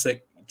 Freddie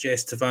Lussick,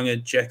 Jas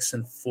Tavanga,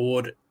 Jackson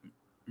Ford.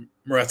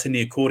 Murata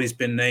Niokore has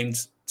been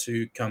named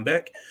to come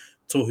back.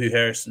 Tohu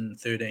Harrison,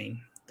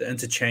 13. The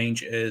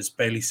interchange is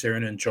Bailey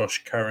Siren and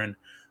Josh Curran.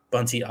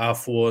 Bunty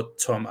Arfour,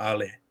 Tom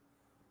Ale.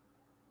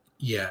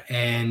 Yeah,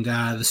 and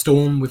the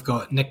Storm, we've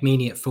got Nick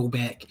Meaney at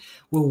fullback,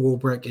 Will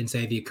Warbrick and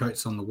Xavier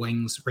Coates on the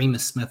wings,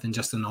 Remus Smith and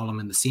Justin Olam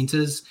in the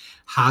centres,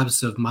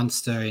 halves of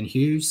Munster and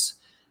Hughes.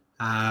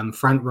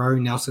 Front row,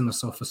 Nelson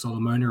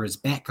Asafa-Solomona is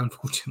back,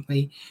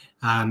 unfortunately.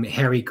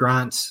 Harry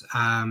Grant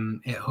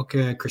at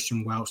hooker,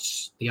 Christian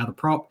Welch, the other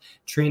prop.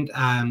 Trent,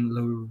 how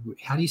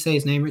do you say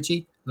his name,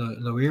 Richie?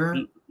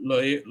 Loera?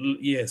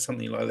 Yeah,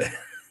 something like that.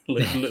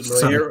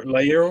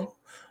 Loero?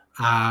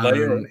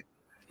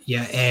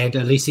 And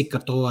Alisi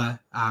Katoa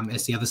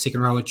as the other second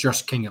rower,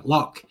 Josh King at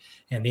lock.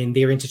 And then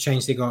their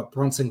interchange, they got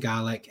Bronson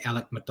Garlick,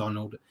 Alec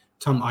McDonald,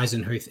 Tom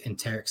Eisenhuth and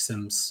Tarek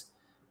Sims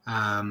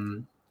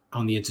on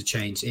the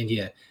interchange. And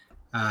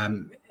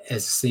as I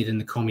said in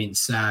the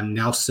comments,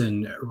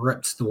 Nelson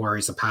ripped the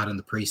Warriors apart in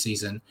the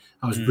preseason.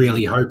 I was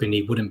really hoping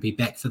he wouldn't be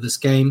back for this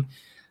game.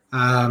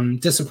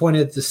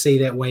 Disappointed to see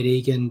that Wade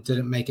Egan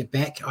didn't make it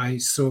back. I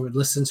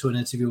listened to an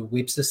interview with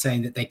Webster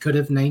saying that they could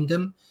have named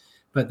him,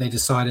 but they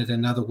decided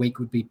another week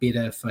would be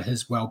better for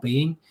his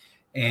well-being.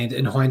 And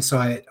in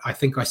hindsight, I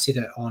think I said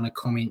it on a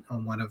comment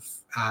on one of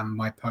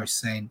my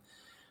posts saying,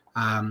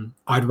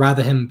 I'd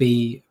rather him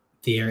be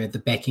there at the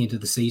back end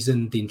of the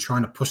season than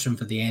trying to push him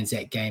for the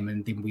Anzac game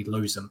and then we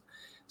lose him.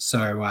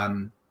 So,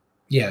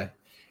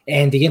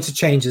 and the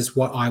interchange is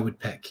what I would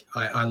pick.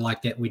 I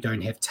like that we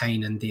don't have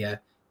Tane in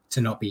there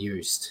to not be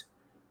used.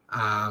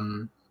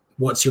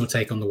 What's your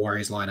take on the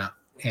Warriors lineup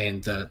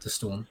and the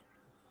Storm?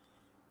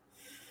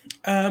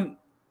 I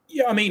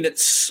mean,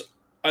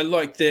 I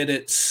like that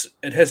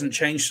it hasn't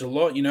changed a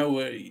lot. You know,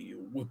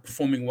 we're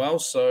performing well,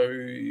 so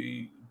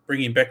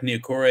bringing back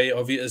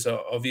Niokore is an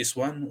obvious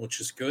one, which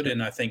is good.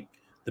 And I think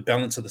the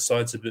balance of the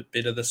side's a bit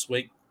better this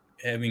week,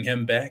 having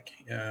him back.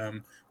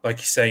 Like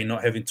you say,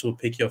 not having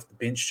Tuapiki off the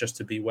bench just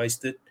to be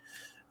wasted.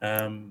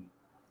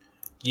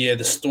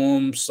 The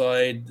Storm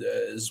side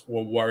is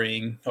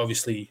worrying.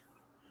 Obviously,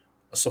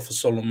 Asafa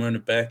Solomona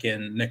back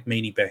and Nick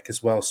Meaney back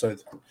as well. So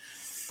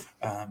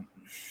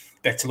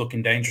back to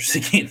looking dangerous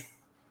again.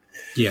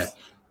 Yeah,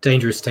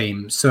 dangerous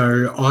team.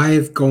 So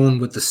I've gone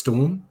with the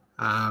Storm.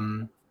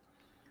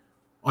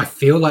 I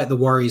feel like the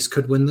Warriors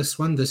could win this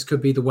one. This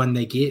could be the one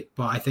they get,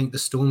 but I think the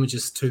Storm are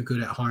just too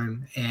good at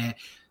home. And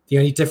the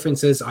only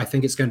difference is I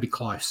think it's going to be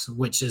close,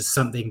 which is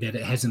something that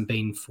it hasn't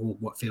been for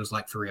what feels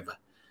like forever.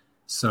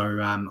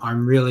 So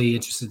I'm really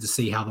interested to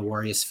see how the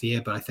Warriors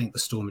fare, but I think the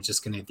Storm are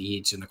just going to have the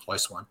edge in a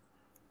close one.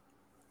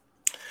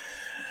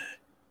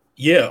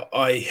 Yeah,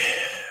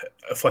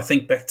 if I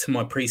think back to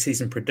my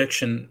preseason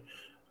prediction,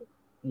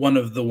 one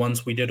of the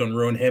ones we did on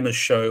Ruin Hammer's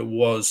show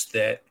was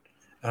that.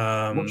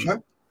 What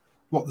show?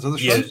 What, there's other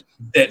shows?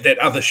 That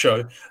other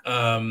show.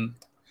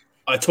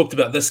 I talked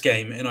about this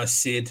game and I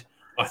said,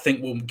 I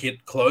think we'll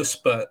get close,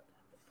 but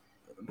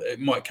it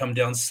might come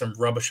down to some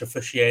rubbish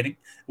officiating. It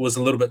was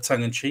a little bit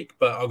tongue-in-cheek,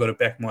 but I got to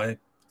back my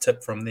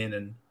tip from then.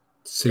 And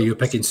so you're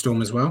picking Storm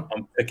as well?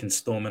 I'm picking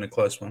Storm in a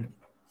close one.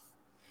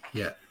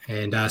 Yeah.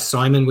 And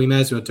Simon, we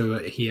may as well do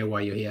it here while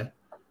you're here.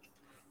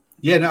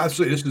 Yeah, no,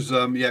 absolutely. This is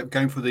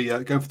going for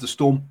the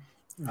Storm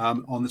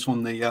on this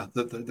one.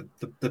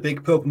 The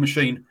big purple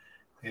machine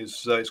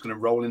is going to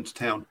roll into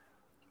town.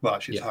 Well,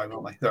 actually, it's home,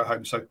 aren't they? They're at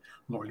home, so I'm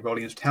not really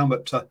rolling into town.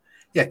 But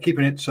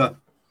keeping it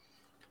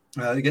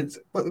against.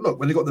 Well, look,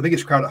 when they've got the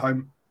biggest crowd at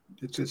home,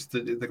 they've got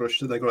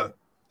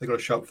to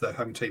show up for their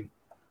home team.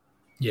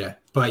 Yeah,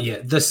 but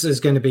this is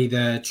going to be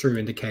the true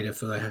indicator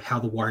for how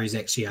the Warriors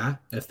actually are,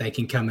 if they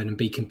can come in and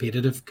be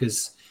competitive.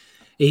 Because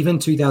even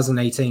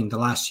 2018, the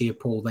last year,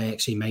 Paul, they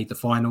actually made the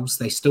finals.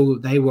 They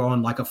were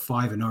on like a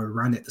 5-0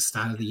 run at the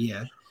start of the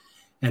year.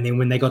 And then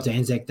when they got to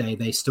Anzac Day,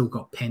 they still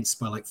got pantsed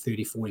by like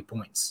 30, 40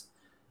 points.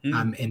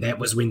 And that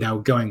was when they were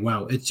going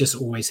well. It just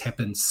always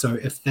happens. So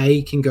if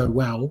they can go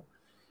well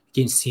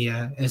against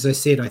here, as I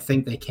said, I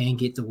think they can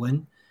get the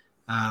win.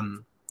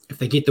 If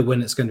they get the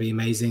win, it's going to be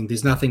amazing.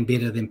 There's nothing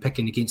better than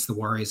picking against the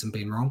Warriors and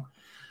being wrong.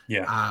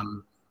 Yeah.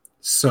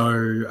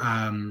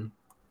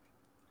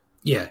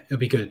 It'll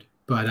be good.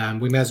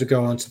 But we may as well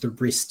go on to the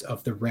rest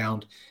of the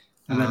round.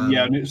 And then,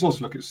 and it's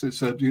also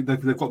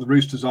they've got the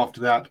Roosters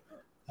after that.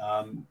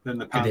 Then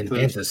the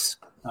Panthers.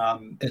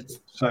 It's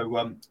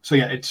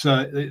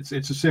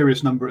a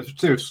serious number. It's a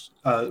serious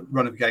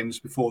run of games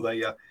before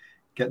they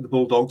get the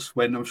Bulldogs.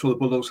 When I'm sure the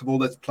Bulldogs have all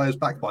their players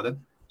back by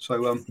then.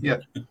 So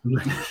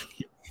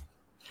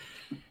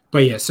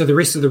But so the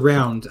rest of the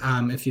round,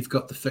 if you've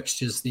got the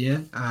fixtures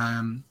there,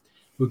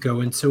 we'll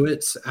go into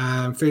it.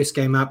 First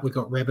game up, we've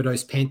got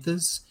Rabbitohs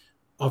Panthers.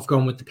 I've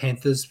gone with the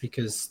Panthers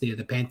because they're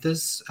the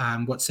Panthers.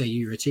 What say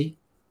you, Richie?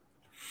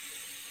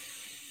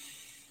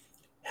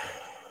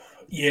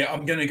 Yeah,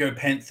 I'm going to go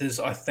Panthers.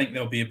 I think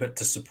they'll be a bit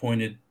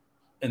disappointed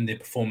in their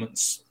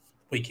performance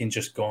weekend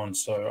just gone,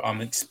 so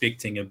I'm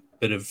expecting a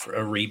bit of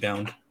a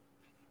rebound.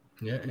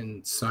 Yeah,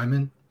 and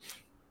Simon?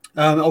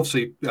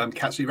 Obviously,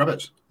 Cats eat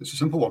rabbits. It's a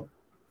simple one.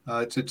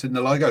 It's in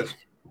the logos.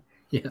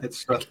 Yeah.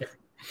 It's okay.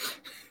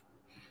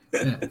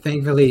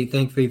 Thankfully,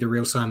 the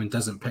real Simon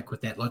doesn't pick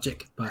with that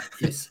logic, but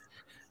yes.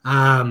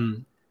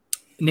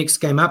 Next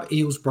game up,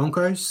 Eels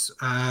Broncos.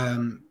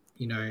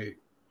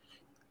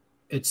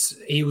 It's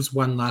Eels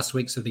won last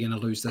week, so they're going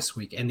to lose this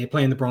week, and they're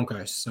playing the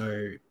Broncos.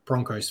 So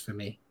Broncos for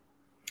me.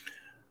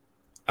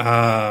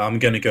 I'm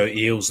going to go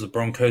Eels. The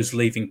Broncos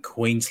leaving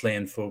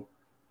Queensland for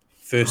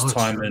first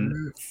time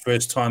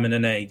in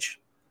an age.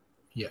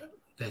 Yeah,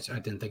 I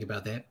didn't think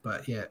about that,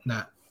 but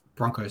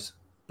Broncos,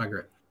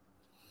 bugger it.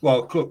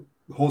 Well, look,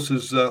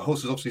 horses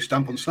obviously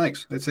stamp on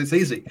snakes. It's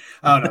easy.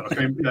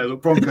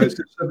 Look, Broncos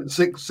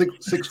 6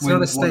 it's wins,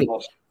 not a snake. 1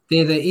 loss.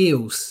 They're the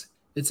Eels.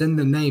 It's in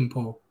the name,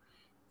 Paul.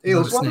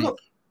 Eels.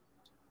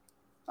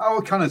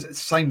 Kind of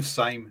same.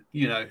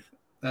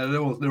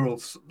 They're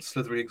all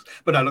slithery.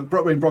 But no, look,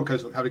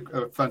 Broncos have had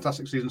a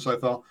fantastic season so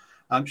far.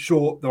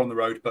 Sure, they're on the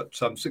road, but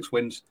 6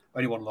 wins,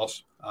 only 1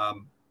 loss.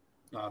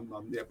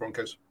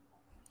 Broncos.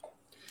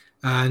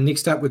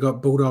 Next up, we've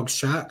got Bulldogs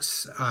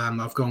Sharks.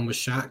 I've gone with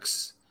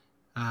Sharks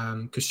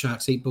because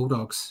Sharks eat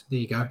Bulldogs. There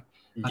you go.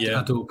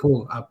 I do a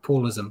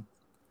Paulism.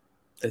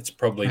 That's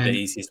probably the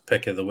easiest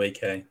pick of the week,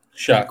 eh?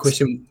 Sharks.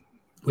 Question,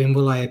 when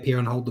will I appear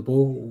and hold the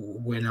ball?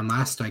 When I'm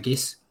asked, I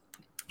guess.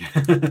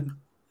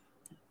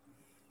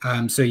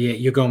 So,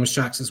 you're going with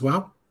Sharks as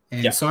well?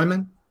 And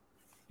Simon?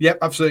 Yep,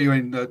 absolutely.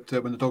 When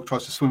the dog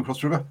tries to swim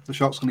across the river, the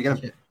Shark's going to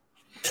get him.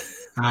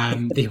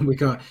 Then we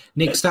got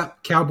next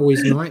up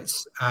Cowboys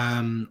Knights.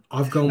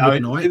 I've gone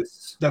with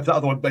Knights. That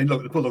other one,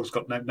 look, the Bulldogs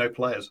got no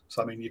players,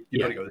 so I mean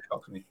you've got to go with the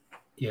Sharks, haven't you?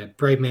 Yeah,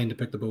 brave man to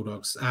pick the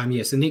Bulldogs.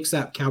 So next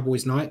up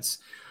Cowboys Knights.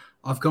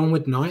 I've gone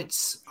with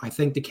Knights. I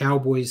think the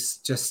Cowboys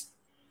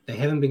they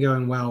haven't been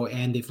going well,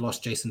 and they've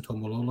lost Jason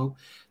Taumalolo.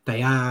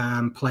 They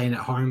are playing at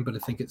home, but I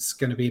think it's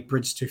going to be a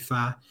bridge too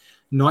far.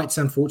 Knights,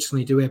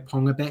 unfortunately, do have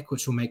Ponga back,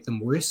 which will make them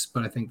worse,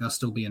 but I think they'll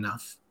still be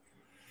enough.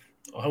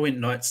 I went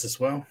Knights as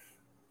well.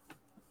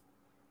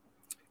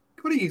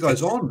 What are you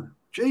guys on?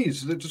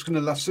 Jeez, they're just going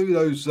to lasso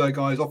those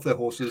guys off their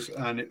horses,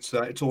 and it's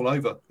all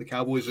over. The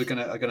Cowboys are going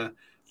to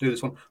do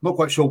this one. I'm not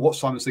quite sure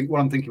what I'm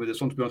thinking with this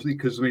one, to be honest with you,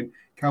 because I mean,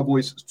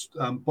 Cowboys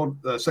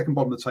second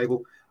bottom of the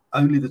table,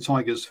 only the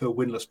Tigers who are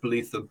winless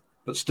beneath them,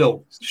 but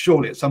still,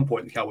 surely at some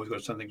point the Cowboys got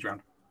to turn things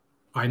around.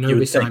 I know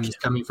where Simon's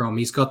coming from.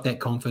 He's got that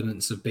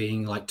confidence of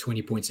being like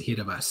 20 points ahead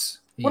of us.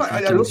 Well,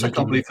 I also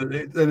can't believe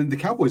that the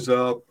Cowboys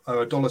are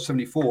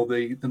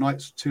 $1.74. The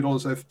Knights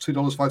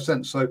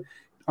 $2.05. So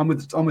I'm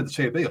with the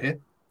TAB here.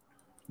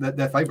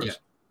 They're favourites.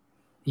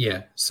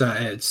 Yeah. So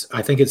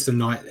I think it's the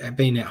Knight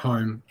being at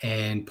home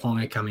and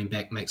Ponga coming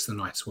back makes the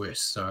Knights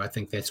worse. So I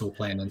think that's all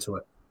playing into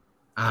it.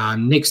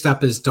 Next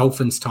up is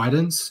Dolphins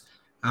Titans.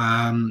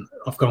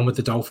 I've gone with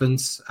the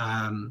Dolphins.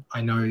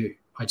 I know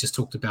I just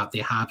talked about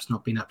their halves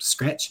not being up to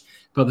scratch,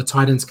 but the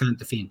Titans can't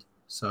defend.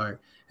 So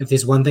if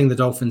there's one thing the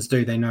Dolphins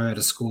do, they know how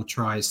to score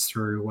tries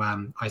through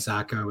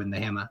Isako and the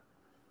hammer.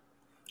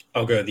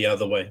 I'll go the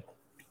other way.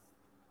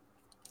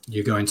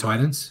 You're going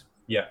Titans?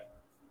 Yeah.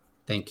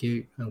 Thank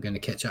you. I'm going to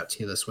catch up to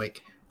you this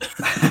week.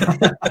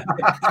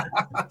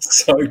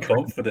 So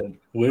confident.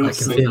 I can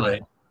feel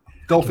it.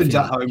 Dolphins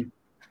at home.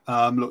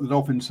 Look, the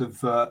Dolphins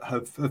have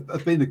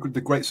been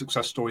the great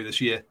success story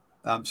this year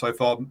so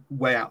far.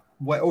 Way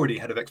already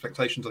ahead of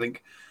expectations, I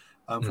think,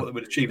 for what they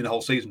would achieve in the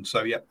whole season.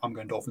 So yeah, I'm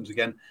going Dolphins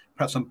again.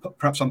 Perhaps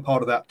I'm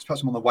part of that.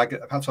 Perhaps I'm on the wagon.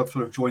 Perhaps I've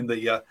sort of joined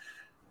the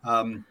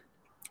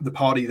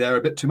party there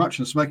a bit too much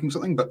and smoking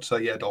something. But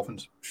yeah,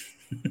 Dolphins.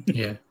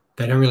 Yeah,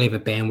 they don't really have a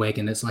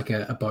bandwagon. It's like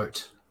a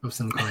boat of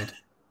some kind.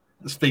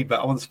 The speedboat.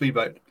 I want the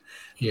speedboat.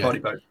 Yeah. Party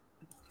boat.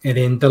 And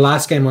then the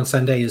last game on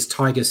Sunday is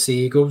Tigers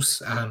Sea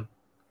Eagles. I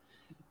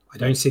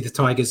don't see the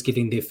Tigers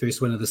getting their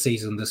first win of the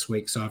season this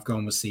week, so I've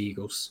gone with Sea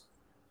Eagles.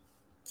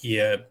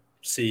 Yeah,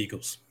 Sea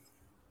Eagles.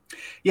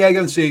 Yeah,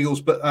 going Sea Eagles,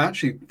 but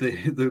actually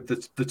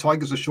the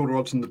Tigers are shorter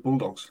odds than the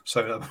Bulldogs,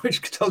 so which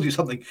tells you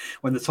something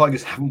when the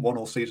Tigers haven't won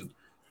all season.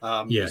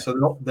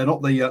 So they're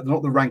not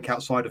the rank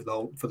outside of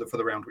for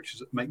the round, which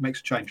is makes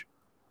a change.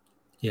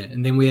 Yeah,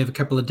 and then we have a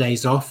couple of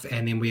days off,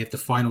 and then we have the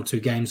final 2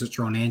 games, which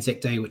are on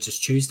Anzac Day, which is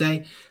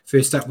Tuesday.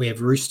 First up, we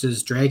have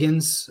Roosters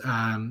Dragons.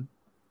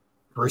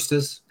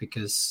 Roosters,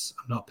 because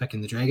I'm not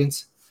picking the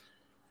Dragons.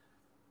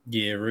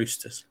 Yeah,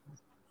 Roosters.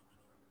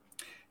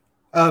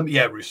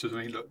 Yeah, Roosters.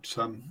 I mean, look,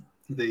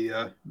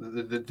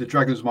 the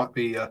Dragons might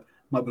be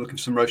looking for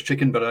some roast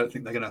chicken, but I don't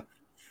think they're gonna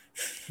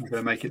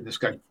make it this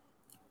game.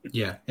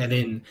 Yeah, and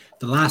then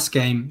the last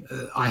game,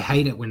 I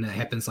hate it when it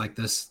happens like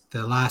this.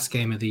 The last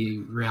game of the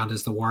round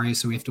is the Warriors,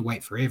 so we have to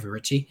wait forever,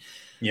 Richie.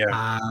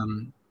 Yeah.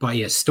 But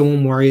yeah,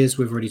 Storm Warriors,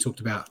 we've already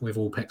talked about. We've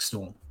all picked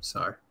Storm.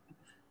 So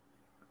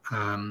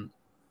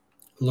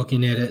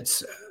looking at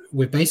it,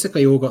 we've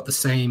basically all got the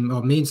same.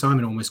 Well, me and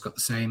Simon almost got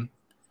the same,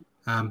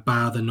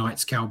 bar the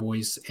Knights,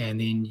 Cowboys, and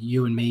then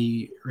you and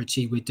me,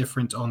 Richie, we're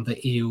different on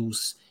the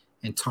Eels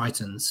and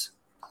Titans.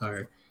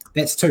 So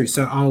that's 2.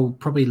 So I'll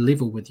probably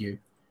level with you.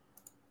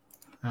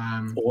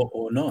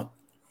 Or not.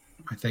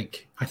 I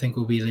think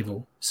we'll be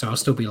level. So I'll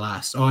still be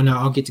last. Oh no,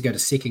 I'll get to go to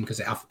second because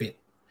of alphabet.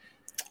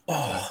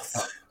 Oh,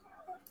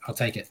 I'll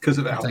take it because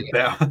of alphabet.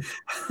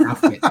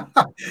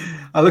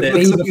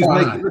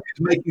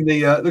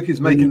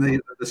 He's making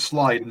the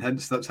slide, and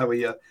hence that's how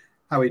he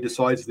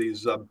decides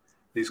these kind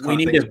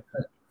of things.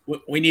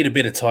 We need a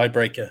bit of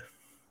tiebreaker.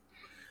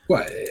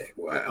 Well,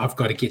 I've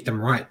got to get them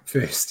right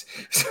first.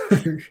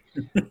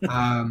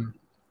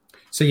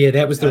 So yeah,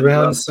 that was the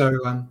round.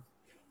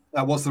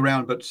 That was the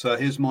round, but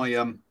here's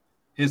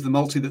the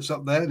multi that's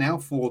up there now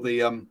for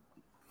the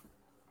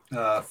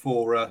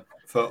for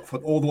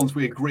all the ones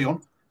we agree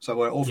on.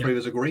 So all 3 of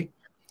us agree.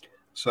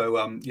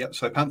 So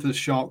so Panthers,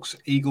 Sharks,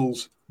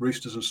 Eagles,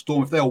 Roosters, and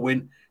Storm. If they all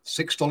win,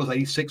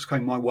 $6.86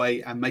 coming my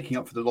way, and making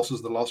up for the losses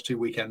of the last 2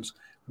 weekends,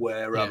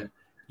 where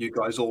you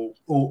guys all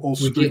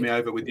screwed me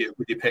over with your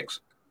picks.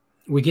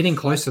 We're getting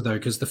closer though,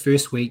 because the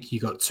first week you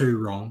got 2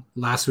 wrong.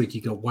 Last week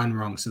you got 1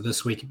 wrong. So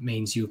this week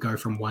means you'll go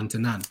from 1 to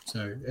none.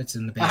 So it's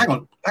in the bag. Hang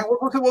on.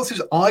 What's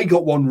this? I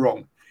got 1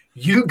 wrong.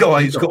 You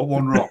guys got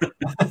one wrong.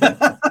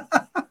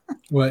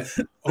 Well,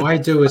 I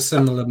do a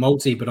similar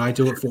multi, but I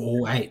do it for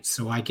all 8,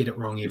 so I get it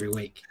wrong every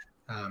week.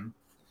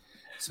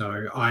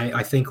 So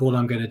I think all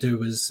I'm going to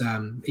do is,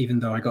 even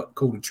though I got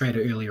called a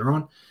traitor earlier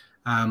on,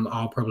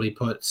 I'll probably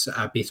put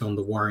a bet on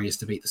the Warriors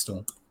to beat the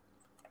Storm.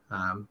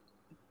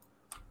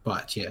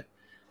 But yeah,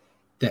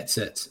 that's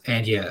it.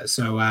 And yeah,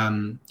 so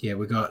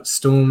we got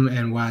Storm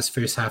and Waz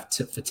first half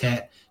tit for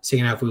tat.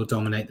 Second half we'll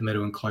dominate the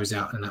middle and close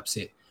out an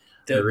upset.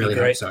 That would really be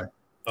great. hope so.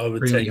 I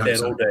would really take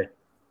that all day.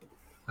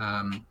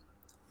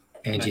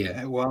 And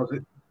yeah, well,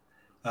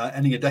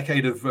 ending a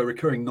decade of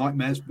recurring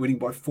nightmares, winning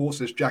by 4,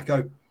 says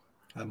Jacko.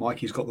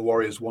 Mikey's got the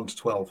Warriors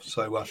 1-12.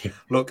 So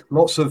look,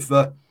 lots of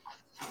love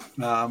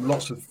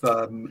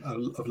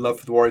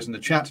for the Warriors in the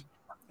chat.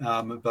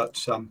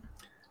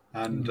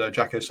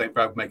 Jacko's saying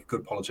Brad would make a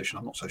good politician.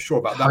 I'm not so sure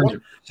about that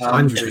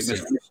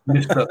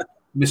 100%.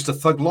 Mr.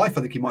 Thug Life.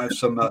 I think he might have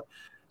some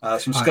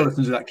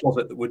skeletons in that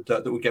closet that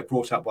would get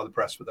brought out by the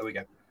press. But there we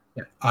go.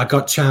 Yeah. I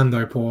got charmed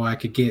though, Paul. I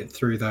could get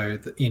through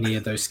any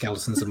of those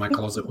skeletons in my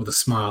closet with a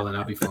smile, and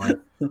I'll be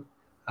fine.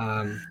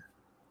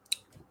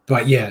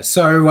 But yeah,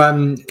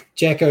 so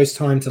Jacko's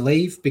time to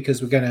leave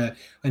because I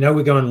know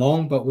we're going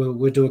long, but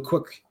we'll do a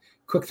quick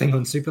thing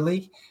on Super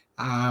League.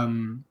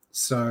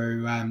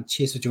 So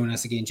cheers for joining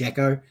us again,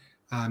 Jacko.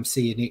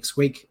 See you next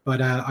week.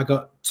 But I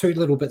got 2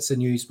 little bits of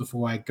news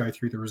before I go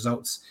through the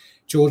results.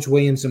 George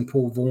Williams and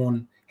Paul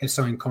Vaughan have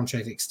signed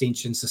contract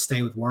extensions to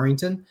stay with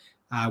Warrington.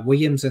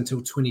 Williams until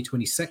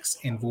 2026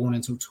 and Vaughan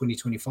until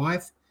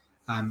 2025.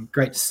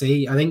 Great to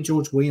see. I think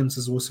George Williams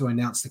has also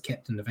announced the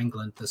captain of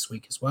England this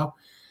week as well.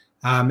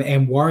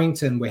 And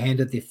Warrington were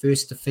handed their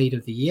first defeat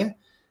of the year,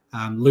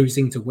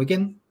 losing to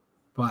Wigan,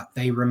 but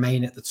they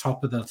remain at the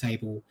top of the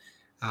table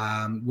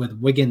with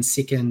Wigan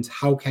second,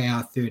 Hull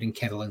KR third, and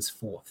Catalans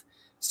fourth.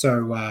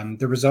 So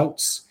the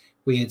results,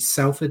 we had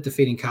Salford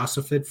defeating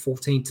Castleford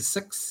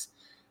 14-6,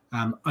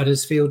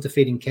 Uddersfield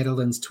defeating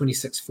Catalans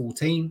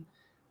 26-14,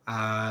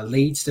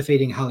 Leeds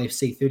defeating Hull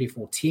FC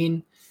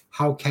 34-10,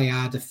 Hull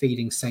KR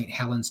defeating St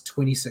Helens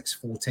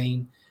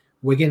 26-14,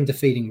 Wigan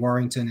defeating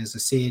Warrington, as I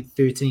said,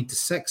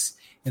 13-6,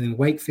 and then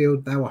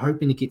Wakefield, they were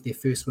hoping to get their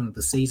first win of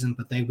the season,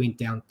 but they went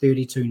down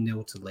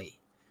 32-0 to Lee.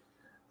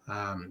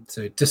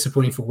 So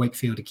disappointing for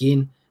Wakefield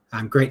again.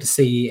 Great to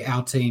see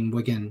our team,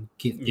 Wigan,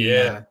 get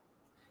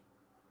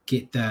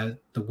the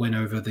win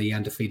over the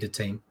undefeated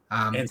team.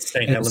 And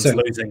St Helens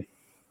losing.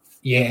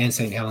 Yeah, and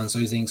St Helens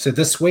losing. So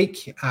this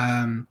week,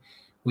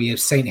 we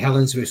have St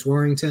Helens versus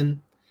Warrington,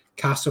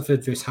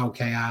 Castleford versus Hull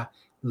KR,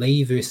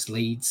 Lee versus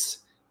Leeds,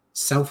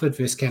 Salford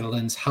versus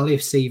Catalans, Hull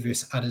FC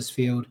versus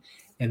Uddersfield,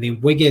 and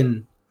then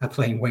Wigan are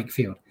playing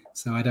Wakefield.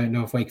 So I don't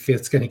know if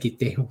Wakefield's going to get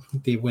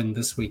their win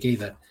this week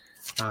either.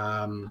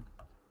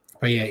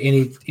 But yeah,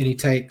 any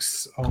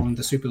takes on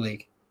the Super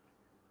League?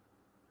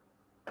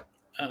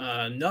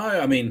 No,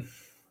 I mean,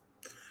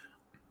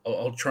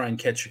 I'll try and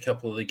catch a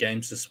couple of the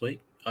games this week.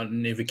 I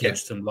never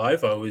catch them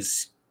live. I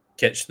always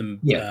catch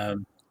them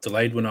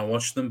delayed when I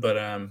watch them. But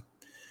I'm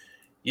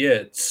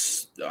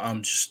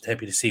just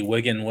happy to see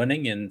Wigan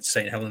winning and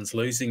St Helens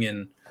losing,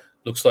 and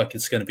looks like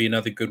it's going to be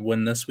another good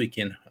win this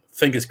weekend.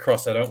 Fingers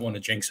crossed. I don't want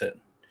to jinx it.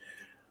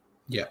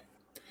 Yeah.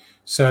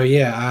 So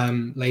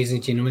ladies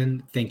and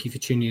gentlemen, thank you for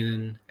tuning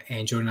in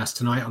and joining us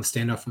tonight on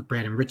Standoff with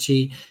Brad and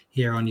Richie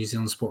here on New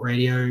Zealand Sport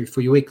Radio.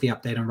 For your weekly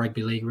update on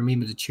rugby league,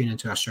 remember to tune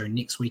into our show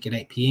next week at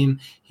 8 p.m.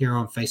 here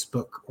on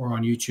Facebook or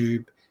on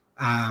YouTube,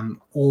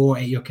 or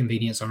at your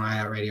convenience on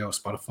iHeartRadio or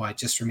Spotify.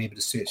 Just remember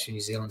to search for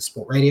New Zealand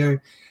Sport Radio.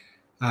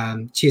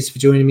 Cheers for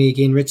joining me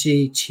again,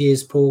 Richie.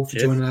 Cheers, Paul, for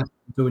joining us,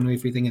 doing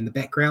everything in the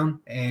background.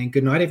 And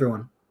good night,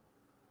 everyone.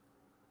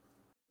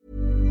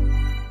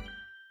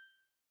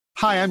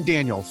 Hi, I'm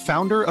Daniel,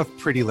 founder of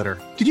Pretty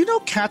Litter. Did you know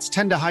cats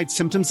tend to hide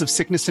symptoms of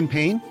sickness and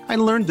pain? I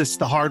learned this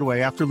the hard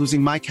way after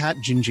losing my cat,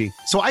 Gingy.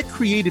 So I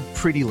created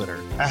Pretty Litter,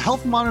 a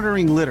health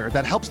monitoring litter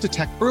that helps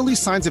detect early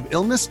signs of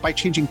illness by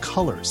changing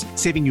colors,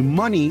 saving you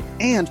money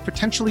and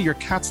potentially your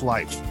cat's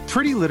life.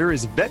 Pretty Litter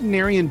is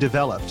veterinarian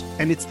developed,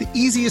 and it's the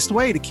easiest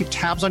way to keep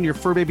tabs on your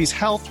fur baby's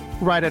health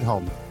right at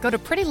home. Go to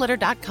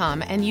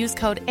prettylitter.com and use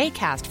code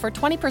ACAST for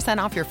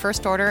 20% off your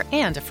first order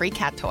and a free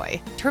cat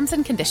toy. Terms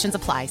and conditions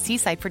apply. See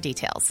site for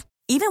details.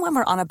 Even when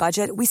we're on a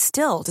budget, we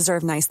still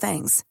deserve nice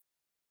things.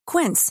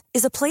 Quince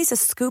is a place to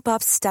scoop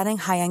up stunning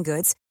high-end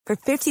goods for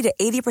 50 to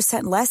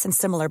 80% less than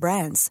similar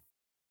brands.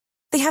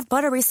 They have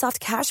buttery soft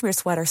cashmere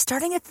sweaters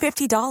starting at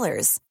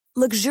 $50,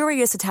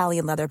 luxurious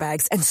Italian leather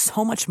bags, and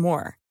so much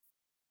more.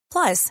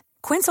 Plus,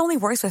 Quince only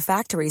works with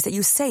factories that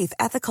use safe,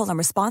 ethical, and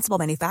responsible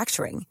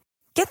manufacturing.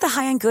 Get the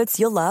high-end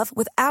goods you'll love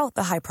without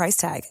the high price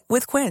tag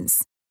with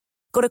Quince.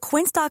 Go to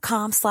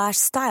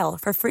quince.com/style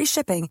for free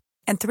shipping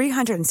and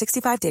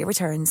 365-day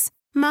returns.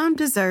 Mom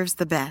deserves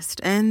the best,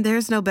 and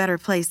there's no better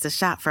place to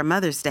shop for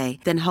Mother's Day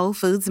than Whole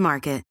Foods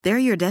Market. They're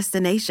your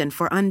destination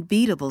for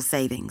unbeatable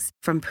savings,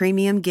 from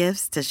premium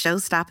gifts to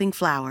show-stopping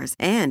flowers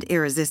and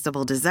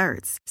irresistible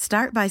desserts.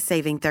 Start by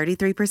saving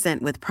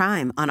 33% with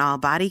Prime on all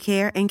body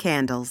care and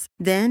candles.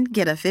 Then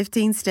get a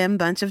 15-stem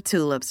bunch of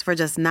tulips for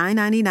just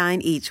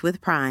 $9.99 each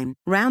with Prime.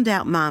 Round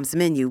out Mom's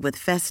menu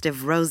with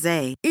festive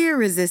rosé,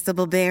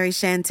 irresistible berry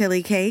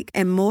chantilly cake,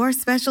 and more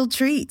special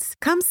treats.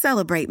 Come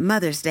celebrate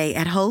Mother's Day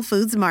at Whole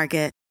Foods Market.